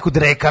 Da ne bi rekao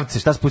Drekavce,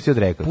 šta si pustio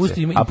Drekavce?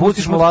 A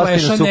pustiš mu Lost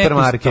in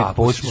Supermarket,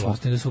 pustiš mu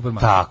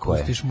tako je.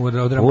 Pustiš mu od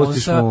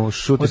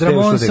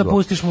Ramonsa,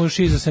 pustiš mu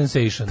She's a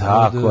Sensation,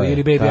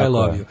 ili Baby I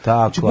Love You.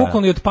 Znači,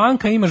 bukvalno i od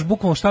panka imaš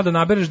bukvalno šta da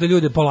nabereš da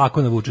ljude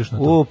polako navučeš na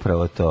to.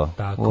 Upravo to.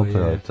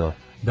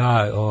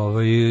 Da,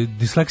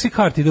 Dyslexic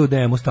Heart ide u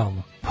DM-u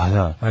stalno. Pa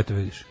da. Eto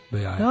vidiš, do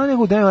jaja. Ja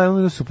nego u DM-u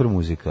je super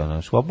muzika,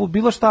 znaš.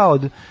 Bilo šta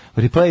od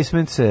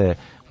Replacements-e,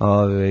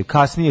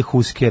 kasnije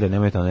Huskere,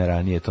 nemojte one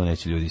ranije, to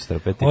neće ljudi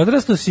istrpeti.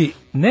 Odrasto si,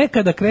 ne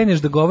kada kreneš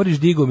da govoriš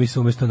digo mi se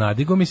umjesto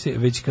nadigo mi se,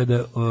 već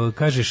kada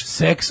kažeš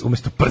seks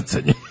umjesto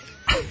prcanje.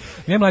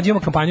 Mi Mlađi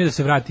imamo kampanju da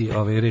se vrati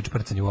reč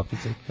prcanje u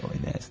optici.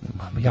 Ne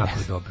znam. Jako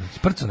je dobro.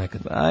 Sprco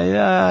nekad. A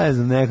ja ne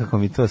znam, nekako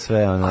mi to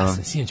sve ono... A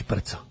sam sinoć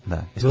prco.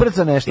 Da.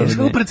 Sprco nešto.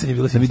 Kako prcanje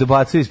bilo? Da mi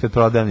dobacuju ispred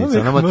prodavnice.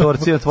 Ono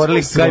motorci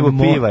otvorili gajbu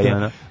piva i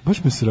ono.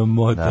 Baš me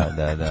sramota.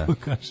 Da.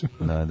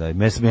 Da.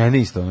 Mene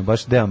isto,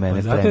 baš deo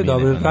mene premine. Zato je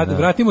dobro.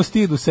 Vratimo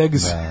stid u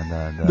seks.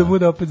 Da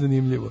bude opet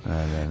zanimljivo.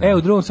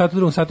 U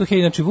drugom satu,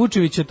 hej, znači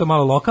Vučević je to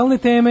malo lokalne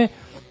teme,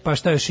 pa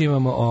šta još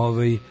imamo,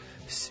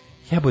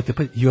 jebote,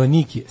 pa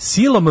Joaniki,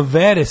 silom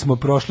vere smo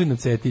prošli na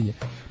Cetinje.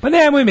 Pa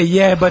nemoj me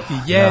jebati,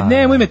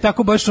 nemoj me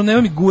tako baš,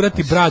 nemoj mi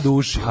gurati brad u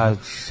uši. Pa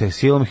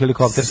silom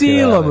helikopterske.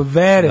 Silom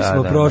vere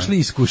smo prošli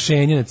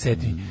iskušenje na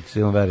Cetinje.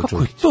 Silom vere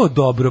kako je to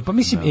dobro, pa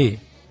mislim,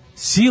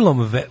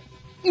 silom vere...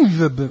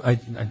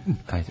 Ajde,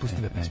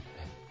 pusti me pesmu.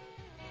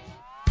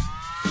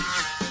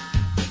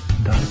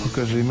 Darko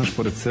kaže, imaš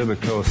pored sebe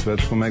kao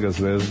svetsku mega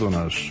zvezdu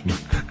naš. Ma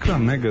kakva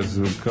mega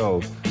zvezdu,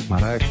 kao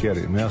Mariah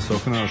Carey. Ja se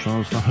okrenuo što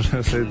ono stano što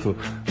ja sedi tu.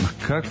 Ma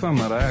kakva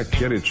Mariah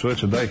Carey,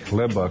 čovječe, daj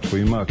hleba ako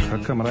ima.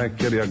 Kakva Mariah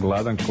Carey, ja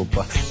gladan ko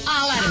pas.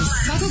 Alarm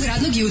svakog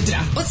radnog jutra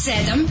od 7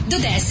 do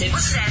 10. Od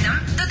 7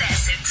 do 10.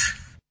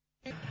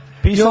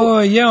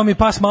 Jeo mi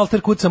pas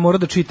malter kuca, mora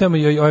da čitam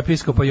i ovaj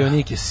episkopa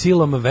Joanike.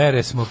 Silom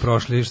vere smo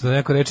prošli, što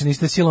neko reče,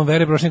 niste silom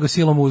vere prošli, nego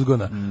silom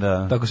uzgona.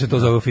 Tako se to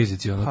zove u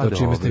fizici, to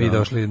čime ste vi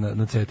došli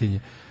na Cetinje.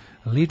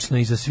 Lično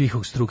iza svih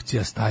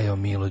obstrukcija stajao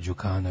Milo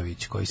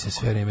Đukanović, koji se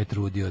sve vreme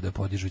trudio da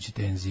podižući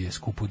tenzije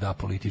skupu da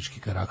politički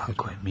karakter.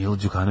 Kako je Milo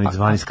Đukanović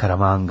zvani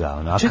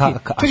Skaramanga? Čekaj,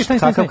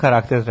 kakav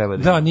karakter treba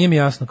da? Da, nije mi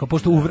jasno. Kao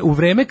pošto u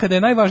vreme kada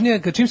je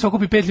najvažnije, kad čim se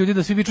okupi 5 ljudi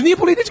da svi viču nije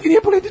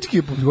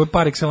politički, ovo je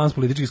par excellence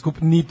politički skup,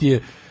 niti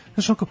je.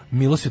 Znaš, onako,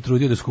 Milo se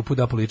trudio da skupu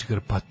da politički,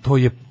 pa to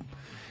je.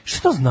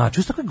 Što to znači?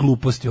 Ovo su takve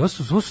gluposti, ovo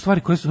su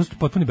stvari koje su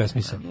potpuno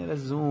besmislene. Ne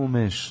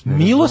razumeš.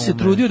 Milo se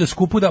trudio da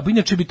skupu da,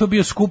 inače bi to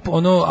bio skup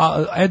ono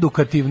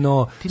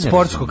edukativno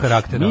sportskog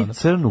karaktera. Mi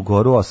Crnu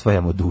Goru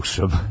osvajamo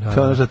dušom.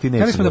 To je ono što ti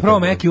nećeš. Hteli smo da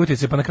probamo neki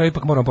utjecaj, pa na kraju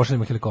ipak moramo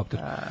pošaljemo helikopter.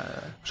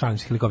 Šalim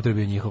se, helikopter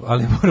bio njihov,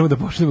 ali moramo da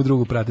pošaljemo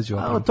drugu prateću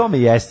opremu. To me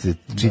jeste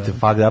čitav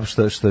fakt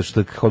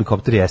što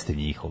helikopter jeste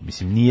njihov.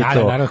 Mislim, nije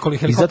to. Naravno,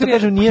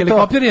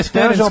 helikopter je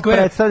fair and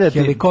square.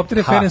 Helikopter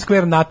je fair and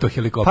square NATO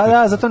helikopter. Pa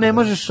da, zato ne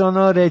možeš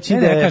ono reći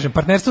da je. Kažem,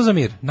 partnerstvo za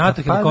mir.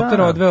 NATO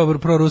helikopter odveo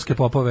proruske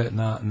popove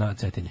na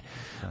Cetinje.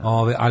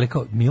 Ali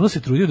kao, Milo se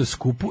trudio da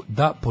skupu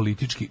da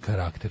politički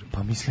karakter.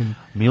 Pa mislim...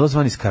 Milo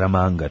zvani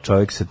Skaramanga,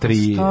 čovjek sa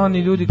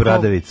 3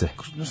 bradavice.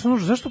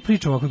 Zašto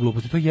pričamo ovakve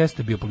gluposti? To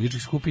jeste bio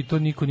politički skup i to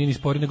niko nije ni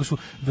sporio, nego su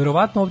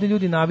verovatno ovdje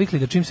ljudi navikli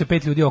da čim se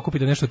 5 ljudi okupi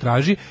da nešto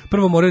traži,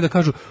 prvo moraju da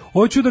kažu,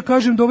 hoću da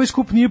kažem da ovaj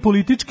skup nije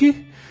politički,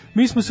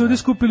 mi smo se ovdje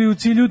skupili u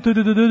cilju i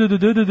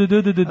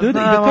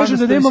da kažem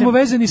da nemamo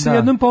veze ni sa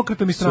jednom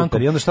pokretom i strankom.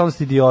 Super, i onda šta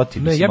ste idioti?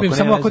 Ne, ja bih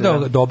samo ako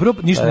da dobro,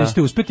 ništa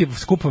nećete uspjeti,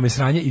 skup vam je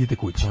sranje, idite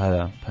kući. Pa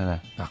da.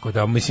 Tako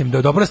da, mislim,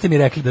 da dobro ste mi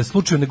rekli da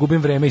slučajno ne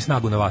gubim vreme i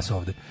snagu na vas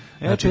ovde.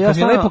 Znači, kad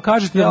mi lepo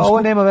kažete da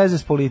ovo nema veze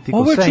s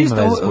politikom, sve ima veze s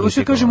politikom. Ovo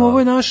što kažemo, ovo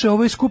je naše,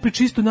 ovo je skup je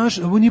čisto naš,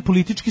 ovo nije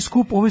politički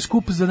skup, ovo je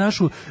skup za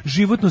našu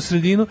životnu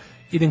sredinu,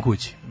 idem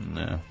kući.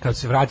 Ne. Kad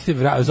se vratite,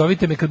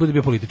 zovite me kad bude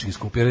bio politički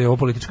skup, jer je ovo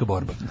politička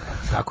borba.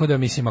 Tako da,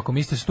 mislim, ako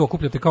mislite se to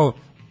okupljate kao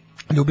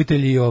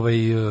ljubitelji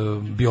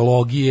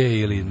biologije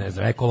ili ne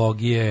znam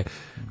ekologije,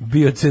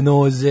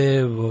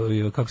 biocenoze,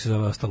 kako se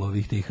zove ostalo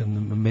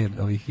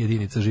ovih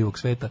jedinica živog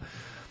sveta,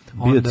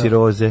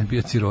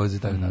 biociroze,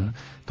 tako da.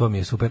 To mi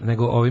je super.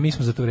 Nego mi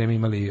smo za to vrijeme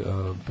imali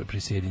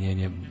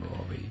prisjedinjenje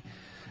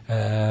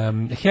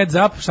heads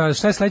up,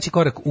 šta je sledeći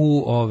korak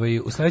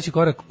sledeći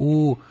korak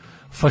u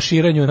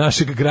faširanju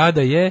našeg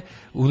grada je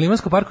u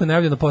Limanskom parku je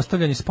najavljeno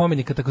postavljanje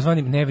spomenika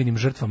takozvanim nevinim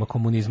žrtvama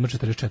komunizma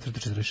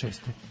 44-46.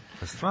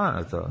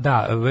 Stvarno to?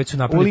 Da, već su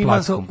napravili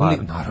placu.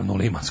 Naravno u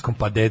Limanskom,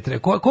 pa detre.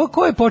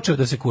 Ko je počeo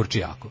da se kurči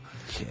jako?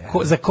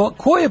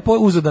 Ko je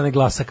uzeo da ne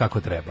glasa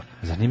kako treba?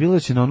 Zar nije bilo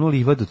će na onu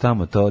livadu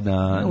tamo to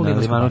na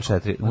Limanu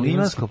 4? U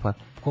Limanskom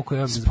parku.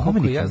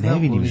 Spomenika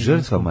nevinim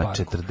žrtvama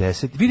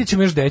 40. Vidjet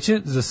ćemo još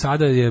deće, za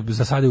sada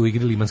je u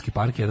igri Limanski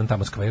park, jedan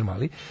tamo skver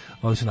mali,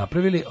 ovi su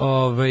napravili,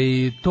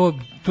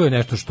 to je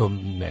nešto što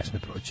ne sme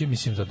proći,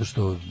 mislim, zato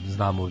što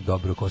znamo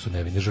dobro ko su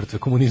nevine žrtve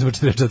komunizma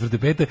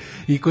 44-5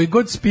 i koji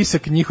god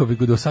spisak njihovi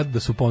do sada da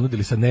su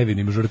ponudili sa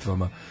nevinim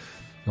žrtvama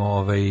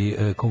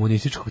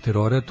komunističkog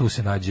terora, tu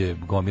se nađe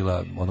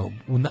gomila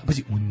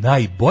u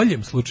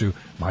najboljem slučaju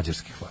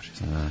mađarskih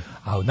fašista,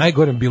 a u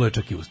najgorem bilo je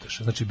čak i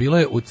ustaša, znači bilo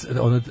je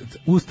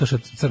ustaša,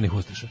 crnih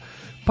ustaša,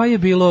 pa je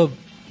bilo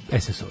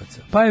SS-ovaca,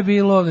 pa je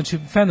bilo, znači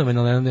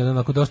fenomenalno,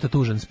 onako dosta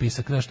tužan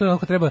spisak, znači to je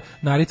onako treba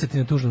naricati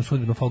na tužnom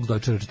sudbinu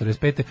Volksdeutschera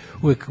 45.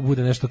 Uvijek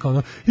bude nešto kao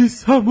ono, i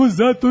samo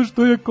zato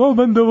što je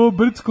komandovao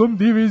brdskom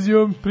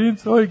divizijom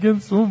princ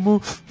Eugen su mu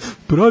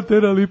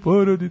proterali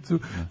porodicu,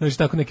 znači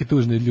tako neke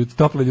tužne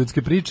tople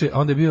ljudske priče, a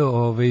onda je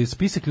bio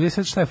spisak ljudi,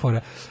 sad šta je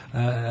fora,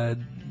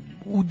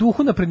 u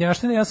duhu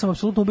naprednjaštine ja sam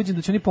apsolutno ubeđen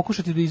da će oni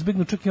pokušati da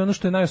izbegnu čak i ono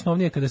što je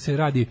najosnovnije kada se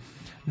radi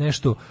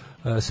nešto,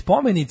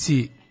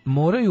 spomenici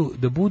moraju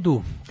da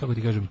budu, kako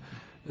ti kažem,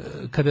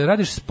 kada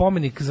radiš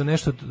spomenik za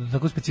nešto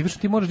tako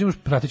specifično, ti moraš da imaš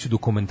prateću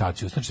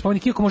dokumentaciju. Znači,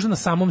 spomenik, iako možda na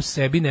samom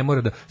sebi ne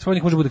mora da,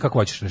 spomenik može bude kako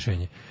hoćeš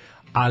rešenje,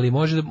 ali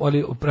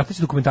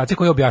prateća dokumentacija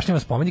koja objašnjava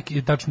spomenik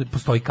i tačno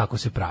postoji kako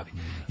se pravi.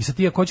 I sad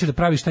ti ako hoćeš da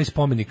praviš taj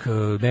spomenik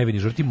nevini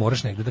žrtvi,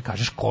 moraš negde da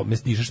kažeš kome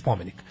dižeš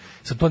spomenik.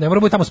 Sad to ne mora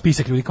biti tamo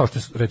spisak ljudi, kao što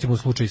je recimo u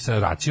slučaju sa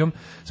Racijom,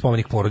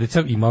 spomenik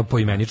porodica ima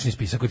poimenični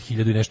spisak od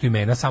 1000 i nešto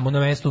imena samo na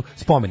mestu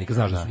spomenika,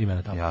 znaš da su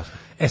imena tamo. Jasno.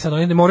 Sad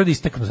oni ne moraju da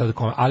isteknu sad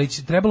kome, ali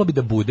trebalo bi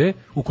da bude,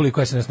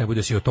 ukoliko SNS ne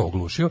bude si o to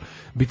oglušio,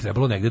 bi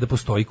trebalo negde da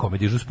postoji kome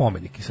dižu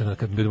spomenik. I sad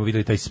kad budemo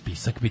videli taj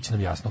spisak, biće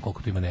nam jasno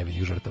koliko tu ima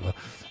nevinih žrtava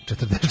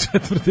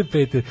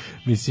 44-5,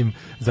 mislim,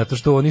 zato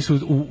što oni su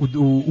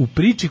u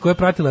priči koja je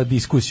pratila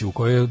diskusiju,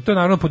 to je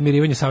naravno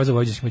podmirivanje Saveza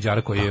vojvođanskih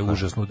Mađara, koji je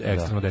užasno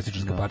ekstremno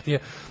desničarska partija,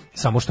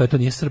 samo što to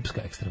nije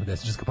srpska ekstremno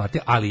desničarska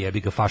partija, ali jebi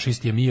ga,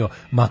 fašist je mio,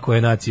 ma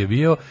koja nacija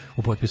bio,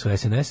 u potpisu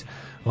SNS.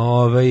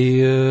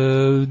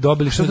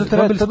 Dobili što to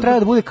treba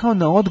da bude kao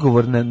na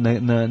odgovor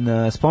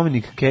na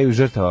spomenik Keju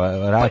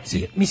žrtava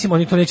Racije. Mislim,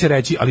 oni to neće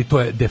reći, ali to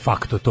je de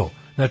facto to.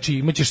 Znači,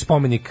 imaćeš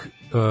spomenik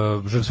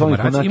žrtvama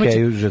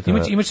Racije,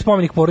 imaš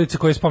spomenik porodice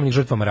koji je spomenik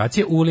žrtvama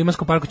Racije, u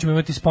Limanskom parku ćemo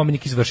imati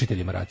spomenik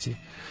izvršiteljima Racije.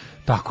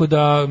 Tako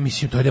da,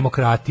 mislim, to je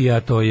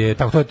demokratija, to je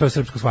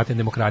srpsko shvatanje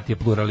demokratije,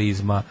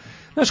 pluralizma,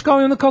 Znaš,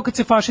 kao kad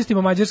se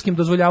fašistima mađarskim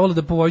dozvoljavalo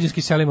da po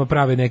vojvođanskim selima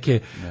prave neke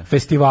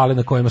festivale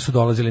na kojima su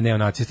dolazili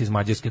neonacisti iz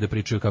Mađarske da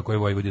pričaju kako je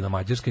Vojvodina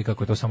Mađarska i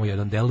kako je to samo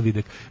jedan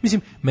delvidek.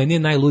 Mislim, meni je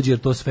najluđe jer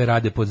to sve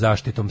rade pod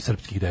zaštitom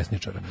srpskih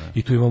desničara.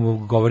 I tu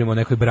govorimo o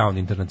nekoj Brown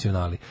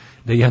internacionali.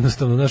 Da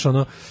jednostavno, znaš,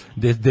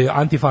 da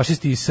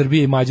antifašisti iz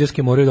Srbije i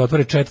Mađarske moraju da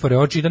otvore četvore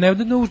oči i da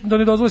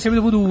ne dozvole sebi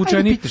da budu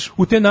uvučeni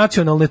u te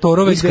nacionalne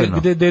torove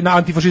gde na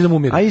antifašizam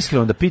umire. A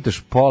iskreno da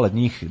pitaš pola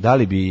njih da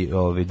li bi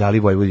dali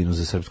Vojvodinu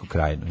za Srpsku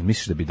krajinu.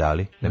 Misliš da bi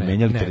dali? Da bi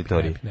menjali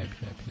teritoriju?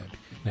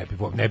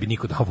 Ne bi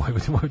niko dao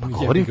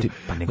Vojvodinu.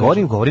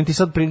 Govorim ti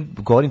sad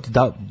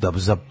da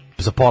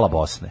za pola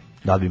Bosne.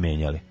 Da li bi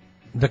menjali?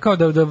 Da kao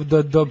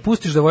da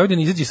pustiš da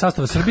Vojvodina izađe iz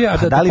sastava Srbije, a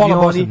da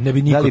pola Bosne ne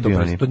bi niko to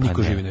pristao. To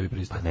niko živi ne bi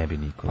pristao. Pa ne bi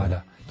niko. Pa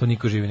da. To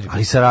niko živi ne bi.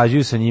 Ali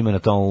sarađuju sa njima na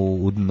tom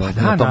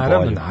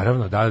polju.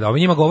 Naravno, da. Ovi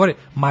njima govore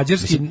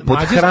mađarski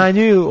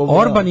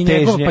Orban i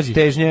njegov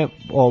težnje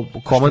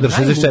komandor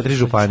 64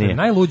 županije.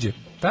 Najluđe.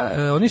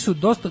 Oni su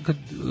dosta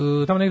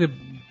tamo negde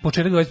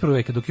početak 21.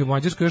 veka, dok je u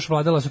Mađarskoj još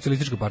vladala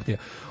socijalistička partija.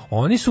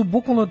 Oni su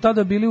bukvalno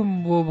tada bili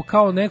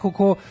kao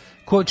neko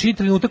čiji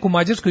trenutak u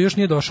Mađarskoj još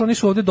nije došao, oni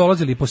su ovde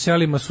dolazili po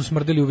selima, su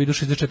smrdeli u vidu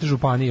 64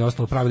 županije i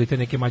ostalo, pravili te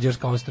neke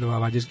mađarska ostrva,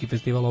 mađarski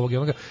festival ovog i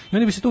onoga. I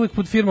oni bi se tu uvek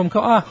pod firmom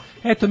kao,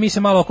 eto, mi se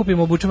malo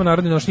okupimo, obučemo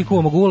narodni nošnji,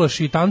 kuvamo gulaš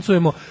i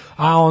tancujemo,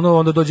 a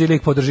onda dođe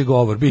lik podrži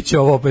govor, bit će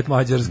ovo opet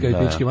Mađarska i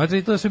pički mađar,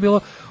 i to je sve bilo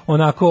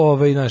onako,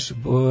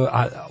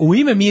 a u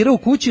ime mira u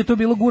kući je to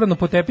bilo gurano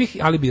po tepih,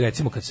 ali bi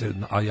recimo kad se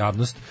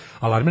javnost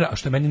alarmira, a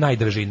što je meni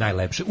najdraže i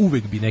najlepše,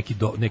 uvek bi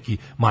neki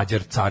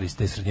Mađar car iz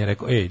te srednje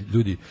rekao,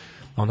 ljudi,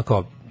 ono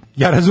kao,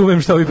 ja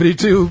razumem šta ovi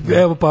pričaju,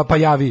 evo pa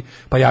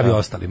javi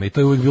ostalima. I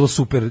to je uvijek bilo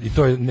super i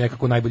to je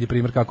nekako najbolji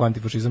primjer kako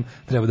antifašizam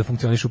treba da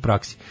funkcioniše u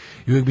praksi.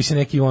 I uvijek bi se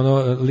neki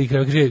lik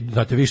rekao,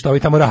 znate vi šta ovi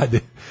tamo rade.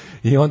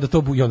 I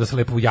onda se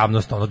lepo u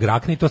javnost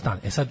grakne i to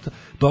stane. Sad,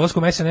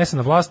 dolaskom SNS-a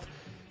na vlast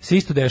se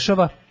isto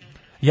dešava,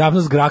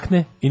 javnost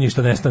grakne i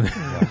ništa nestane.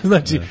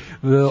 Znači,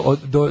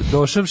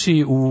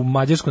 došavši u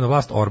Mađarsku na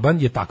vlast,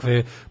 Orban je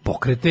takve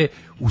pokrete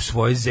u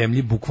svojoj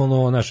zemlji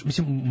bukvalno,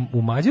 mislim,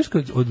 u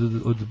Mađarskoj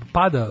od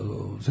pada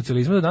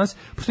socijalizma do danas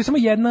postoji samo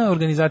jedna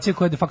organizacija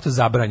koja je de facto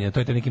zabranjena, to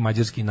je taj neki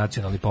mađarski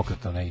nacionalni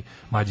pokret, onaj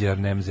Mađar,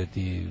 Nemzet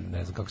i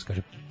ne znam kako se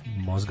kaže,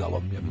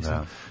 Mozgalom, ja mislim,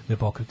 ne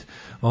pokret.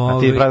 A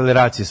ti pravili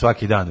racije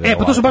svaki dan.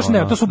 Pa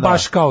to su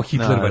baš kao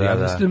Hitler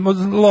varijanta.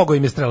 Logo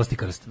im je strelasti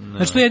krst.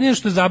 Znači to je jedino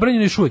što je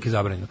zabranjeno i još uvijek je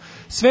zabranjeno.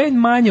 Sve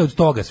manje od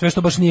toga, sve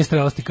što baš nije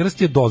strelasti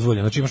krst je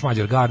dozvoljeno. Znači imaš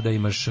Mađar Garda,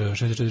 imaš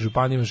 64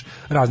 županije, imaš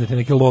razne te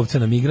neke lovce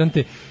na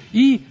migrante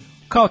i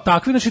kao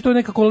takvi, znači to je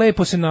nekako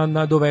lepo se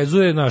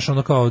nadovezuje,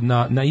 kao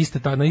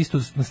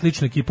na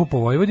sličnu ekipu po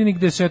Vojvodini,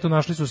 gde se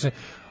našli su se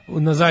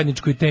na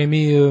zajedničkoj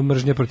temi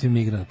mržnje protiv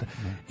migranata.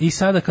 I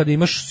sada kada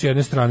imaš s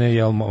jedne strane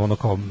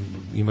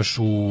imaš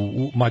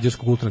u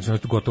mađarskog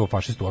ultranacionalistu gotovo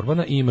fašistu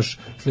Orbana i imaš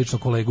slično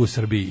kolegu u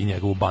Srbiji i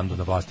njegovu bandu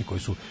na vlasti koji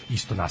su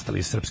isto nastali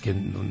iz srpske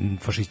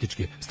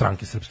fašističke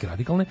stranke, srpske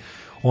radikalne.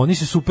 Oni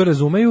se super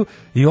razumeju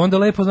i onda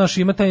lepo,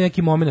 ima taj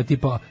neki moment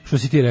tipa, što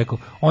si ti rekao,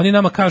 oni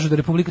nama kažu da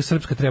Republika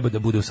Srpska treba da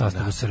bude u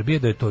sastavu Srbije,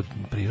 da je to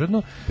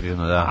prirodno.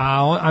 Da.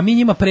 A mi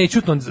njima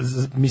prećutno,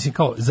 mislim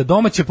kao, za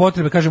domaće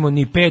potrebe kažemo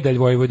ni pedalj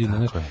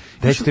Vojvodina.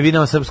 Da ćete vi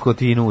nam srpsku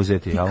otinu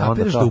uzeti. Ti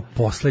kapiraš da u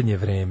poslednje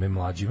vreme,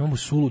 mlađi, imamo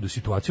suludu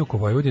situaciju oko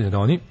Vojvodine, da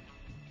oni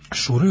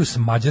šuruju s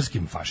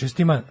mađarskim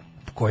fašistima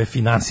koje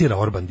finansira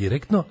Orban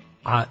direktno,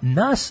 a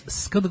nas,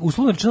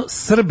 uslovno rečeno,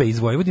 Srbe iz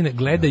Vojvodine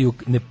gledaju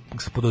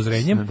s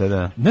podozrenjem.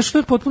 Nešto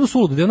je potpuno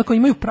suludo, da onako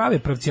imaju prave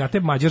pravcijate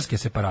mađarske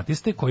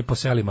separatiste koji po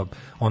selima,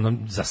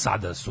 za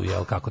sada su,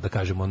 kako da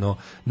kažemo,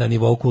 na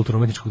nivou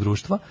kulturno-umetničkog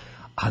društva,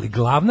 ali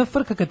glavna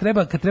frka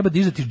kad treba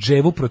dizati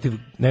dževu protiv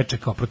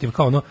nečega,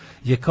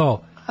 je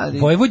kao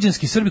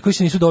vojvođanski Srbi koji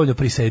se nisu dovoljno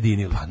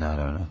prisajedinili. Pa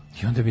naravno.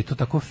 I onda bi to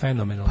tako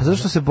fenomenalno. Pa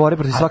zašto se bore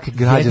protiv svake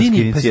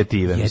građanske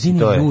inicijative? Jedini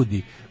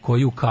ljudi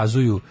koji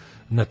ukazuju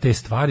na te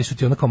stvari su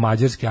ti onako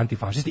mađarski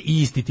antifašisti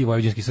i isti ti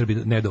vojvođanski Srbi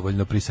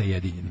nedovoljno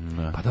prisajedinjeni.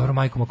 Pa dobro,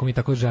 majkom, ako mi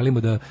tako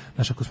želimo da,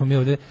 ako smo mi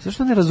ovde...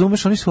 Zašto ne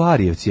razumeš, oni su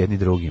Arijevci jedni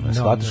drugima,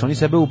 shvataš, oni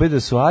sebe ubede da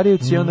su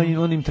Arijevci,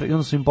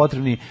 onda su im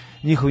potrebni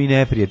njihovi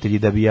neprijatelji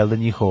da bi, da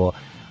njihovo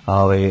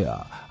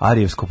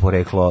arijevsko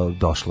poreklo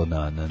došlo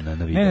na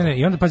video. Ne,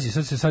 i onda pazi,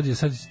 sad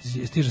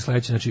stiže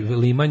sledeće, znači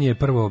Liman je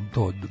prvo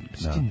to,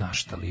 ti na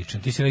šta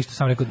ličan, ti si isto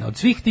sam rekao, od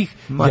svih tih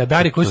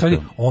jadari koji su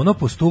ovdje,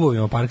 po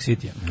stubovima Park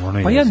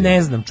City-a, pa ja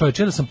ne znam,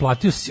 čovječe, da sam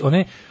platio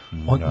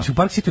u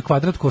Park City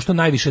kvadrat koštao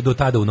najviše do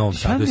tada u Novom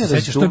Sadu, se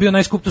sećaš, to je bio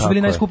najskuplji, to su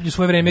bili najskuplji u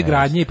svoje vreme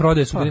gradnje i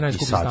prodaje su bili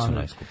najskuplji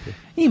stanovi.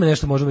 Ima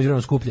nešto možda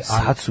međuvremeno skuplje.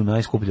 Sad su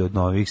najskuplji od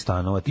novih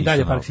stanova. I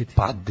dalje Park City.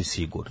 Pa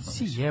sigurno.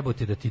 Si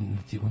jebote da ti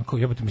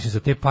jebote, mislim, za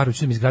te pare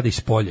učinu mi zgrada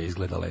iz polja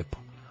izgleda lepo.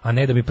 a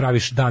ne da mi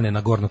praviš dane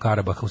na Gorno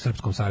Karabaha u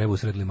srpskom Sarajevu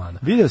usred limana.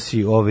 Vidio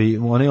si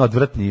onaj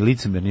odvratni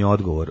licemerni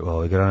odgovor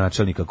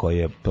gradonačelnika koji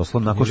je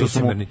poslao nakon što su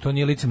mu... To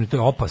nije licemerni, to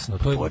je opasno.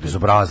 To je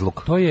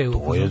bezobrazluk. To je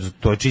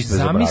čist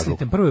bezobrazluk.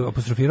 Zamislite, prvo je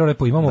apostrofirao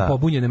lepo, imamo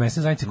pobunjene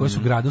mesne zajednice koje su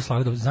gradu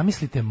slale.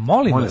 Zamislite,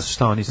 molim vas,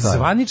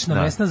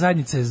 zvanična mesna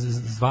zajednica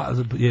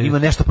ima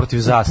nešto protiv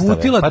zastave.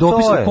 Uputila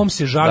dopis u kom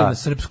se žali na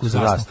srpsku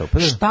zastavu.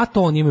 Šta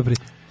to on ima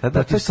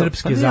protiv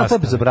srpske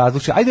zastave?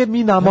 Ajde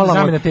mi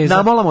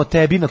namalamo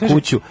tebi na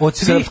kuću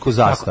srpsku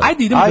zastavu.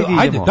 Ajde idemo.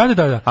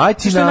 Ajde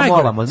ti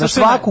namalamo na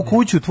svaku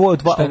kuću tvoju.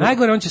 Što je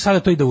najgore, on će sada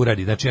to i da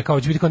uradi. Znači, ja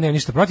kao će biti kao nema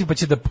ništa protiv, pa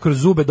će da kroz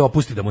zube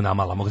dopusti da mu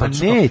namalamo. Pa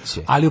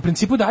neće. Ali u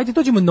principu da ajde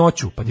dođemo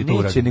noću, pa ti to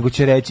uradi. Neće, nego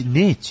će reći,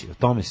 neće, o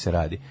tome se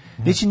radi.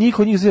 Neće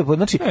niko njih zove.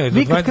 Znači,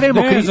 mi kad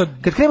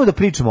krenemo da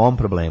pričamo o ovom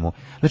problemu,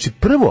 znači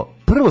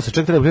prvo se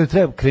čak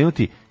treba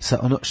krenuti sa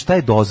ono šta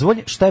je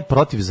dozvoljeno, šta je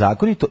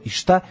protivzakonito i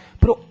šta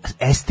prvo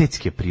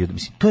estetske prirode.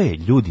 Mislim, to je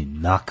ljudi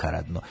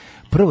nakaradno.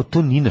 Prvo,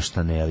 to ni na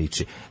šta ne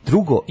liči.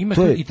 Drugo, ima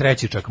to je i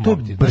treći čak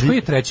motiv. Što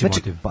je treći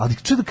motiv? Ali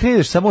što da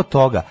kreneš samo od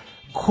toga?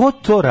 Ko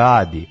to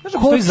radi?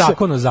 Postoji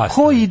zakon o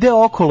zastavi. Ko ide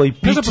okolo i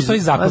piči? Postoji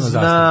zakon o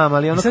zastavi. Znam,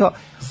 ali ono kao...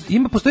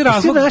 Postoji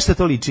razlog. Sve na šta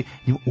to liči?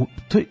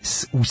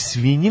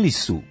 Usvinjili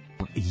su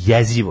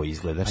jezivo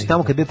izgleda. Znači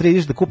tamo kad ne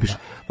ideš da kupiš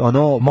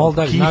ono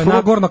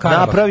na Gorno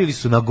Karabah. Napravili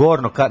su na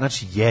Gorno Karabah,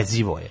 znači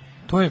jezivo je.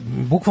 To je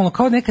bukvalno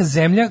kao neka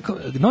zemlja.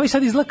 Novi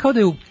Sad izgleda kao da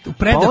je u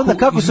predahu. Pa onda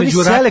kako su oni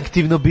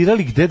selektivno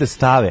birali gde da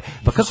stave?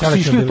 Pa kako su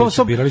išli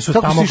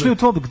u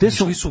tom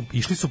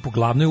išli su po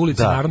glavnoj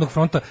ulici Narodnog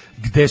fronta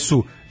gde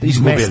su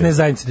mesne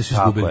zajednice da su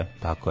izgubili.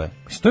 Tako je.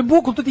 To je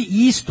bukvalno to je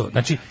isto.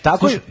 Znači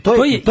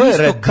to je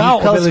isto kao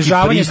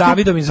obeležavanje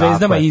Davidovim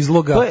zvezdama i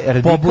izloga. To je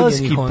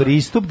radikalski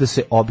pristup da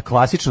se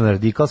klasična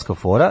radikalska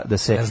fora da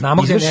se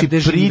izvrši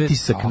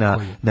pritisak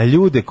na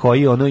ljude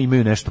koji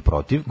imaju nešto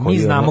protiv,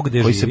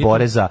 koji se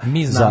bore za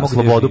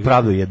slobodu,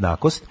 pravdu i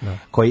jednakost,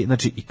 koji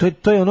znači i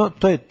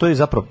to je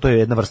zapravo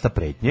jedna vrsta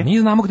pretnje. Mi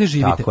znamo gde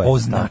živite,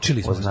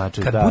 označili smo.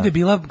 Kad bude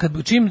bila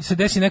čim se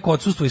desi neko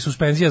odsustvo i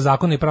suspenzija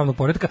zakona i pravnog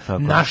poretka,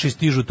 naši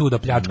stižu tu da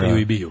pljačkaju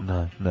i biju.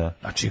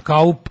 Znači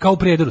kao u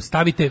Prijedoru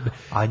stavite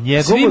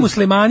svi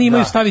muslimani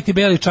imaju staviti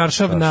beli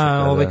čaršav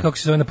na kako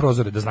se zove na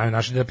prozore da znaju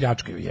naši da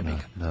pljačkaju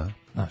jebika.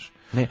 Znaš.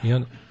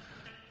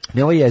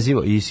 Ne, ovo je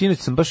jezivo. I sinoć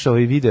sam baš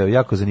video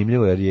jako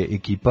zanimljivo jer je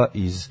ekipa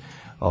iz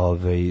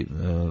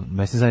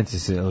mesne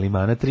zajednice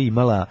Limana 3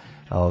 imala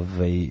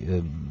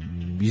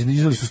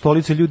iznali su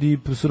stolice, ljudi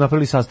su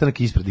napravili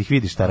sastanak ispred, ih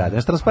vidi šta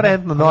rade.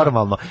 Transparentno,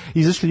 normalno.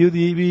 Izašli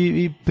ljudi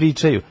i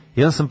pričaju.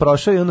 Jedan sam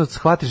prošao i onda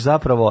shvatiš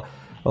zapravo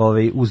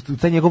uz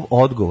taj njegov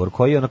odgovor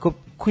koji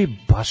je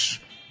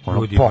baš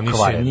pokvaren. Oni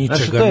se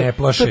ničega ne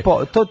plaše.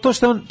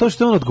 To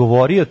što je on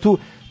odgovorio, to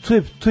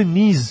je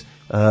niz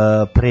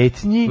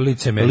pretnji,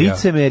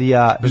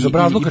 licemerja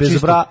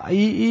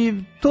i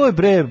to je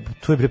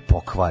bre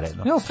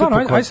pokvareno. Ja, stvarno,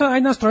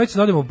 ajde nas trojice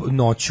da odemo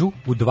noću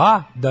u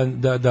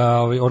 2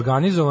 da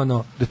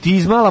organizovano da ti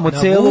izmalamo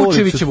celu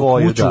ulicu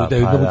tvoju,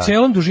 da u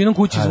celom dužinom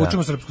kući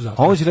izvučemo srpsku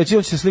zastavu. Ovo će reći,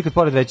 on će se slikati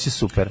pored, reći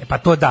super. Pa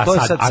to da,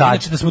 sad, ali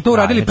inače da smo to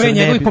uradili pre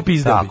njegovih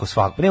popizdali. Tako,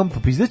 svakako. Ne, on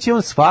popizdaće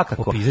on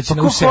svakako. Popizdaće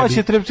na u sebi.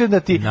 Hoće treba da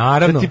ti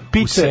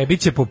u sebi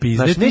će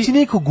popizdati. Znači, neće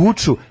niko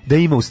guču da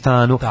ima u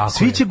stanu.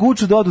 Svi će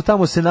guču da odu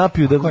tamo se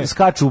napiju, da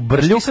skaču u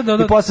brlju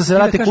i posle se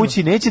vrate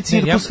kući, neće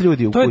cirkus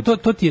ljudi u kući.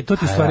 To ti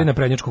je stvari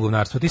naprednjačko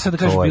govnarstvo. Ti sad da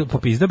kažeš bil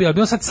popizda bi, ali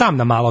bi on sad sam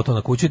namalao to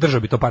na kući i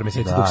držao bi to par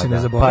mjeseci dok se ne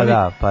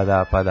zaboravi.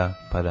 Pa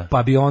da.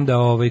 Pa bi onda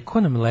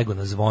ko nam lego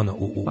na zvono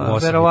u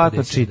 8.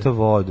 Verovatno čita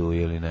vodu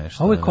ili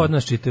nešto. Ovo je kod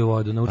nas čitaju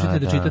vodu. Naučite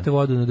da čitate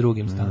vodu na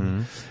drugim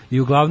stanima. I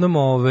uglavnom,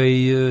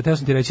 teo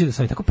sam ti reći da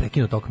sam i tako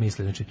prekinuo tok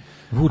misli. Znači,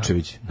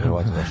 Vučević,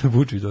 verovatno.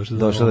 Vučević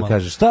došao da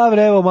kaže, šta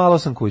bre, evo malo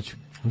sam kuću.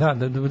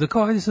 Da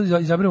kao ajde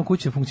sad izaberemo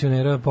kuće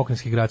funkcionera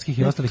pokrenjskih gradskih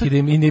i ostalih i da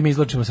im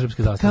izločimo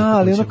srpske zastave. Da,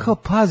 ali ono kao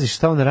pazi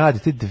šta on radi,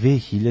 to je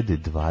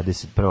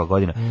 2021.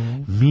 godina.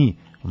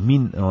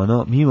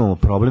 Mi imamo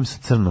problem sa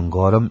Crnom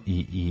Gorom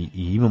i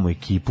imamo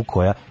ekipu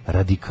koja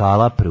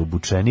radikala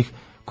preobučenih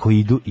koji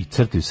idu i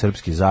crtaju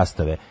srpske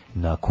zastave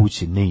na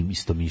kući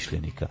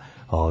neistomišljenika,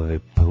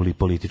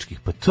 političkih.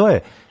 Pa to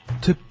je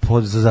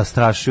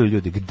zastrašuju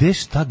ljudi.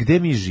 Gde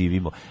mi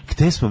živimo?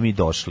 Gde smo mi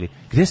došli?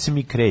 Gde se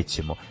mi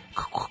krećemo?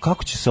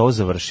 Kako će se ovo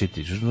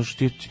završiti?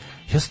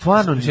 Ja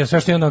stvarno... Ja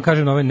sve što vam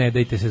kažem na ove, ne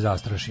dajte se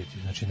zastrašiti.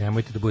 Znači,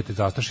 nemojte da budete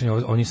zastrašeni.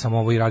 Oni samo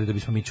ovo i rade da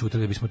bismo mi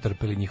čutili, da bismo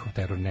trpeli njihov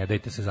teror. Ne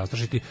dajte se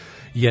zastrašiti.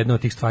 Jedna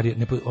od tih stvari,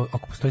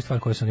 ako postoji stvar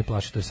koja se oni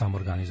plaši, to je samo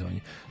organizovanje.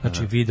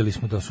 Znači, videli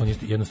smo da su oni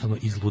jednostavno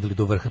izludili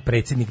do vrha.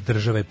 Predsjednik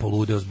države je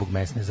poludeo zbog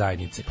mesne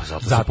zajednice. Pa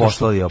zato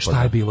što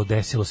šta je bilo?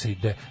 Desilo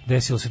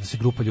se da se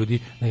grupa ljudi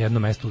na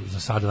jednom mestu, za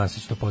sada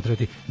danas će to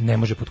potrebati, ne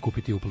može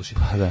potkupiti i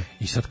uplašiti.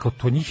 I sad kao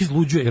to njih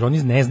izluđuje, jer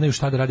oni ne znaju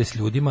šta da rade s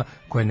ljudima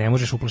koje ne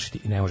možeš uplašiti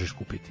i ne možeš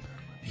kupiti.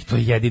 I to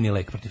je jedini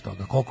lek protiv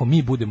toga. Koliko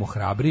mi budemo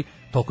hrabri,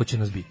 toliko će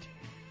nas biti.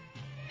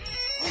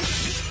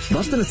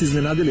 Baš ste nas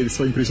iznenadili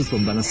svojim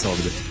prisustvom danas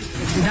ovdje?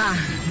 Da,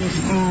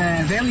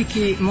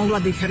 veliki, mogla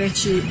bih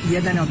reći,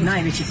 jedan od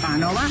najvećih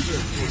fanova.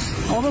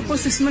 Ovo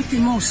posle smrti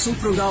mog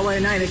supruga, ovo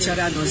je najveća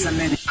radost za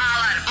mene.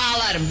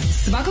 Alarm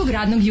svakog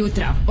radnog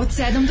jutra od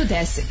 7 do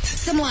 10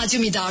 sa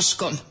Mlađom i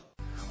Daškom.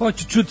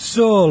 Hoću čut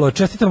solo,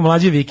 čestitam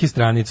Mlađe Viki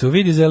stranicu,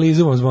 vidi za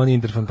Elizu vam zvoni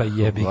interfon, pa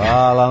jebi ga.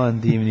 Hvala vam,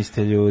 divni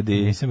ste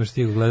ljudi. Nisam još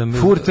stigu, gledam.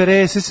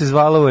 Furterese se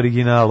zvala u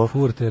originalu.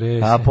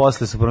 Furterese. A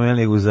posle su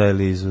promijenili ga za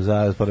Elizu,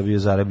 pa bio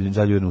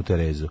zaljubljenu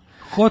Terezu.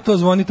 Ko to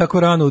zvoni tako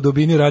rano u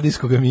dobini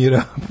radijskog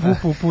mira?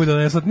 Pu, da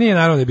neslat. Nije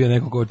naravno da je bio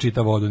neko ko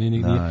čita vodu,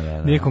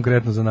 nije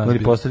konkretno za nas.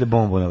 Ili postavlja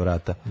bombu na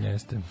vrata.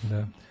 Jeste,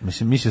 da.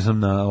 Mislio sam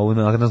na ovu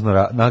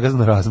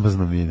nagazno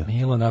razmaznu minu.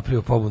 Milo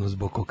napravio pobunu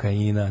zbog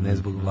kokaina, ne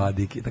zbog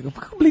vladike. Tako,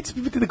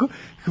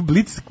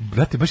 Blic,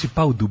 brate, baš je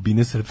pao u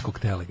dubine srpskog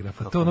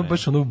telegrafa. To ono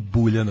baš ono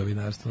bulja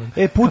novinarstvo.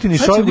 Putin i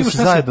Šojgu se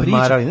zajedno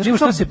odmarali. Znaš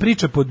šta se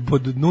priča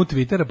pod dnu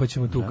Twittera, pa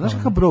ćemo tu. Znaš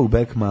kako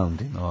Brokeback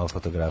Mountain, ova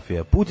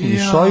fotografija. Putin i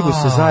Šojgu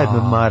se zajedno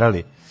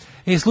odmarali.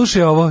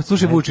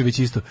 Slušaj Vučević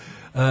isto.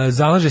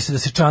 Zalaže se da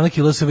se Čanak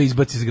i LSV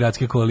izbaci iz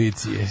gradske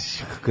koalicije.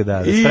 Kako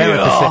da,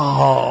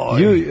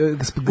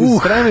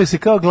 spremaju se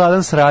kao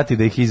gladan srati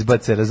da ih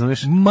izbace,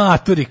 razumiješ?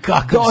 Maturi,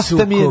 kakav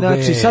sukobe.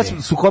 Znači, sad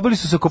sukobili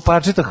su se oko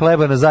parčeta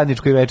hleba na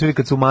zajedničkoj večeri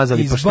kad su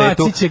umazali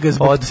paštetu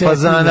od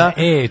fazana.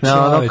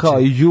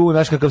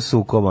 Znaš kakav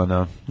sukob,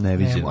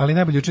 neviđen. Ali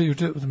najbolje,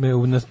 juče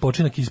me na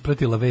počinak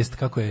ispratila vest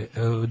kako je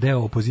deo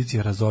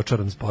opozicije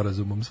razočaran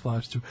sporazumom s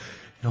vlašću.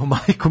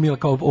 Majko mila,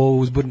 kao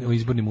o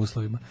izbornim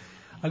uslovima.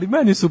 Ali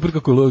meni je super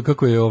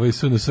kako je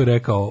SNS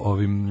rekao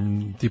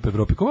ovim tip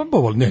Evropi, kao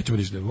nećemo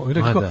ništa.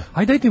 Rekao,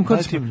 aj dajte im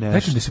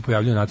da se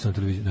pojavljaju na nacionalnoj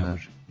televiziji.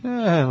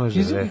 Ne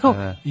može.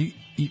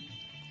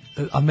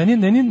 A meni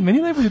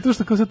je najbolje to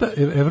što kao sad ta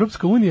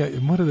Evropska unija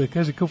mora da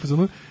kaže kao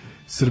fazonu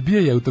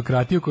Srbija je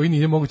autokratija koju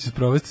nije moguće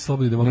sprovesti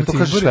slobodni demokratski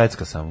izbori. To kaže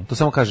Švedska samo. To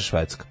samo kaže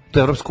Švedska. To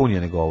Evropska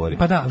unija ne govori.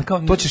 Pa da, kao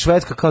to će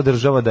Švedska kao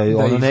država da je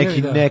ono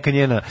neka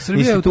njena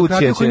Srbija je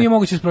autokratija koju nije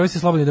moguće sprovesti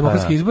slobodni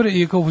demokratski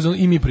izbori i kao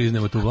i mi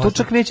priznajemo tu vlast. To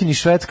čak neće ni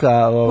Švedska,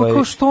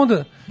 kao što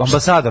onda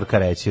ambasadorka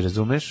reći,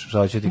 razumeš? Šta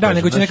hoće ti kažeš? Da,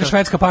 nego će neka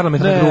švedska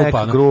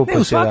parlamentarna grupa.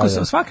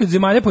 Ne, svaki od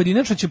zemalja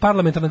pojedinačno će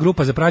parlamentarna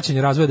grupa za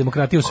praćenje razvoja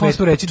demokratije u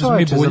svetu reći da smo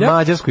mi bulja. Za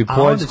Mađarsku i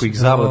Poljsku ih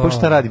zabole. Pa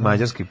šta radi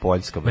Mađarska i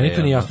Poljska? Meni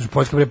to nije jasno.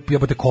 Poljska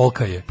jebote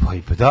kolika je.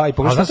 Pa da, i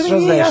pogledaj šta se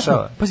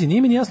dešava. Pazi,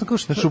 nije mi ni jasno kao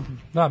što.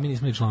 Da, mi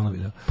nismo ni članovi,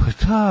 da. Pa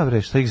da,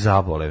 bre, šta ih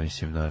zabole,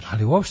 mislim, znaš.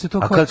 Ali uopšte to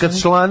kao. A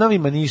kad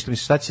članovima ništa,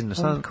 mislim, šta će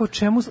kao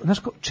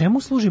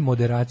čemu služi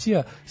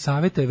moderacija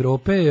Saveta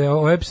Evrope,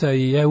 OEBS-a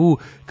i EU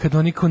kad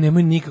oni kao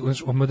nemaju nikakvu,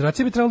 znači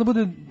moderacija bi trebala da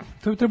bude,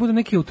 to bi trebalo da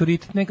neki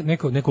autoritet,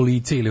 neko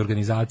lice ili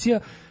organizacija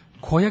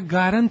koja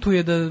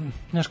garantuje da,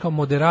 znaš, kao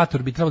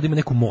moderator bi trebalo da ima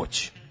neku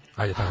moć.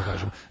 Ajde tako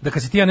kažemo. Da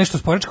kad se ti ja nešto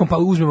sporečkom, pa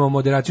uzmemo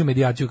moderaciju,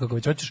 medijaciju, kako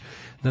već hoćeš,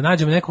 da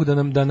nađemo nekog da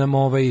nam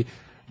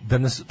da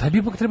nas, taj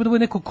bi treba da bude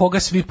neko koga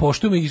svi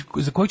poštujemo i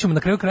za kojeg ćemo na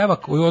kraju krajeva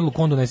koju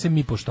odluku on donese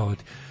mi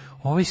poštovati.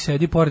 Ovaj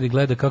sedi pored i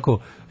gleda kako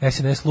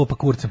SNS lupa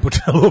kurcem po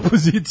čelu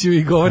opoziciju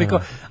i govori kao,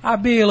 a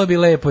bilo bi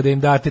lepo da im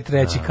date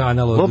treći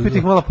kanal. Lupiti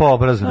ih malo po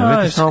obrazu, ne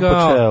veti samo po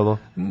čelu.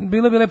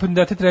 Bilo bi lepo da im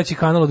date treći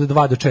kanal od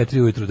 2 do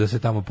 4 ujutru da se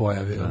tamo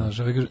pojavi.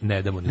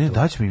 Ne damo ni to. Ne,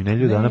 daćemo im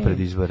nedelju dana pred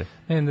izbore.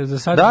 Ne, za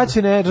sad.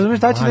 Daće nešto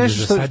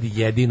što. Za sad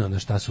jedino na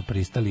šta su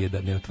pristali je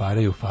da ne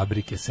otvaraju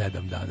fabrike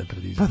 7 dana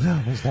pred izbore.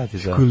 Pa da, šta ti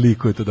za.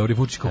 Koliko je to dobro.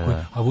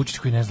 Vučić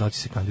koji ne zna da će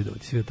se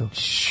kandidovati, sve to.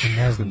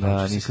 Ne znam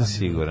da nisam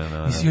siguran.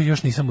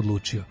 Još nisam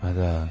odlučio.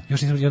 Da.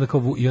 Još nisam,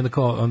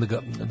 onda ga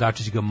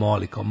Dačić ga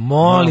moli, kao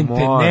molim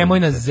te, nemoj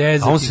nas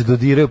zezati. A on se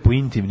dodirao po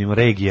intimnim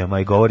regijama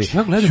i govori,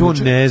 što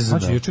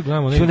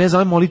ne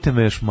znam, molite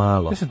me još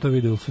malo. Ja sam to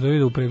vidio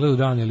u pregledu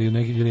dan ili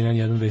na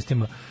jedan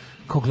vestima,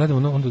 kao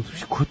gledamo, onda,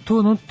 ko je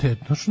to,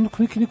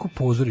 neko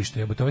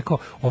pozorište,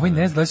 ovaj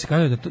ne zna da se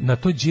kandiduje, na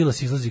to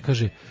Đilas izlazi i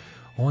kaže,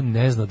 on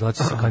ne zna da li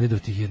će se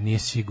kandidovati jer nije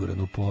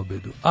siguran u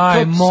pobedu.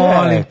 Aj,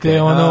 molim te,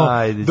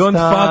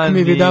 don't fuck me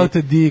without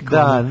a dick.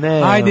 Da,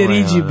 ne. Ajde,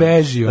 riđi,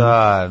 beži.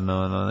 Da,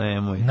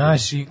 nemoj.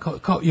 Naši,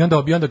 i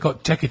onda kao,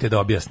 čekajte da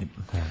objasnim.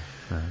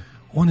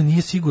 On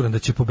nije siguran da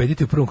će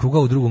pobediti u prvom krugu,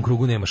 a u drugom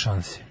krugu nema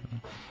šanse.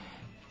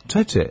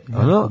 Čeče,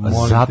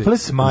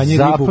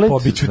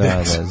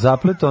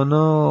 zaplet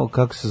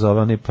kako se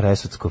zove onaj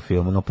Presudsko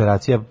film,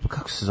 operacija,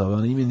 kako se zove,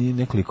 ono ime nije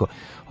nekoliko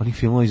onih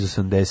filmova iz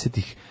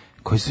 80-ih,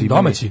 koji su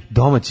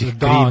domaćih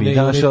krimi,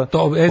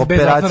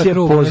 operacija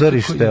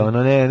pozorište,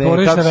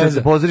 kako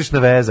se pozorišna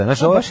veza,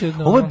 znaš,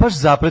 ovo je baš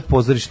zaplet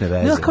pozorišne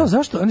veze. Ja, kao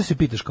zašto, onda se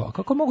pitaš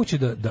kako moguće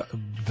da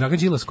Dragan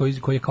Đilas koji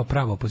je kao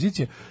prava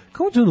opozicija,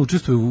 kako on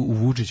učestvuje u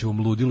Vučićevom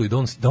ludilu i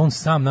da on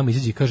sam nam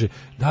izađe i kaže,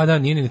 da,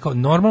 nije kao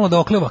normalno da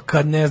okleva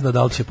kad ne zna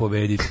da li će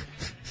pobediti.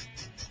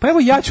 Pa evo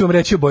ja ću vam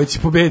reći obojici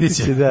pobedit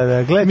će.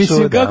 Da, gledaj.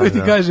 Mislim, kako ti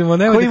kažemo,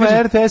 ne. Ko ima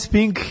RTS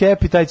Pink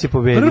Happy, taj će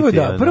pobediti.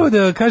 Prvo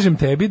da kažem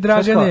tebi,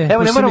 Dražane,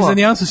 evo ne moramo za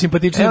nijansu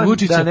simpatičniji od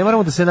Vučića. Da, ne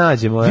moramo da se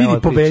nađemo. Vidi,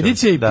 pobedit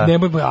će,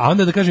 a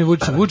onda da kažem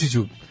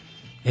Vučiću,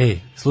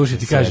 slušaj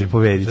ti kažem,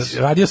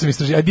 radio sam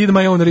istraživanje, I did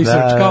my own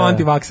research, kao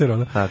antivakser,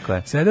 ono. Tako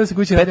je. Sedeo se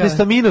kući.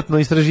 15-minutno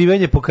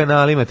istraživanje po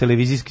kanalima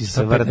televizijski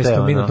se vrte.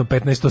 15-minutno,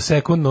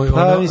 15-sekundno.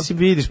 Pa, mislim,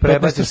 vidiš,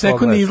 prebaciš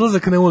 15-sekundni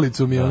izlazak na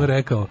ulicu mi je ono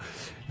rekao.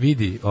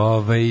 vidi,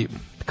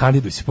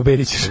 kandiduj se,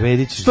 pobedit ćeš.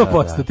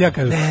 100%, ti ja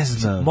kažem. Ne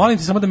znam. Molim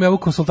te samo da mi ovu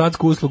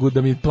konsultantsku uslugu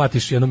da mi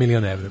platiš 1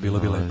 milion evra, bilo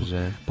bi lepo.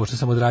 Pošto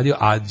sam odradio,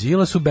 a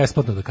Đilasu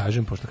besplatno da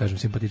kažem, pošto kažem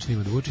simpatičnije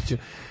od Vučića,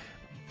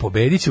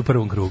 pobedit će u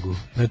prvom krugu.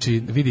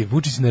 Znači, vidi,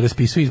 Vučić ne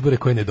raspisuje izbore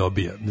koje ne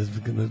dobija.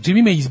 Čim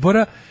ima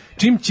izbora,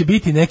 čim će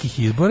biti nekih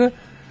izbora,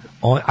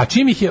 a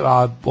čim ih je,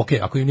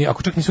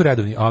 ako čak nisu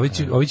redovni, a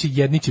ovi će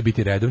jedni će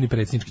biti redovni,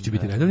 predsjednički će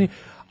biti redovni,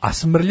 a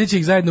smrljeće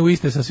ih zajedno u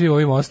iste sa svim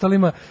ovim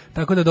ostalima,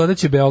 tako da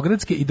dodaće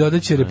beogradske i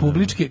dodaće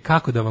republičke,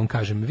 kako da vam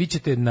kažem, vi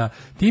ćete na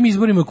tim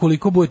izborima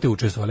koliko budete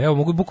učestvovali. Evo,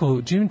 mogu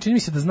bukvalno, čini mi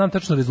se da znam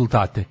tačno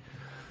rezultate.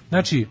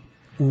 Znači,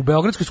 u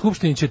Beogradskoj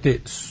skupštini ćete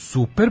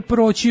super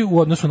proći u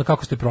odnosu na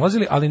kako ste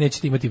prolazili, ali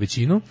nećete imati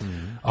većinu.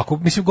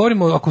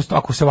 Govorimo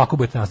ako se ovako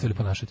budete nastavili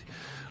ponašati.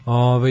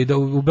 Da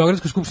u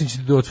Beogradskoj skupštini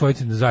ćete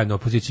osvojiti zajedno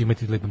opoziciju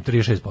imati lepom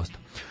 36%.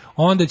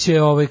 Onda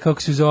će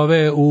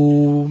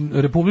u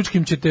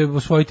republičkim ćete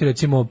osvojiti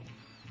recimo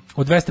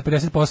od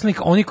 250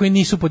 poslanika, oni koji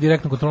nisu pod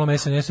direktnom kontrolom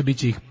SNS-a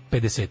biće ih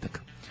 50-ak.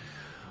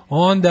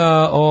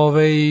 Onda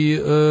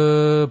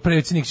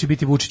predsjednik će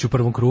biti Vučić u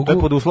prvom krugu. To je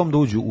pod uslovom da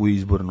uđu u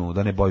izbornu,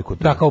 da ne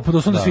bojkotuju. Da, kao pod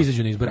uslovom da svi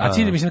izađu na izbore. A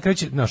cilj, mislim, na kraju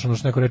će, ono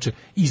što neko reče,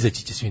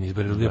 izaći će svi na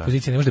izbore, jer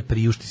opozicija ne može da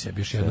priušti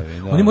sebi još jedno.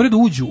 Oni moraju da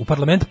uđu u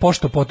parlament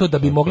pošto po to da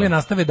bi mogli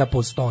nastave da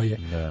postoje.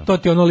 To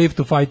ti ono live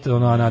to fight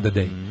another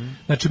day.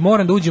 Znači,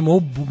 moram da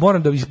uđemo,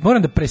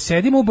 moram da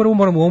presedimo u borbu,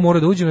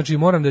 moram da uđem, znači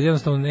moram da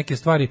jednostavno neke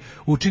stvari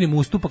učinim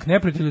ustupak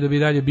neprijatelju da bi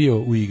dalje bio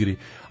u igri.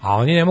 A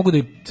oni ne mogu da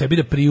sebi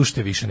da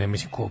priušte više, ne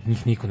mislim,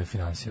 njih niko ne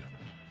finansira.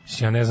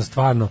 Ja ne znam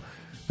stvarno,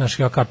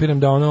 znači ja kapiram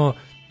da ono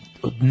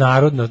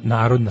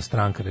narodna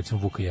stranka, recimo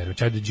Vuka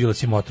Jeremića, ajde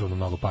Đilas ima otrovno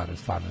mnogo para,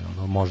 stvarno,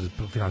 ono, može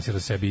da finansira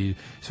sebi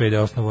sve ide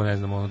osnovo, ne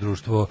znam, ono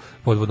društvo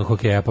podvodnog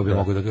hokeja, pa bi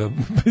mogo da ga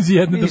bez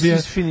jedne dobije.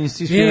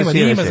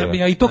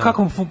 Ima, i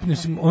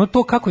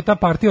to kako je ta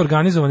partija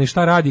organizovana i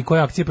šta radi i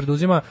koje akcije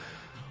preduzima,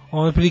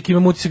 ono prilike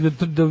imam utisak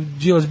da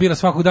Đilas bira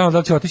svakog dana da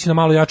li će otići na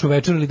malo jaču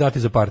večer ili dati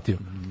za partiju.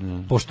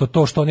 Pošto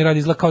to što oni radi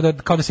izgleda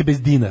kao da se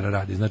bez dinara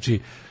radi. Znači,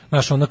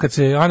 ono kad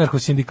se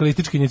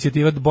anarcho-sindikalistička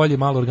inicijativa bolje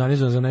malo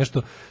organizuje za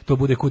nešto, to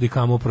bude kudi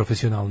kamo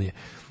profesionalnije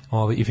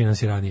i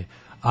finansiranije.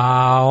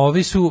 A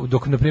ovi su,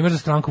 dok na primjer za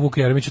stranku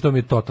Vuka Jeremića, to mi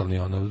je totalni,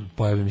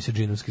 pojavi mi se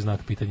džinovski znak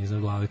pitanja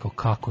iznad glave, kao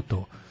kako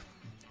to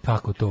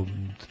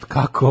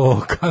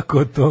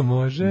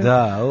može?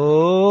 Da,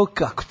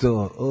 kako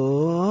to?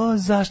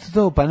 Zašto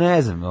to? Pa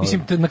ne znam.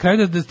 Mislim, na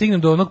kraju da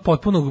stignem do onog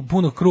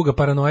punog kruga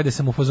paranoide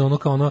sam u fazonu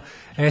kao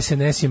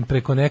SNS im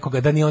preko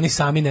nekoga, da ni oni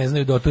sami ne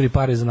znaju da oturi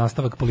pare za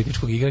nastavak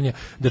političkog igranja,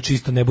 da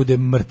čisto ne bude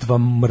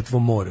mrtvo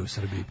more u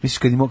Srbiji. Misliš,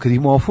 kad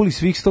im ofuli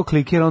svih 100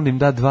 klikera, onda im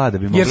da 2 da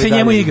bi mogli jer se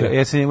njemu igra.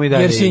 Jer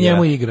se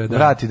njemu igra, da.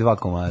 Vrati 2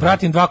 komada.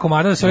 Vratim 2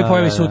 komada da se ovi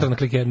pojavi sutra na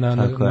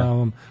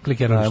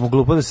klikeru. Da, mu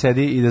glupo da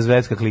sedi i da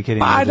zvecka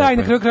klikerima. Pa da, i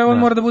na kraju krajeva on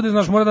mora da bude,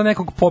 znaš, mora da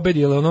nekog pobedi,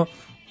 ili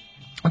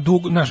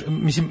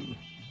mislim,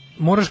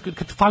 moraš,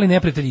 kad fali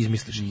neprijatelj,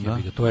 izmisliš ih,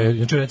 to je,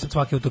 znači, recept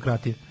svake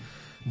autokratije.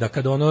 Da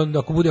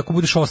ako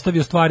budeš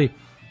ostavio stvari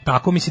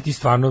tako, mislim, ti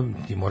stvarno,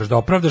 ti moraš da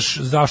opravdaš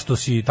zašto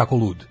si tako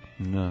lud.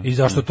 I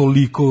zašto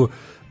toliko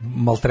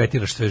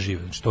maltretiraš sve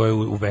žive. Znači, to je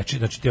u veći,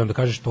 znači ti onda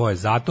kažeš, to je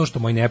zato što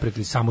moji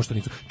neprijatelji samo što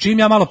nisu. Čim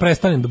ja malo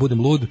prestanem da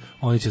budem lud,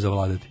 oni će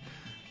zavladati.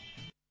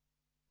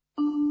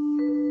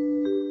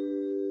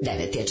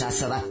 9 je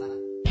časova.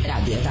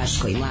 Radio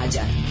Dasko i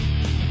Mladja.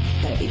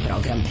 Prvi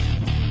program.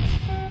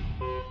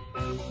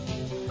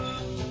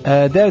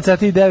 9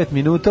 sati i 9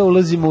 minuta,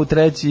 ulazimo u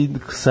treći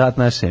sat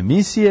naše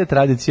emisije.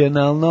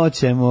 Tradicionalno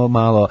ćemo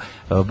malo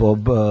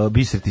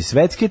bistriti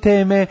svetske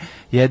teme.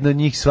 Jedna od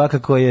njih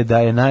svakako je da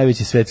je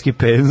najveći svetski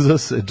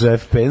penzos,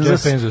 Jeff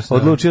Bezos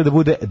odlučio da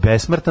bude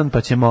besmrtan,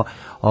 pa ćemo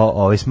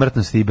o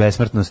smrtnosti i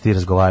besmrtnosti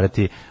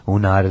razgovarati u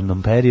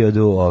narednom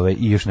periodu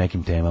i još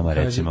nekim temama,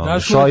 recimo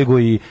Šojgu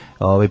i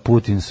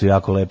Putin su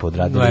jako lepo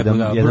odradili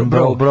jedan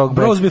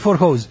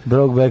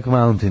Brokeback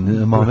Mountain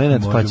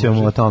moment, pa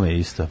ćemo o tome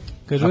isto.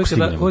 Kaže,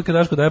 uvijek kad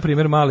Daško daje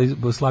primjer mali,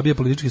 slabije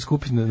političke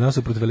skupine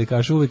nasuprot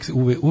velikaša,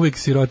 uvijek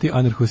siroti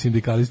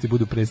anarcho-sindikalisti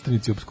budu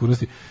predstavnici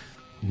obskurnosti.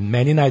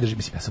 Meni najdrži,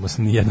 mislim, ja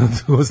sam jedan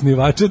od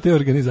osnivača te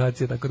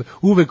organizacije, tako da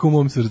uvijek u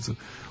mom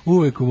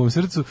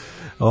srcu.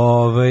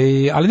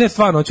 Ali ne,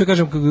 stvarno,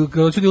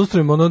 hoću da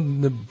ilustrujem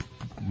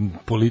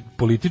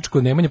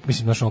političko nemanje,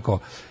 mislim, znaš, kao,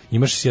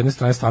 imaš s jedne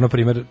strane stvarno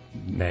primjer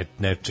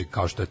neče,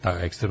 kao što je ta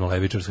ekstremno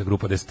levičarska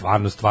grupa, da je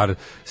stvarno stvar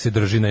se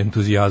drži na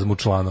entuzijazmu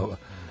članova.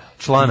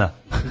 Člana,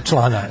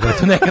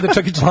 eto nekada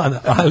čak i člana,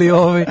 ali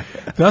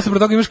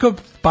nasuprot toga imaš kao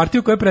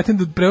partiju koja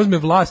pretende da preuzme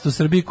vlast u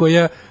Srbiji,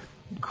 koja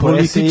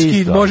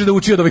politički može da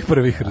uči od ovih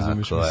prvih,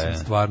 razumiješ, mislim,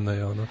 stvarno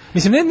je ono.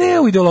 Mislim, ne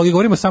u ideologiji,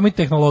 govorimo o samoj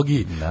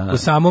tehnologiji, o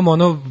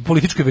samom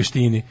političkoj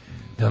veštini,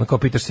 da ono kao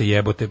pitaš se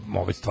jebote,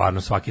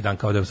 stvarno svaki dan,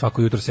 kao da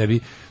svako jutro sebi,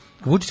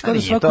 Vučić kao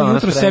da svako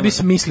jutro sebi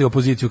smisli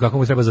opoziciju kako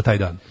mu treba za taj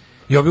dan.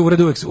 I ovi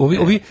urede uvek,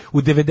 ovi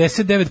u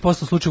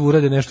 99% slučajeva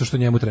urede nešto što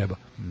njemu treba.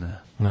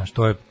 Znaš,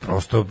 to je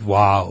prosto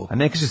wow. A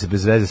ne kaže se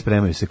bez veze,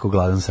 spremaju se ko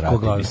gladan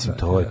srati, mislim,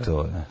 to je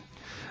to.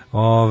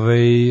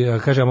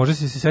 Kaže, a možda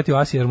si se setio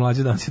Asije, jer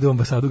Mlađe danas ide u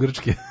ambasadu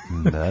Grčke.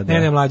 Da.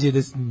 Ne, Mlađe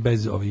ide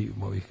bez ovih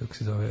kako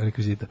se zove,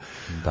 rekvizita.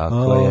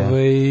 Dakle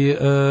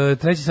je.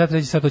 Treći sat,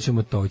 to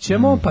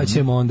ćemo, pa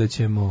ćemo, onda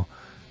ćemo,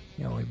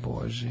 joj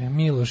Bože,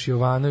 Miloš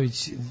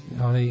Jovanović,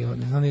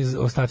 onaj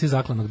ostaci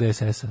zaklanog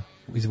DSS-a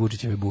iz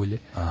Vučićeve bulje.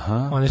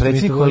 Aha,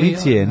 predsjednik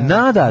koalicije,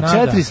 Nada,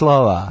 4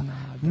 slova.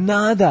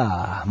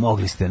 Nada,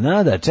 mogli ste,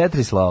 Nada,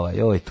 4 slova.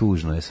 Joj,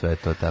 tužno je sve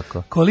to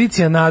tako.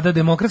 Koalicija Nada,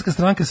 Demokratska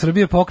stranka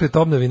Srbije, pokret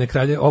obnovine,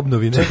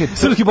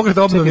 Srpski pokret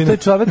obnovine. To je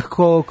čovjek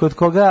kod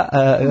koga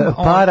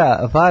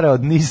para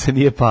od Nisa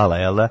nije pala,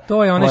 jel da?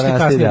 To je onaj što je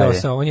kasnije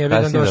došao. On je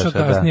jedan došao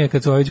kasnije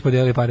kad su ovi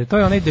podelili pare. To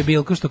je onaj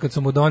debilko što kad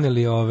su mu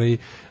doneli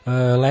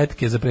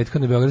letke za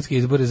prethodne beogradske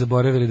izbore,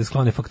 zaboravili da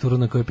sklone fakturu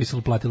na kojoj je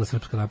pisalo platila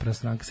Srpska napredna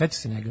stranka. Seća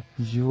se njega?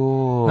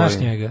 Joj. Znaš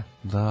njega?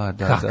 Da.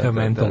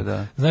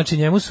 Znači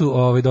njemu su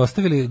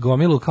dostavili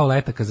gomilu kao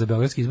letaka za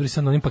beogradski izbor,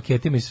 sad na onim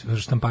paketima iz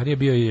štamparije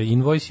bio je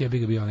invoice, jebi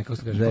ga bio onaj, kako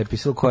se kaže, da je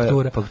pisalo koja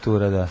je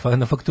faktura, da.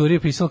 Na fakturi je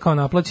pisalo kao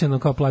naplaćeno,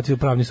 kao platio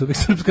pravni subjekt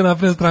Srpska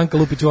napredna stranka,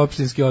 Lupić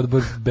opštinski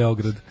odbor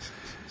Beograd.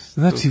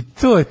 Znači,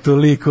 to je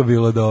toliko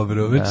bilo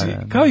dobro. Znači,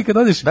 kao i kad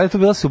odeš... Da li je to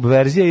bila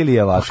subverzija ili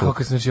je vašlo?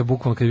 Kako se, znači, ja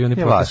bukvalno kad je bio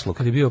onaj protest,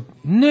 kad je bio...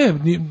 Ne,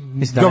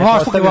 mislim da je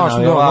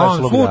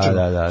vašlo,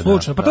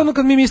 slučajno. Pa to ono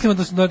kad mi mislimo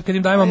da kad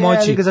im dajemo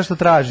moći... Zašto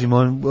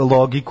tražimo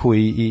logiku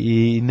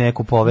i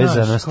neku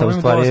povezanost, u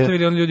stvari...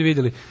 Ostavili, oni ljudi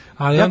videli.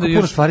 Ali jako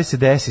puno stvari se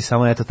desi,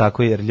 samo eto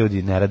tako, jer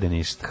ljudi ne rade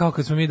ništa. Kao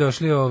kad smo mi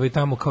došli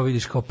tamo, kao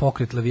vidiš, kao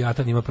pokret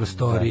Leviatan ima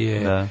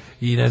prostorije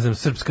i ne znam,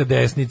 srpska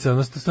desnica,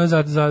 ono stoje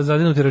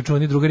zadenuti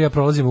računi, drugar ja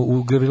prolazimo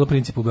u Gavrilo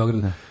Principu u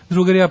Beogradu.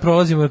 Drugar ja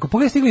prolazimo, rekao,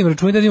 pogledaj stigli im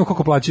računi da vidimo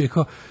koliko plaćaju,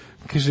 kao,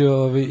 kaže,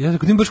 ja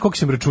rekao, baš koliko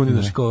sam računi,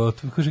 znaš, kao,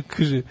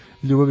 kaže,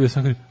 Ljubav, ja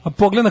sam kaže, a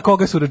pogledaj na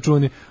koga su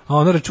računi, a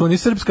ono računi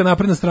Srpska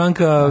napredna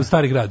stranka,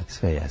 Stari grad.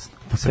 Sve jasno.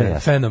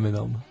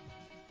 Fenomenalno.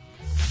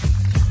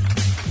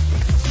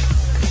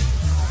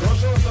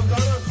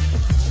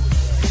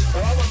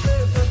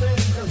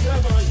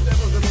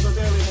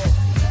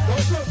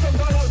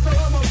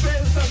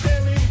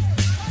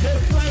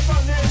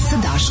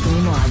 Daškom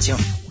i Mlađom.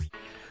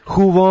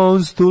 Who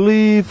wants to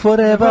live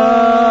forever?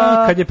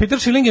 Kad je Peter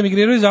Schilling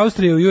emigrirao iz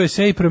Austrije u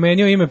USA i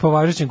promenio ime po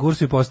važećem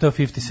kursu i postao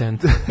 50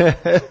 Cent.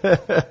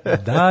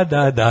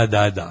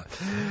 Da.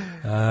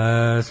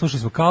 Slušali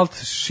smo Cult,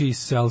 she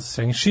sells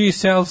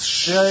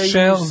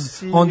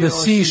shells on the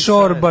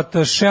seashore, but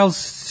the shells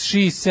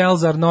she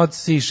sells are not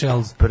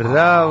seashells.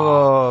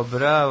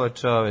 Bravo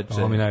čoveče.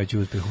 Ovo mi najveći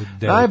uspeh.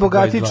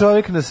 Najbogatiji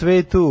čovjek na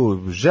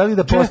svetu želi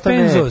da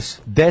postane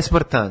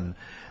besmrtan.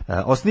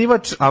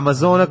 Osnivač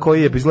Amazona,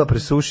 koji je izgleda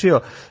presušio,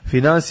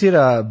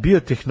 finansira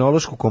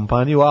biotehnološku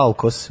kompaniju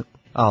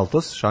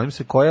Altos, šalim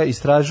se, koja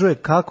istražuje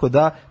kako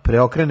da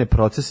preokrene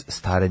proces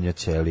starenja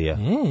ćelija.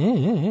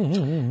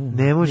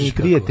 Ne možeš,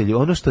 prijatelju,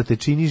 ono što te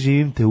čini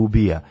živim te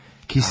ubija.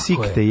 Kisik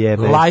te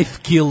jebe. Life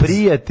kills.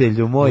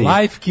 Prijatelju moj.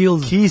 Life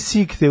kills.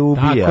 Kisik te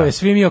ubija. Tako je,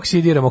 svi mi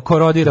oksidiramo,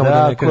 korodiramo,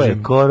 da ne kažem. Tako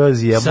je,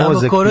 korozija,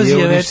 mozak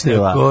je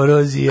uništila.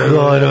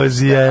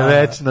 Korozija je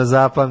večna,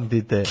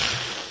 zapamtite.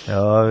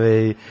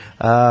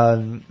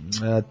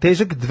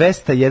 Težak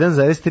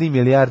 201,3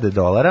 milijarde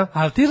dolara.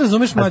 Ali ti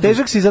razumeš, Mlađe?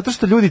 Težak si zato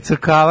što ljudi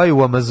crkavaju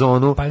u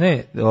Amazonu. Pa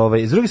ne.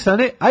 S druge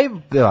strane,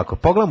 ovako,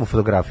 pogledamo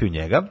fotografiju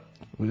njega.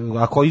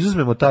 Ako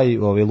izuzmemo taj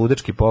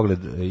ludački pogled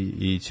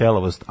i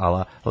ćelavost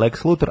ala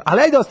Lex Luthor,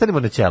 ali ajde ostanemo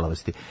na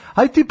ćelavosti.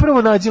 Ajde ti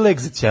prvo nađi lek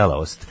za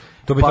ćelavost.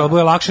 To bi to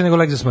bude lakše nego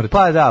lek za smrt.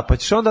 Pa da, pa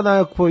ćeš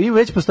onda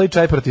već postoji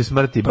čaj protiv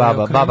smrti,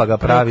 baba ga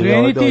pravi.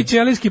 Kreni ti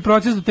ćelijski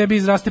proces da tebi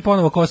izraste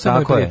ponovo kosa,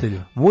 moj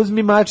prijatelju.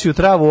 Uzmi mačiju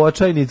travu,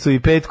 očajnicu i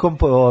petkom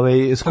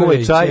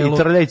skuvaj čaj i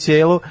trljaj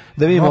ćelu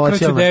da vidimo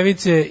očajno. Mokraću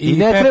device i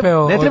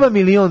pepeo. Ne treba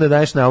milion da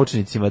daješ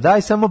naučnicima,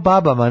 daj samo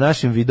babama,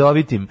 našim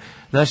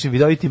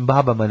vidovitim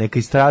babama, neka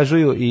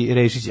istražuju i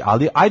rešići.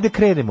 Ali ajde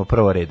krenemo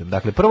prvo redom.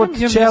 Dakle, prvo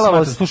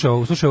ćelavost.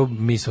 Slušaj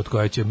misao od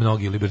koja će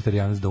mnogi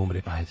libertarijanac da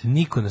umre.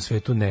 Niko na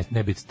svetu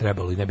ne bi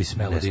trebalo i ne bi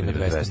smelo da ima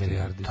 200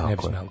 milijardi. Ne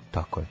bi smelo.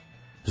 Tako je.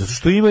 Zato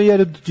što ima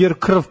jer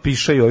krv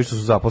piše i ovi što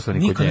su zaposleni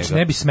kod njega. Niko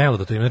ne bi smelo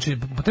da to ima. Znači,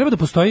 treba da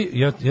postoji,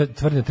 ja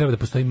tvrdim da treba da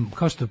postoji,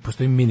 kao što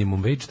postoji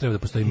minimum wage, treba da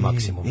postoji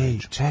maksimum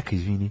wage. Čekaj,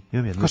 izvini.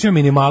 Kao što ima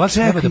minimalac,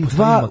 treba da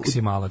postoji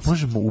maksimalac.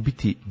 Možemo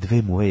ubiti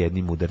dve muve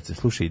jednim udarcem.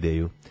 Slušaj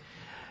ideju.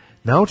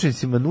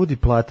 Naučnicima nudi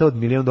plata od $1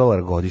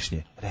 milion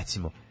godišnje,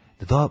 recimo.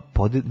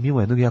 Mimo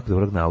jednog jako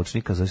dobrog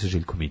naučnika, zove se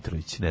Željko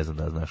Mitrović, ne znam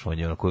da znaš, on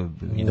je onako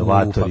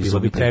inovator. Pa bilo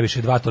bi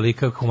previše, 2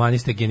 tolika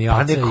humaniste,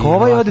 genijalca. Pa nek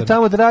ovaj ode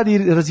tamo da radi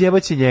i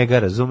razjebaće njega,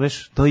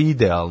 razumeš? To je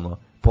idealno.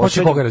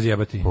 Hoće koga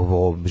razjebati?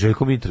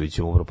 Željko Mitrović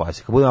je umro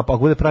pasika. Ako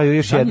bude pravio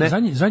još jedne...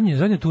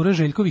 Zadnje ture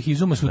Željkovih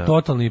izuma su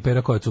totalni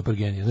perakovac super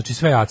genije. Znači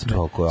sve acme.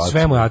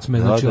 Sve mu acme.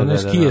 Znači one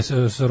skije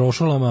s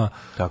rošulama,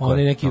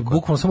 one neki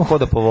bukvalno samo...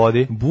 Hoda po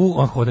vodi.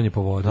 Hodanje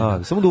po vodi.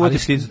 Samo da uvodi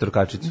šticu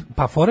trkačicu.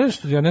 Pa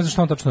Forest, ja ne znam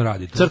šta on tačno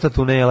radi. Crta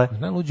tunele.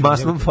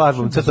 Masnom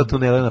farmom crta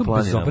tunele na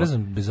planinama.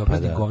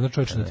 Bezobrazni govnar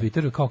čovječ na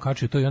Twitteru kao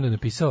kačio to i onda je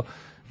napisao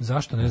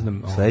Zašto, ne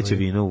znam. Sledeće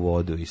vino u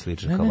vodu i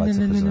slično kao baca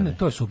fazone. Ne,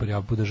 to je super,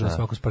 ja podržavam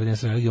svako sporednje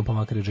sa religijom, pa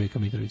makar je Željka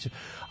Mitrovića.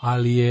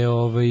 Ali je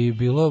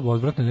bilo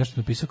odvratno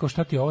nešto napisao, kao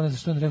šta ti je ovo, ne znam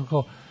što je rekao,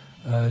 kao,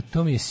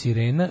 to mi je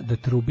sirena da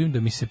trubim da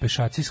mi se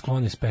pešaci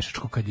sklone s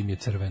pešačkog kad im je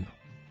crveno.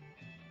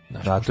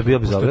 Znaš, da, to je bilo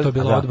bezobrazno. To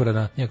je bila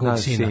odbrana njegovog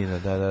sina.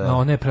 Da.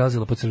 Ona je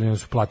prelazila po crvenu,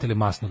 su platili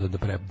masno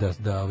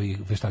da ovi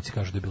veštaci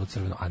kažu da je bilo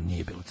crveno, a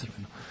nije bilo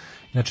crveno.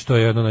 Znači, to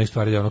je jedna od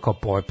stvari da je ono kao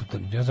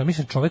ja znam,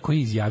 mislim, čovjek koji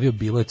je izjavio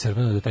bilo je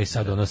crveno, da taj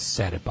sad ono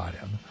sere pare.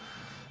 Ono.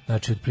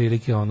 Znači,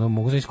 otprilike, ono,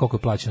 mogu znači koliko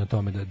je plaćeno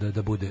tome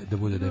da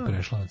bude da je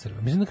prešla na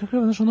crveno. Mislim, na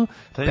kraju, znaš, ono,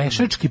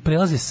 pešački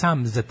prelaz je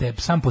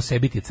sam po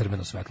sebi ti je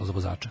crveno svetlo za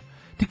vozača.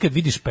 Ti kad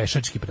vidiš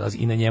pešački prelaz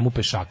i na njemu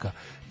pešaka,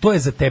 to je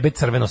za tebe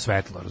crveno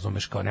svetlo,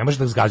 razumeš, kao ne možeš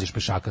da zgaziš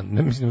pešaka,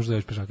 ne mislim da možeš da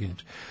zgaziš pešaka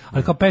inače.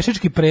 Ali kao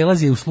pešački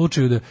prelaz je u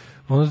slučaju da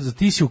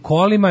ti si u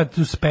kolima,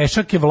 tu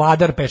pešak je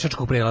vladar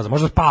pešačkog prelaza,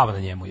 možda spava na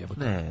njemu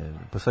jebote. Ne,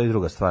 postoji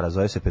druga stvar,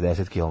 zove se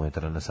 50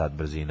 km/h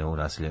brzina u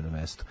naseljenom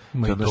mestu.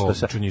 To ono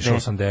što činiš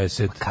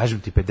 80. Kažem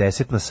ti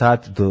 50 na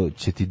sat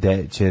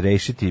će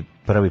rešiti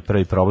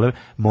prvi problem,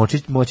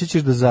 moći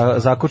ćeš da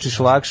zakočiš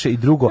lakše i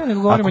drugo,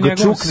 ako ga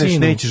čukneš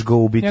nećeš ga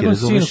ubiti,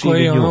 razumeš? Njegov sin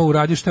koji je ono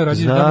uradio što je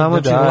radio,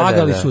 znači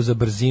lagali su za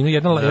brzinu,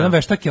 jedan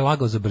veštak je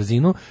lagao za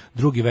brzinu,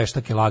 drugi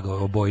veštak je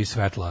lagao o boji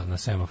svetla na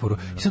semaforu.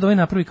 I sad ovaj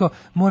napravi kao,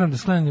 moram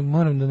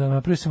da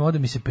napravim samo ovde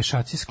mi se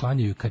pešaci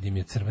sklanjaju kad im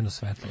je crveno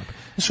svetlo.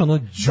 Znači ono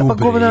đubre. Pa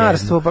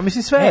govnarstvo, pa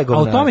mislim sve je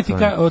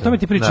govnarstvo. O tome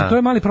ti pričam, to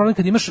je mali problem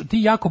kad imaš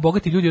ti jako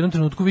bogati ljudi u jednom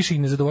trenutku više ih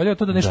ne zadovoljava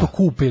to da nešto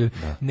kupe,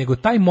 nego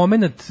taj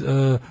momenat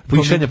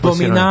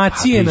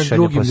dominacije nad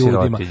drugim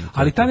ljudima.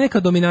 Ali ta neka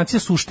dominacija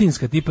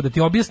suštinska, tipa da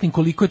ti objasnim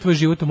koliko je tvoj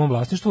život u mom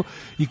vlasništvu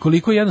i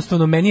koliko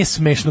jednostavno meni je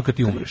smešno kad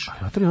ti umreš.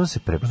 On se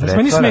pretvara.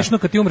 Meni je smešno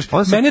kad ti umreš.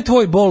 Meni je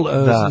tvoj bol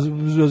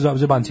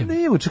za bancijom.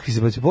 Ne, čak i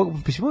za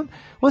bancijom.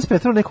 On se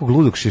pretvara nekog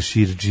ludog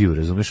šeširđiju,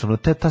 razumiješ? Ono,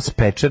 ta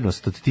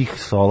spečenost od tih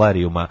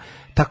solarijuma,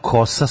 ta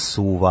kosa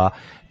suva,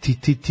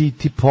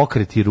 ti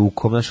pokreti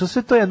rukom, znači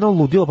sve to je jedno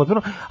ludilo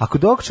potpuno. Ako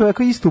dok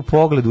čovjeka isto u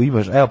pogledu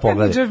imaš, evo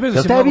pogledaj,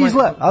 jel tebi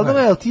izgleda,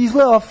 ali ti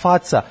izgleda ova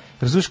faca,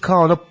 razumiješ,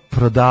 kao ono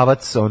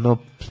prodavac, ono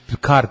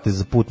karte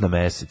za put na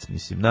mesec,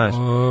 mislim, znaš.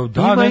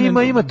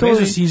 Ima to.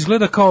 Bezos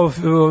izgleda kao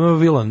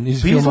vilan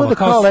iz filmova. Izgleda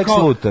kao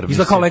Lex Luthor.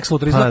 Izgleda kao Lex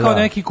Luthor, izgleda kao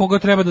neki koga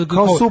treba da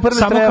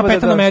samo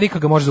Kapetan Amerika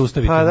ga može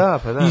zaustaviti. Pa da.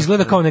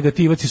 Izgleda kao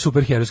negativac iz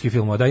superherojskih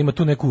filmova, da ima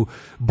tu neku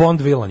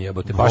Bond vilan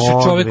jebote. Baš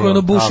je čovjek koji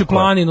ono buši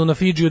planinu na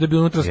Fidžiju da bi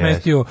unutra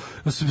smestio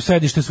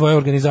sedište svoje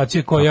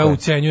organizacije koja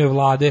ucenjuje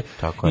vlade.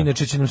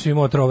 Inače će nam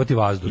svima otrovati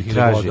vazduh i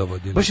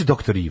vodovod. Baš je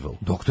Dr. Evil.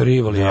 Dr.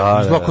 Evil je.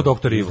 Izgleda kao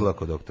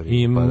Dr.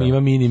 Evil. Ima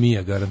mini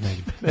Mija garant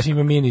negdje. Mislim,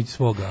 ima mini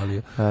svoga,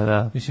 ali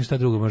mislim šta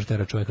drugo može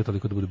tera čovjeka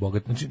toliko da bude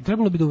bogat. Znači,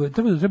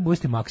 treba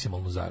uvesti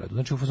maksimalnu zaradu.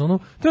 Znači, u fazonu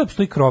treba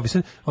postoji krov.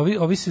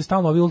 Ovi se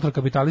stalno, ovi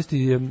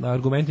ultrakapitalisti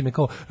argumenti me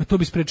kao, to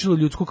bi sprečilo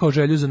ljudsku kao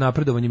želju za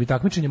napredovanjem i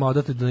takmičenjem, a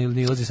odate da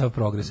ne ilazi sav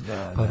progres.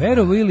 Pa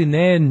verovo ili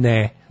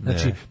ne.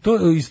 Znači,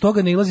 to, iz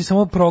toga ne ilazi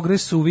samo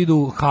progres u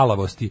vidu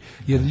halavosti.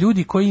 Jer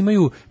ljudi koji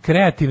imaju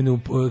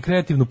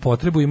kreativnu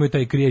potrebu, imaju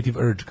taj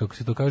creative urge, kako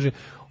se to kaže,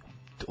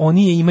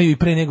 oni je imaju i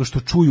pre nego što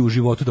čuju u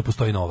životu da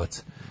postoji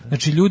novac.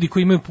 Znači ljudi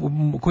koji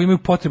imaju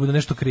potrebu da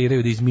nešto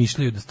kreiraju, da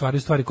izmišljaju, da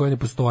stvaraju stvari koje ne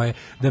postoje,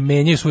 da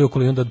menjaju svoju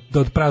okolinu, da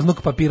od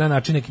praznog papira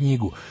načine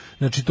knjigu.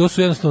 Znači to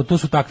su jednostavno, to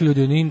su takvi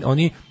ljudi,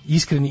 oni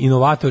iskreni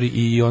inovatori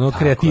i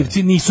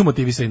kreativci nisu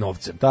motivisani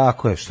novcem.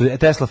 Tako je, što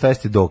Tesla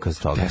Fest je dokaz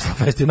toga. Tesla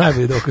Fest je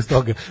najbolji dokaz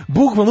toga.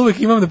 Bukvalno uvek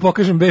imam da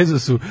pokažem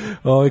Bezosu,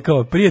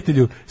 kao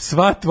prijatelju,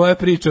 sva tvoja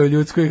priča o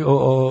ljudskoj,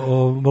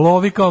 o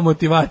lovi kao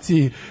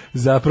motivaciji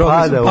za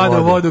progres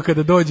pada u vodu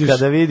kada dođeš.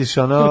 Kada vidiš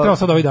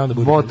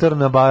motor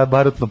na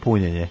barutno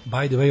punjenje.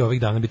 By the way,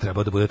 ovih dana bi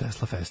trebao da bude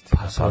Tesla Fest.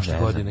 Prošle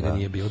godine ga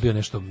nije bilo. Bio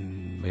nešto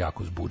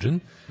jako zbuđen.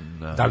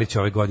 Da li će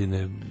ove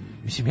godine...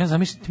 Mislim, ja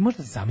zamislim, ti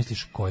možda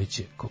zamisliš koji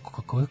će...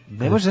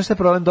 Ne može, nešto je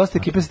problem, dosta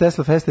ekipe s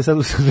Tesla Festa je sad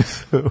u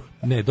SNS-u.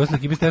 Ne, dosta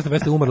ekipe s Tesla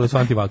Festa je umrlo, su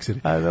antivakseri.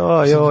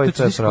 To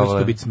je problem.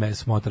 Koji će biti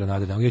smotra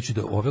nadalje. Ja ću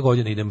da ove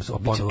godine idem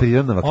ponovo.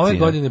 Ove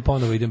godine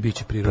ponovo idem,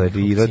 biće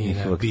prirodnih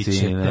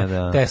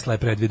vakcina. Tesla je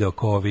predvideo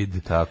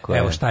COVID.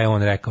 Evo šta je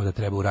on rekao da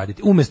treba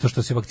uraditi. Umesto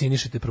što se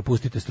vakcinišete,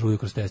 propustite struju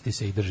kroz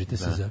testise i držite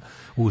se za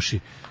uši.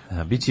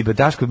 Biće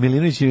Dasko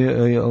Milinović,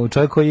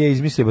 čovjek koji je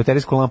izmislio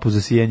baterijsku lampu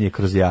za sijanje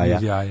kroz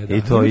jaja.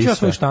 I to isto. Ja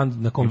svoj štand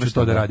na kom ću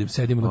to da radim.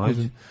 Sedimo na kuću,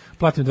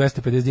 platim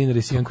 250 dinara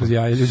i sijem kroz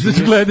jaja.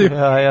 Ljudi gledaju.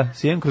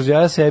 Sijem kroz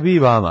jaja sebi i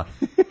vama.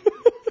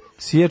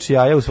 Siječ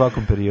jaja u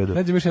svakom periodu.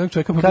 Nađemo još jednog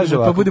čovjeka,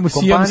 pa budemo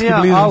sijamski bližnici.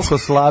 Kompanija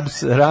Alkos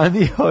Labs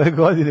ranije ove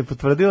godine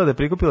potvrdila da je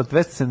prikupila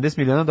 $270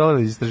 miliona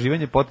za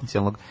istraživanje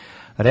potencijalnog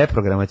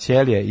reprograma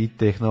ćelija i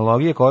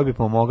tehnologije koja bi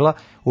pomogla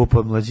u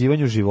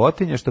pomlađivanju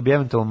životinja, što bi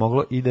eventualno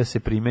moglo i da se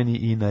primeni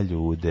i na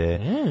ljude.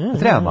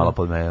 Treba malo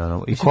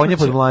podmenjeno. I konje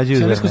podmlađuju.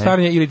 Ćelijsko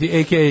starenje ili ti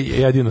a.k.a.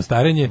 jedino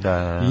starenje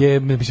je,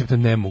 mislim, to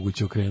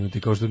nemoguće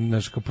okrenuti. Kao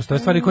što, postoje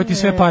stvari koje ti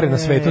sve pare na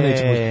svetu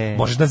neće.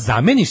 Možeš da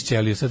zameniš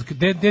ćeliju. Sad,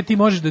 gde ti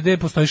možeš gde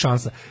postoji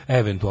šansa,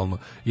 eventualno.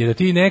 Je da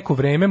ti neko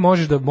vreme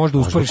možeš da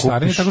usporiš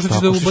starenje tako što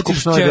ćeš da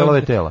ubaciš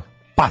ćeliju.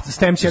 Pa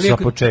stem ćelija,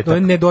 to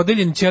je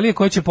nedodeljeni ćelija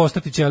koja će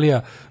postati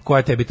ćelija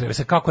koja tebi treba.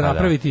 Sad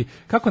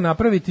kako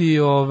napraviti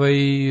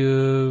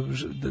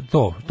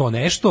to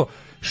nešto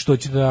što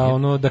će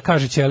da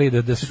kaže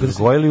ćeliji da se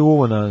gojili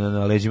uvo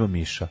na leđima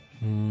miša.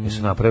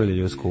 Jesu napravili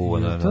ljudsko uvo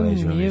na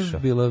leđima miša. To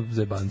nije bila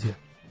zebancija.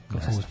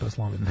 Kako sam uspeo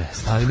slomiti.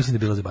 Ali mislim da je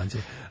bila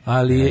zebancija.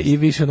 Ali je i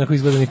više onako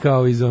izgledani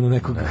kao iz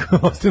nekog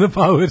Austina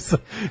Powersa,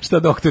 šta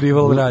doktor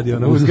Evil radi.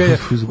 Uzgaja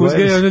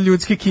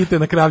ljudske kite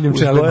na kravljim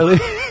čelima.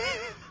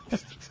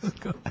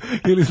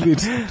 Ili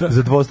slično.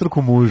 Za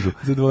dvostruku mužu.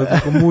 Za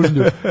dvostruku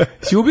mužlju.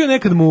 Si ubio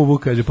nekad muvu,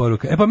 kaže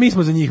poruka. E pa mi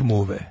smo za njih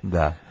muve.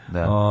 Da.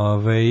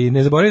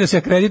 Ne zaboravi da se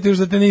akredituješ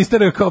da te ne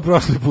istaraju kao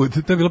prošli put.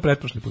 To je bilo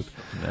pretprošli put.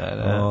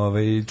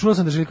 Čulo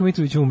sam da Željko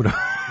Mitrović umro.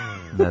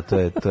 Da,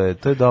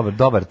 to je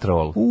dobar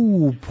troll.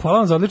 Hvala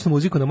vam za odličnu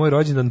muziku na moj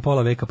rođendan,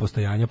 pola veka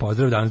postojanja.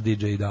 Pozdrav danas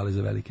DJ i Dali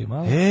za velike i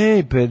male.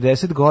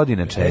 50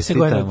 godina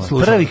čestitamo.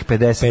 Prvih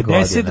 50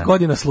 godina. 50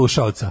 godina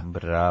slušaoca.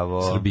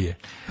 Bravo. Srbije.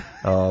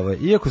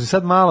 Iako se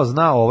sad malo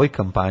zna o ovoj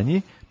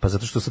kampanji, pa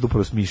zato što sad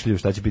upravo smišljaju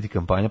šta će biti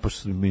kampanja,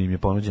 pošto im je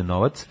ponuđen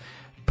novac,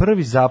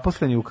 prvi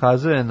zaposleni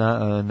ukazuje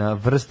na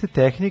vrste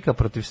tehnika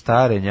protiv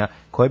starenja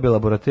koje bi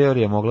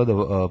laboratorija mogla da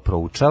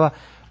proučava.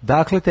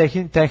 Dakle,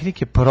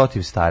 tehnike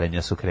protiv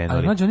starenja su krenuli.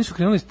 Ali mlađe, oni su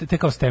krenuli te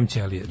kao stem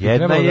ćelije.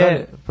 Jedna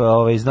je,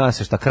 zna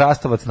se šta,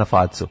 krastavac na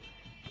facu.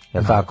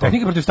 Jel tako?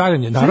 Tehnike protiv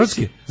starenja,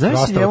 narodski.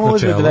 Znaš si njemu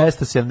uzme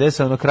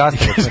 270, ono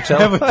krastavac na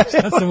čelo. Evo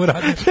šta sam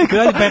uradio.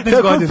 Radi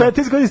 15 godina.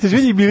 15 godina ste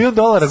živjeli $1 milion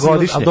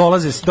godišnje. A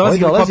dolazi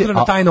helikopter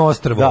na tajno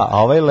ostrvo. Da, a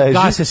ovaj leži.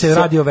 Gase se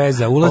radio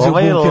veza, ulazi u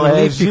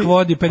bunker, lift ih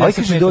vodi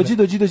 50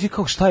 metara. Dođi,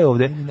 kao šta je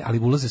ovde? Ali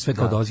ulaze sve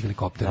kao dolazi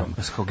helikopterom.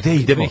 Gde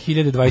idemo?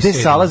 2027. Gde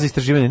sala za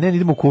istraživanje? Ne,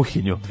 idemo u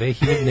kuhinju.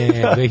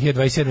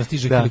 2027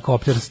 stiže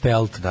helikopter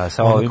stealth.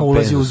 Ono kao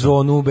ulazi u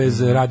zonu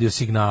bez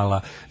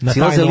radiosignala. Na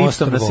tajno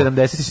ostrvo. Na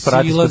 70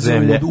 isprati ispod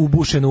zemlje.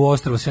 Ubušeno u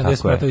ostrvo,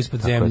 70 metara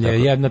ispod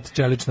zemlje, jedna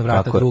čelična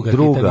vrata,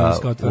 druga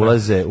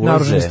ulaze.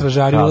 Naoružani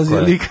stražari, ulazi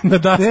lik na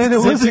dasci. Ne,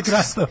 ulaze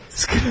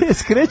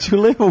skreću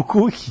levo u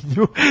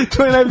kuhinju.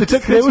 To je najbolje,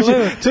 čak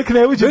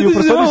ne uđe ni u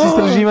prostoriju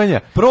istraživanja.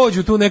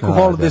 Prođu tu neku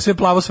holu gde sve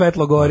plavo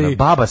svetlo gori.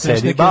 Baba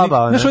sedi,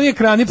 znaš, oni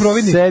ekrani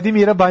providni. Sedi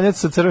Mira Banjac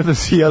sa crvenom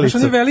sijalicom.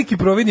 Znaš, oni veliki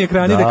providni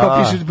ekrani da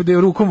kao pišeš, da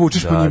rukom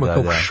vučeš po njima,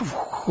 kao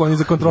oni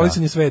za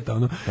kontrolisanje sveta.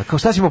 Kao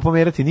šta ćemo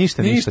pomerati?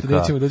 Ništa.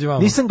 Nećemo, dođi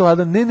vamo. Nisam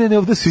gladan, ne,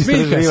 ovde su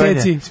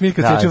istraživanja.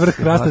 Smiljka seče vrh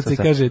krastavca i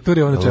kaže,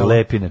 turi ovo na čelo.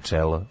 Lepi na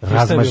čelo.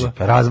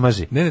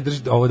 Razmaži. Ne,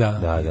 drži, ovo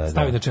da.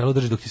 Stavi na čelo,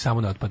 drži dok ti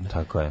samo ne otpadne.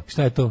 Tako je.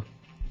 Šta je to?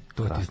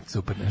 To ti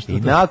super nešto. I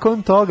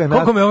nakon toga...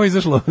 Koliko me ovo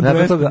izašlo?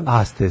 Nakon toga,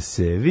 a ste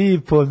se vi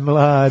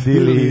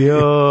podmladili,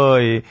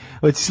 joj,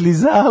 hoćeš li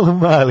zalu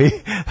mali?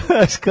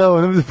 Znaš, kao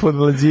ono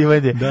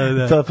podmlađivanje.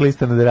 Da. Top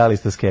lista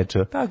nadrealista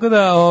skeča. Tako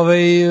da,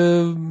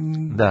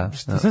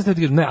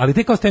 ne, ali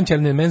te kao stem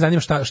ćelije, mene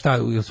zanima šta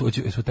su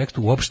u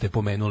tekstu uopšte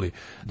pomenuli.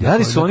 Da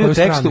li su oni u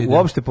tekstu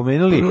uopšte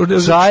pomenuli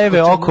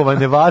čajeve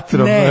okovane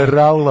vatrom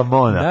Raula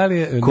Mona?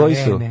 Koji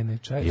su? Ne,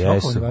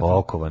 jesu,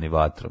 okovani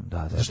vatrom.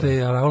 Zašto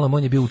je Raul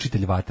Mon je bio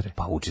učitelj vatre?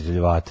 Pa učitelj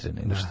vatre,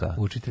 nego šta.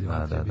 Učitelj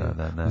vatre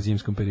u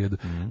zimskom periodu.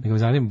 Nego me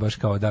zanima baš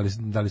kao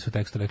da li su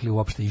tekstu rekli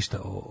uopšte išta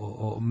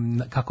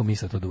kako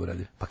misle to da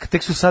uradi. Pa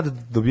tek su sad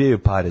dobijaju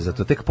pare,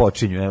 zato tek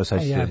počinju, evo sad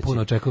ću reći.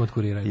 Puno očekujem od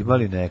kuriranja. Ima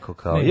li neko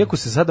kao, iako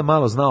se sada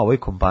malo zna o ovoj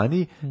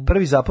kompaniji,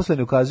 prvi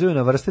zaposleni ukazuju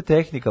na vrste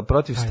tehnika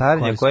protiv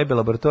starenja koje bi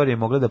laboratorije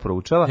mogle da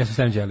proučava.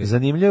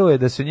 Zanimljivo je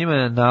da se u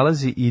njima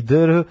nalazi i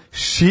Dr.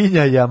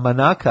 Shinja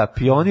Yamanaka,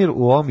 pionir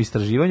u ovom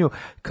istraživanju,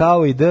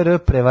 kao i Dr.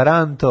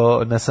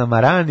 Prevaranto na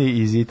Samarani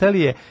iz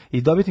Italije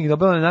i dobitnik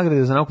Nobelove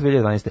nagrade za nauku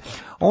 2012.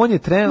 On je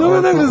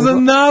Nobelova nagrada za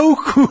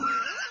nauku.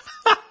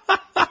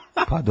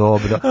 Pa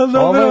dobro.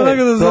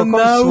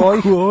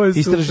 Ovo je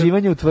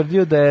istraživanje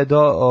utvrdio da je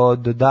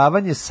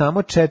dodavanje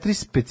samo 4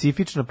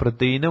 specifična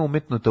proteina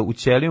umetnuto u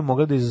ćeliju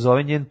moglo da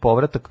izazove njen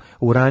povratak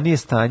u ranije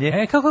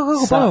stanje. Kako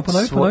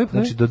ponovi?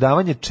 Znači,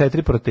 dodavanje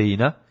 4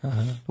 proteina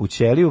u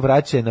ćeliju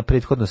vraća je na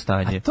prethodno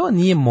stanje. A to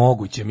nije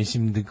moguće,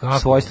 mislim.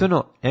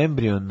 Svojstveno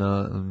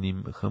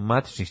embrionim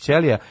matičnih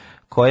ćelija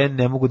koje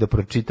ne mogu da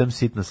pročitam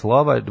sitna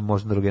slova,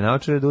 možda druge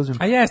naučare da uzmem.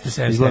 A jeste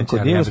se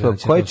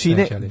koje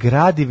čine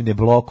gradivne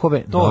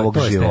blokove novog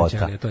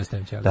života. To je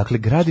stem ćelija. Dakle,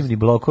 gradivni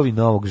blokovi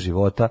novog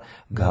života,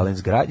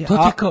 Galens gradnja. To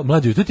ti kao,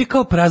 mlađo, to ti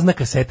kao prazna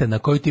kaseta na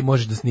koju ti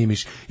možeš da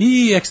snimiš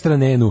i Extra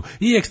Nenu,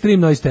 i Extreme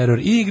Noise Terror,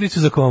 i igricu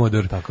za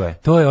Commodore. Tako je.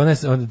 To je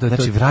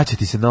znači,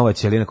 vraćati se nova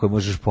ćelija koju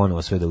možeš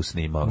ponovo sve da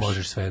usnimavaš.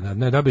 Možeš sve.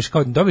 Ne,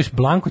 dobiš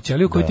blanku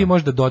ćeliju koju ti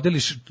možeš da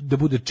dodeliš da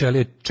bude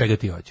ćelija čega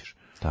ti hoćeš.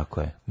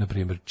 Tako je. Na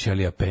primjer,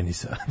 ćelija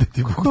penisa.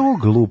 Kako je ovo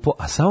glupo,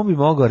 a samo bi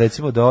mogao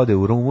recimo da ode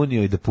u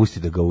Rumuniju i da pusti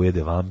da ga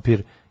ujede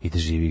vampir i da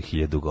živi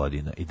 1000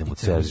 godina i da mu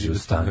ceo život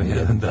stane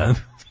jedan dan.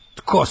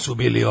 Ko su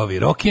bili ovi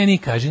rokeni,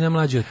 kaži nam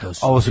mlađe, to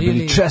su ovo su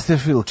bili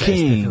Chesterfield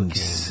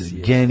Kings,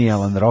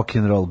 genijalan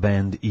rock'n'roll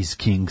band iz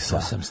Kingsa.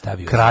 To sam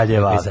stavio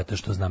Kraljeva. Zato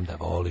što znam da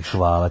voliš.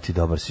 Hvala ti,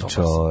 dobar si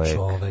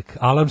čovek.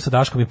 Alarm sa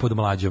Daškom i pod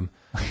mlađom.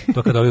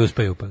 To kad ovi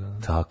uspeju. Pa.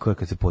 Tako je,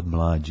 kad se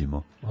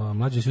podmlađimo.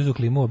 Mlađe si uzeo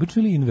klimu,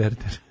 obično ili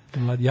inverter?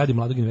 Jadi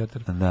mladog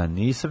invertera. Da,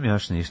 nisam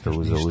još ništa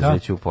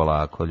uzeću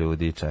polako,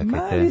 ljudi, čekajte.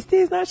 Mali ste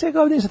iz našeg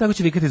ovdje, što tako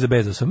će vikati za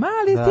Bezosom.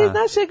 Mali ste iz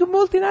našeg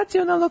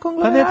multinacionalnog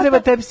konglomerata. Pa ne treba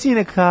tebi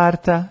sine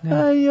karta.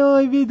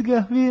 Ajoj, vid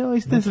ga,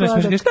 vi ste sladak.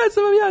 Šta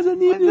sam vam ja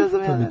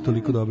zanimljiv? To mi je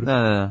toliko dobro.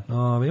 Da.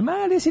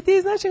 Mali si ti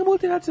iz našeg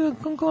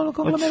multinacionalnog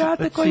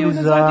konglomerata koji je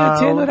nazadio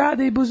cijenu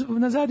rada i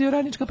nazadio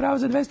radnička prava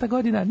za 200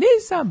 godina.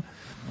 Nisam!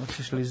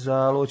 Hoćeš li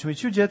hoćemo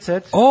ići u Jet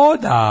Set? O,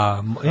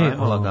 da!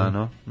 Ajmo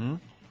lagano.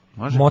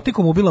 Može?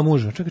 Motikom ubila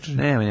muža. Čekaj.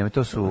 Nema,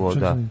 to su,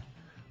 da.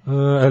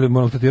 Ili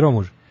maltretirao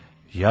muž?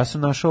 Ja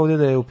sam našao ovdje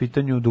da je u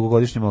pitanju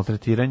dugogodišnje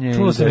maltretiranje.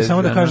 Čulo sam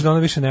samo da kaže da ona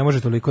više ne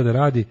može toliko da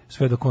radi,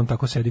 sve dok on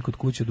tako sedi kod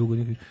kuće dugo.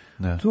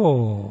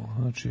 To,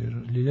 znači,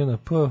 Ljiljana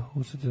P.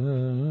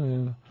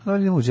 Da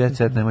li u Jet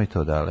Set, nemoj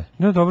to dale.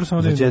 Ne, dobro,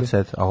 samo da je Jet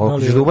Set. A ako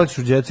ćeš da ubaciš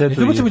u Jet Set...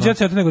 Ne ubacim u Jet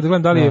Set, nego da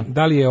gledam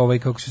da li je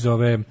kako se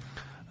zove,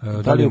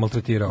 da li je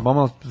maltretirao.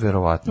 Malo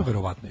verovatno.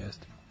 Verovatno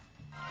jeste.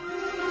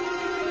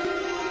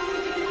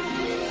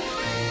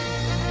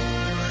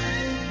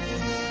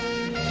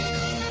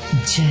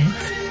 Jet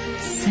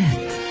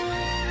set.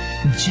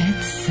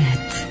 Jet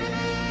set.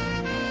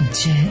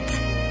 Jet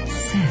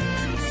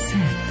set.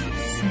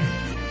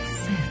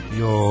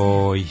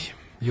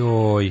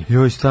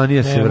 Joj,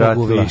 Stanija se vratila. Ne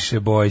mogu više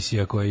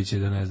Bojsija koji će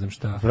da ne znam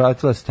šta.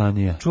 Vratila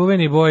Stanija.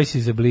 Čuveni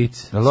Bojsi za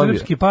Blic.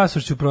 Srpski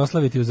pasoš ću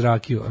proslaviti uz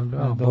rakiju.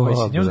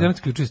 Bojsi. Njemu zgarant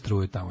ključi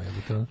struju tamo.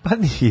 Pa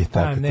nije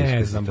tako.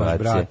 Ne znam baš,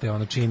 brate,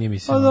 ono čini mi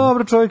se. Pa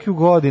dobro, čovjek je u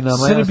godinama.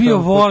 Srbijo,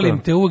 volim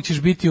te, uvijek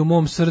ćeš biti u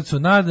mom srcu.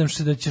 Nadam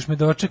se da ćeš me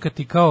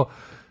dočekati kao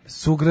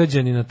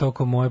sugrađani na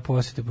tokom moje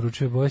posjete,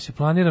 poručuje Bojsi.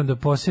 Planiram da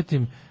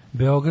posjetim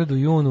Beograd u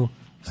junu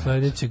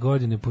sledeće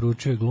godine,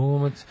 poručuje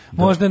glumac.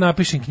 Možda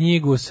napišem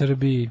knjigu o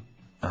Srbiji.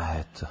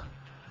 Eto.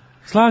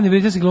 Slavni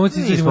britanski glumac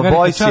mi smo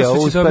Bojsija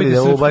uspeli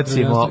da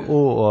ubacimo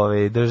u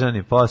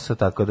državni posao,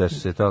 tako da što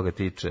se toga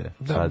tiče.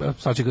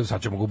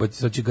 Sad ćemo ga ubaciti,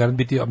 sad će garant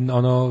biti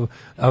ono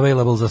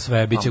available za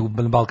sve, bit će u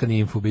Balkan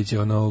Info, bit će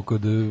ono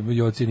kod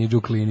Joci Niđu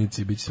u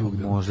klinici, bit će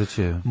svugde. Možda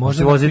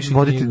će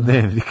voditi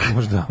dnevnik.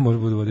 Možda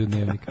bude voditi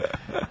dnevnik.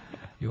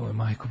 Joj,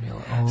 majko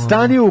mila.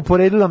 Stanija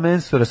uporedila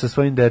Mensura sa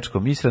svojim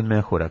dečkom, Isran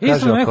Mehura.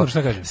 Isran Mehur,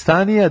 šta kaže?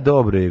 Stanija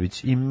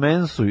Dobrojević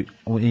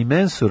i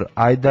Mensur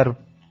Ajdar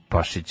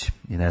Pašić,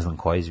 i ne znam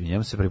ko je,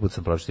 izvinjam se, prvi put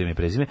sam pročitao ime i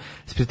prezime,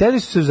 sprijateljili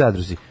su se u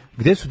zadruzi,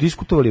 gde su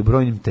diskutovali o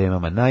brojnim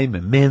temama.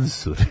 Naime,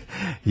 Mensur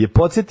je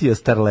podsjetio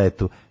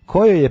Starletu,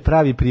 kojoj je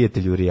pravi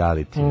prijatelj u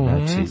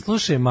reality. Znači,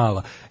 slušaj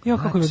malo,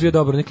 kako mi je bio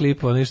dobro, ne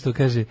klipo, nešto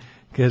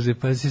kaže,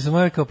 pa si sam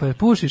rekao, pa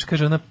pušiš,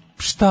 kaže ona,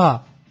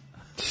 šta?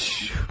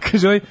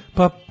 Kaže,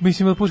 pa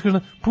mislim da pušiš, kaže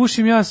ona,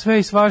 pušim ja sve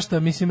i svašta,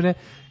 mislim,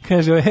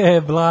 kaže,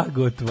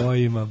 blago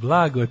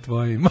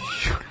tvojima.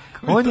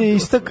 On je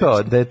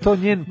istakao da je to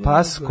njen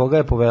pas koga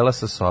je povela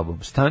sa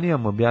sobom. Stanija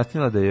mu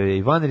objasnila da joj je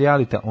i van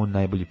realita on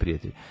najbolji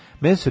prijatelj.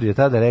 Mensur je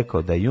tada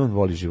rekao da i on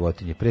voli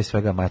životinje, pre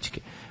svega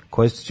mačke,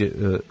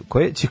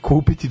 koje će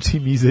kupiti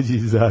čim izađe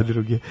iz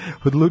zadruge.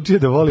 Odlučio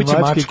da voli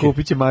mačke i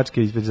kupit će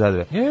mačke ispred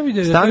zadruge.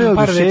 Stanija je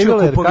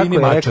oduševila jer kako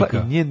je rekla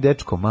i njen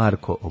dečko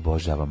Marko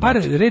obožava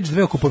mačke. Reč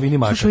dve o kupovini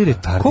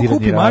mačaka. Ko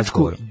kupi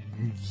mačku,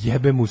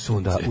 jebe mu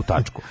sunce. U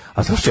tačku.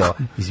 A slušaj,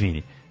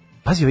 izvini,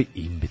 pazi ovaj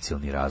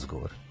imbecilni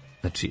razgovor.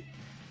 Znači,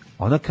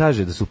 ona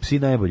kaže da su psi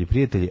najbolji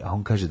prijatelji, a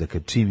on kaže da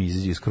kad čim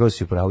izađe iz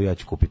krosi u pravu, ja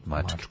ću kupiti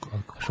mačku.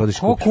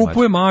 Ko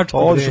kupuje mačku?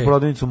 Odiš u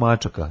prodavnicu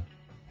mačaka.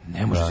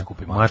 Ne može se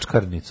kupiti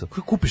mačkarnicu.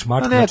 Kako kupiš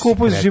mačku? Ne,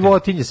 kupuješ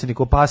životinje, se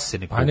niko pas se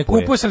ne kupuje. A ne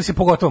kupuje se, ali se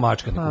pogotovo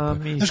mačka ne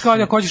kupuje. Znaš, kao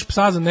ako hoćeš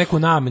psa za neku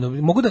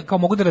namenu,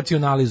 mogu da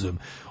racionalizujem.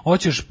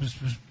 Hoćeš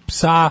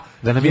psa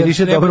da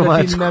namiriše dobru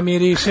mačku. Da ti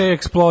namiriše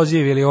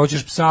eksploziv, ili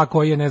hoćeš psa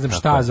koji je ne znam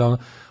šta za ono.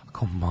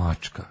 Kao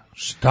mačka.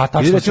 Šta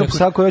tačno očekuješ? Ili da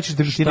psa koji hoćeš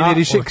da ti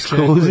namiriše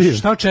eksploziv.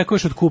 Šta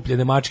očekuješ od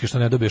kupljene mačke što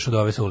ne dobiješ od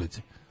ove sa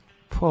ulice?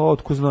 Pa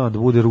otko znam da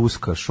bude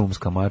ruska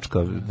šumska mačka,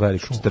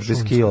 velika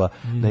 40 kila,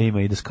 da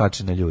ima i da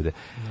skače na ljude.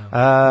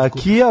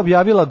 Kia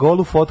objavila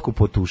golu fotku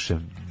po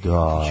tušem.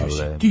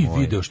 Dale, ti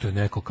video što je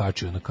neko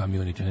kačio na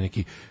community,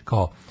 neki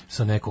kao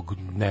sa nekog,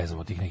 ne znam,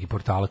 od tih nekih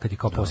portala, kad je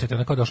kao posjetio,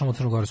 neko je došao u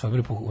Crnu Goru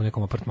u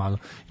nekom apartmanu.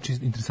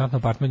 Interesantno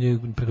apartman je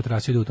preko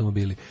terase ide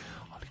automobili.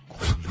 Ali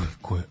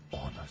koliko je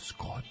ona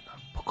zgodna.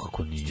 Pa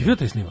kako nije? Ti vidio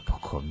taj snimak? Pa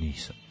kako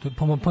nisam?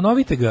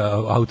 Ponovite ga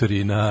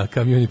autori na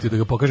community da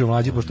ga pokaže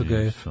Mlađi, pošto ga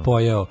je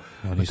pojeo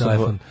na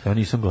telefon. Ja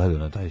nisam gledao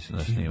na taj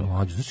snimak.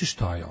 Mlađi, znači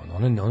šta je ono?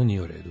 Ona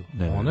nije u redu.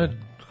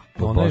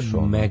 Ona je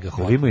mega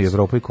hot. Ima i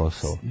Evropa i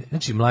Kosovo.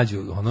 Znači,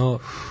 Mlađu,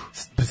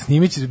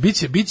 snimit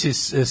će, bit će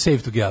save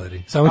to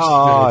gallery. Samo ću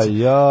ti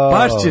reći.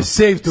 Baš će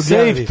save to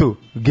gallery. Save to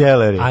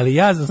gallery. Ali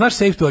ja znam, znaš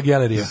save to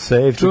gallery?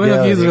 Save to čuvenog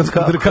gallery.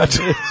 izraelskog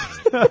drkača.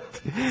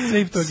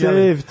 Save to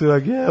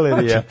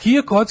gallery. Znači,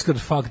 Kia Kockar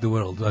fuck the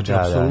world. Znači,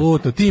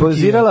 apsolutno.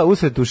 Spozirala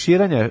usred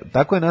tuširanja,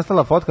 tako je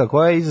nastala fotka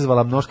koja je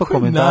izazvala mnoštvo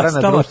komentara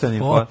na društvenim.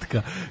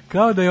 Fotka.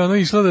 Kao da je ono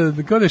išlo,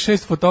 kao da je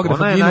 6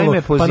 fotografa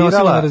ginulo, pa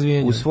nosila na razvijenju. Ona je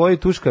naime pozirala u svojoj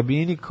tuš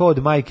kabini kao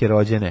od majke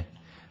rođene.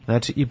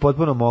 Znači, i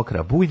potpuno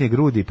mokra. Bujne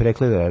grudi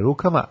prekledala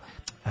rukama,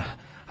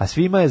 a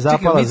svima je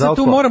zapala za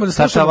oko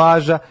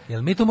tatovaža.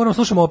 Jel mi tu moramo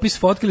slušamo opis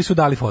fotke ili su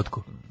dali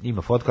fotku?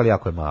 Ima fotka, ali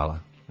jako je mala.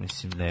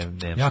 Mislim,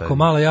 ne.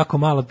 Jako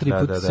malo, 3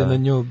 puta se na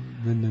nju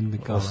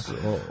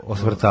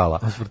osvrtala.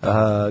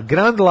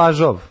 Grand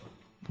Lažov.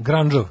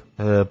 Granđov.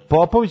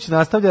 Popović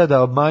nastavlja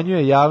da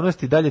obmanjuje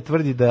javnost i dalje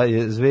tvrdi da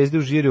je zvezde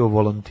u žiriju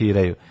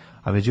volontiraju.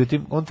 A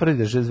međutim, on tvrdi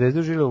da je zvezde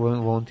u žiriju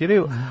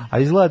volontiraju, a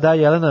izgleda da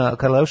Jelena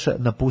Karleuša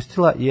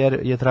napustila jer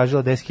je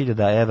tražila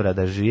 10.000 evra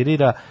da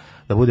žirira,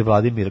 da bude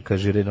Vladimir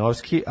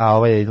Žirinovski, a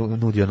ovaj je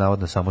nudio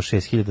navodno samo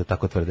 6.000,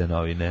 tako tvrde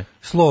novine.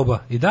 Sloba.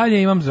 I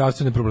dalje imam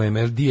zdravstvene probleme,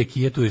 jer dijek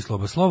je tu i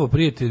Sloba. Slobo,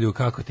 prijatelju,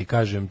 kako ti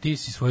kažem, ti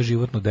si svoje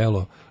životno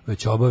delo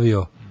već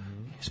obavio,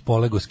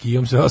 spolego s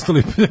kijom, sve ostalo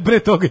i pre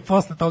toga i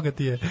posle toga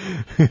ti je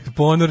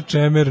ponor,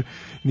 čemer,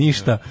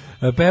 ništa.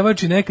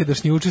 Pevač i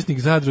nekadašnji učesnik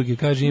zadruge,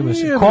 kaže, ima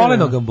se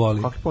koleno ga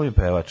boli. Kako on je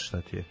pevač,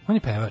 šta ti je? On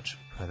je pevač.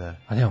 Pa da.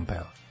 A gdje on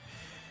peva?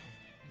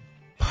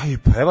 Pa i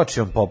pevač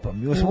je on popa.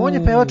 On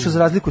je pevač za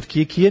razliku od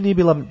Kije. Kija nije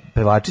bila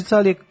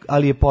pevačica,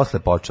 ali je posle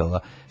počela.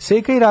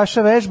 Seka i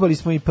Raša vežbali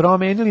smo i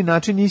promenili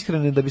način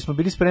ishrane da bismo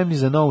bili spremni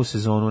za novu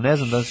sezonu. Ne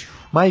znam, da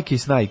majke i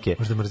snajke.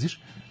 Možda mrziš?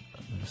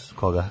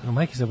 Koga?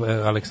 Majke za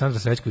Aleksandra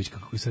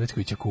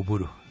Srećkovića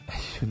Kuburu.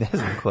 Ne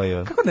znam ko je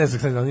on. Kako ne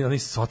znam, on je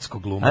socko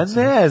glumac.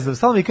 A ne znam,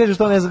 stalno mi kaže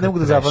što ne znam, ne mogu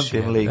da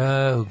zapamtim lik.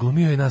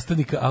 Glumio je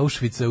nastavnika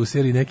Auschwitza u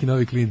seriji Neki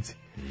novi klinci.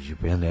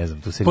 Ja ne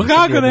znam, tu se pa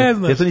kako ne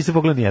znaš? Ja to nisam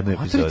pogledao ni jednu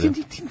epizodu.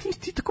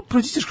 Ti tako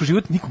prođiš kroz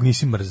život, nikog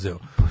nisi mrzeo.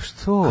 Pa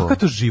što? Kako je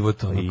to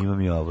život? Pa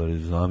imam ja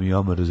obavezu, znam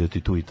ja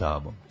mrzeti tu i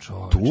tamo.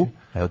 Tu,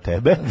 evo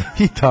tebe,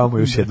 i tamo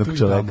još jednog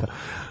čoveka.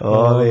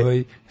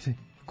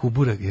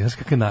 Kubura, znaš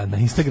kako na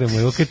Instagramu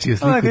je okačio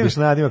sliku. A gdje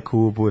nadima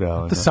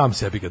Kubura. To sam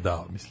sebi ga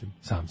dao, mislim.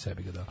 Sam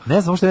sebi ga dao.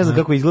 Ne znam, što ne znam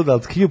kako izgleda,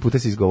 ali kriju puta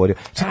se izgovorio.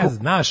 Čekaj,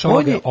 znaš,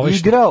 on je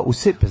igrao u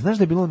sebi, znaš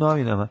da je bilo u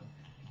novinama?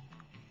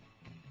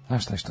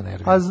 Znaš šta je što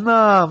nervira? Pa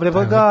znam,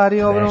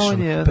 Rebogari, ovo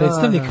on je.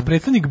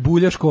 Predstavnik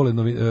Bulja škole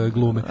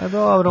glume. A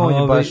dobro,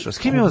 on je baš. S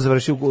kim je on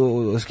završio?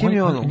 S kim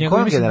je on?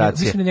 Kojom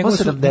generacije? Njegova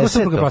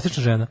supruga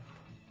plastična žena.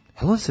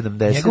 On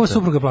 70. Njegova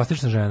supruga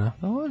plastična žena.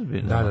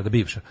 Ozbiljno. Da,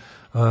 bivša.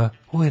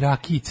 Oj,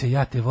 Rakice,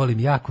 ja te volim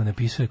jako,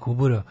 napisuje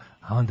Kuburo,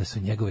 a onda su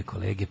njegove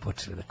kolege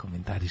počeli da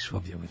komentarišu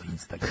objavu na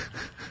Instagram.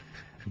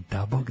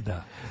 Da, Bog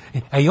da.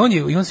 A i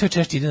on sve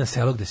češće ide na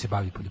selo gde se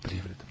bavi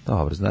poljoprivredom.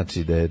 Dobro,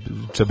 znači da je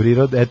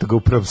čabrirao, eto ga u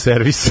prvom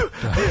servisu.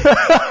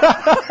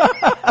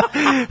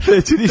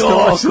 Neću ništa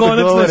loše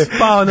da govore.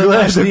 Spao na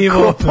naš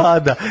nivo.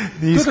 Pada,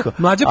 nisko.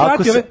 Mlađe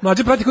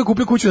prati koji je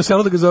kupio kuću na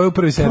selu da ga zove u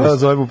prvi servis. Da,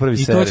 zovemo u prvi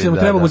servis. I to će da mu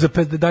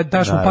treba da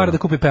daš mu pare da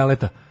kupi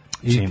peleta.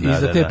 I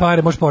za te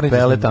pare možeš porediti.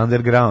 Pellet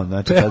underground,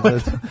 znači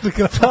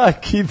ta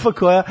ekipa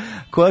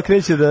koja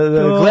kreće da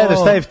gleda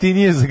šta je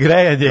jeftinije za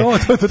grejanje.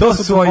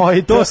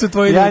 To su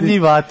tvoji ljudi. Ja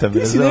njih vatam.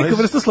 Ti si neka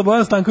vrsta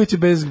Slobodan Stankovića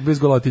bez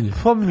golotinje.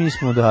 Pa mi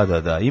smo,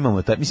 da,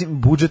 imamo taj,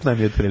 mislim, budžet nam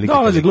je otprilike.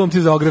 Dolaze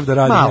glumci za ogrev da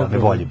radi. Malo ne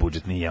bolji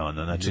budžet nije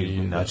ono,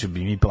 znači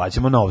mi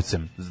plaćamo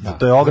novcem.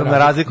 To je ogromna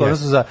razlika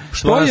odnosno za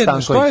Slobodan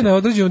Stankovića. Što je na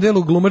određenom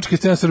delu glumačke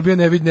scene Srbije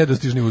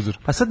nedostižni uzor?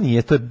 Pa sad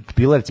nije, to je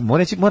bilo,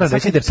 moram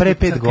reći da pre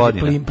 5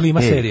 godina.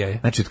 Plima serija.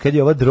 Znači, kad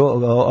je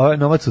ovaj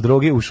novac u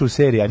droge ušao u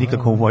seriju, a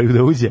nikako u moju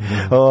da uđe.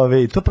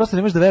 To prosto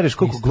ne možeš da veruješ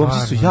koliko glumci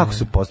su jako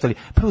su postali.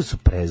 Prvo su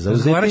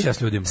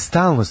prezauzeti,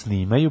 stalno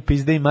snimaju,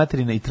 pizde i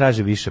materina i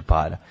traže više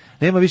para.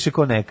 Nema više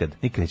ko nekad.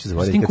 Nikad neću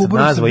zaboraviti. Kad sam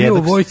nazvao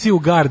jednog... u vojci u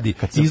gardi.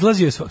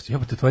 Izlazio je...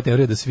 Jebate, tvoja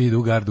teorija da svi idu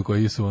u gardu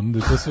koji su onda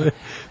to sve...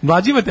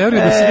 Mlađima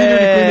teorija da svi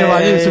ljudi koji ne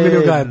valjaju su bili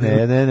u gardi.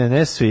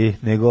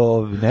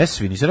 Ne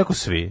svi, nisam rekao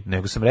svi,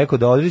 nego sam rekao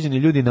da određeni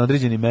ljudi na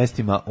određenim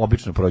mestima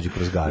obično prođu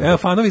kroz gardu. Evo,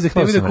 fanovi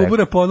zahtevaju da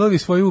Kubura ponovi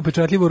svoju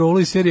upečatljivu rolu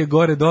iz serije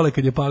Gore dole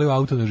kad je palio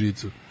auto na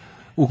žicu.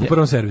 U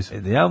prvom servisu.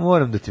 Ja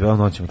moram da ti,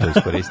 noćemo to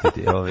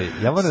iskoristiti,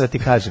 ja moram da ti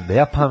kažem da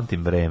ja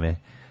pamtim vreme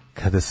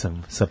kada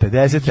sam sa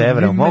 50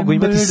 evra mogu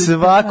imati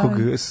svakog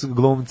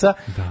glumca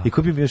i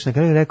ko bi mi još na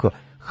kraju rekao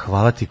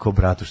hvala ti ko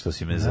bratu što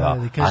si me zvao.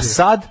 A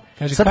sad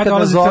kad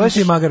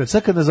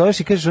nazoveš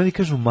i kažeš, oni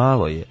kažu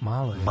malo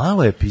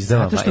je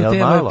pizdama. Zato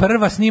što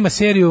prva snima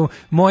seriju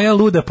Moja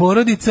luda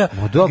porodica.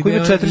 Koji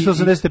ima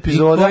 480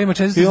 epizoda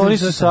i oni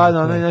su sad,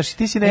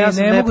 ti si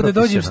ne mogu da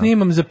dođem,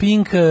 snimam za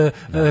Pink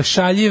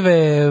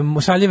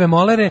šaljive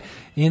molere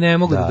i ne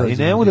mogu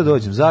da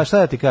dođem. Šta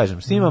da ti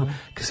kažem? Snimam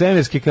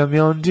Svemirski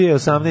kamionđije,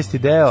 18.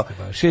 deo,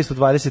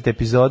 620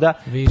 epizoda,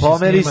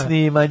 pomeri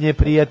snimanje,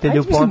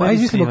 prijatelju,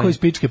 pomeri snimanje. Koji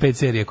spičke 5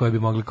 serije koje bi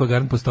mogli, koji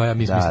garant postoja,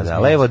 mi smislimo. Da,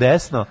 levo,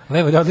 desno.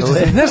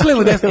 Znaš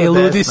levo, desno?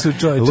 Ludi su,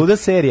 čovječe. Luda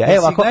serija.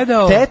 Evo, ako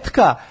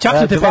tetka,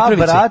 dva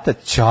brata,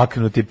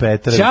 Čaknuti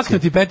Petrović.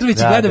 Čaknuti Petrović,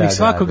 gledam ih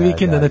svakog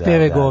vikenda na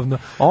TV govno.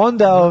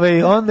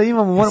 Onda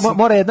imamo,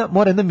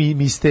 mora jedna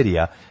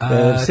misterija.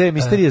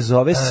 Misterija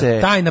zove se...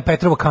 Tajna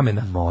Petrovo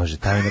kamena. Može,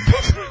 Tajna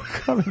Petrovo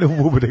kamena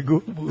u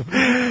Bubregu.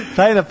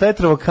 Tajna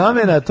Petrovo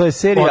kamena, to je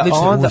serija,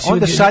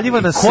 onda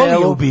Šaljiva na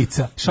selu. Koli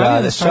ubica.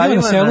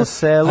 Šaljiva na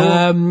selu.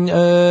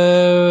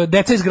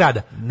 Deca iz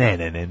grada. Ne.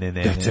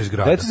 Deca iz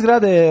grada. Deca iz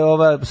grada je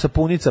ova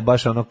sapunica,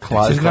 baš ono klasično.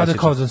 Deca iz grada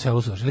kao za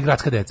selu, ili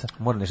gradska deca.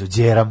 Mora nešto,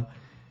 Đeram.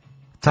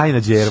 Tajna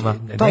đerma.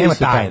 Nema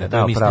tajna,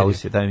 da,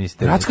 misterija. Daj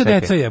misterija. Gradska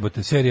deca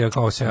jebote, serija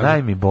kao se.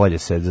 Daj mi bolje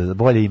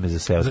ime za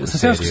seosku seriju. Za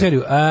seosku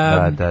seriju.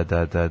 Da.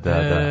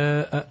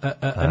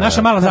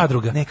 Naša mala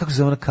zadruga. Ne,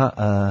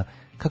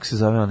 kako se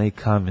zove onaj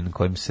kamen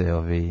kojim se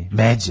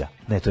Međa.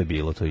 Ne, to je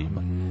bilo, to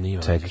ima.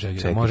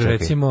 Čekaj. Može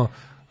recimo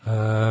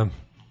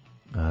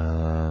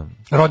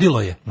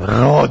Rodilo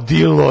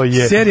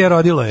je. Serija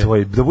Rodilo je.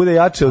 Tvoj, da bude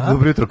jače od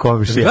Dobro jutro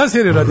komšija. Da,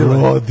 serija Rodilo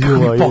je.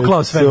 Rodilo je.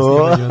 Poklao sve.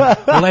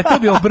 Letao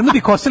bi, obrnuo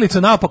bi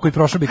kosilicu naopako i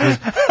prošao bi kroz...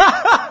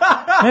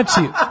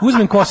 Znači,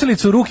 uzmem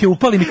kosilicu u ruke,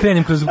 upalim i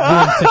krenem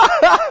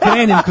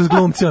kroz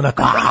glumce.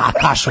 Onako,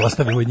 kašu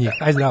ostavim od njih.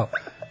 Aj zdravo.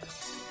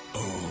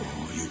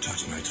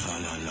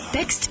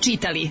 Tekst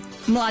čitali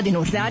Mladin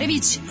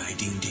Urdarević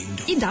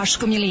i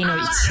Daško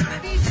Milinović.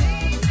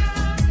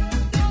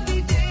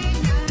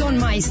 Ton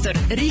majstor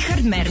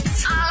Richard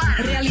Merc.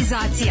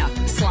 Realizacija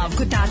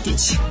Slavko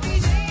Tatić.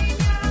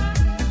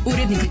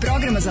 Urednik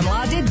programa za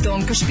mlade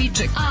Donka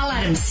Špiček.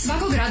 Alarms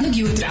svakog radnog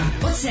jutra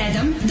od 7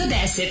 do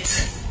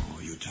 10.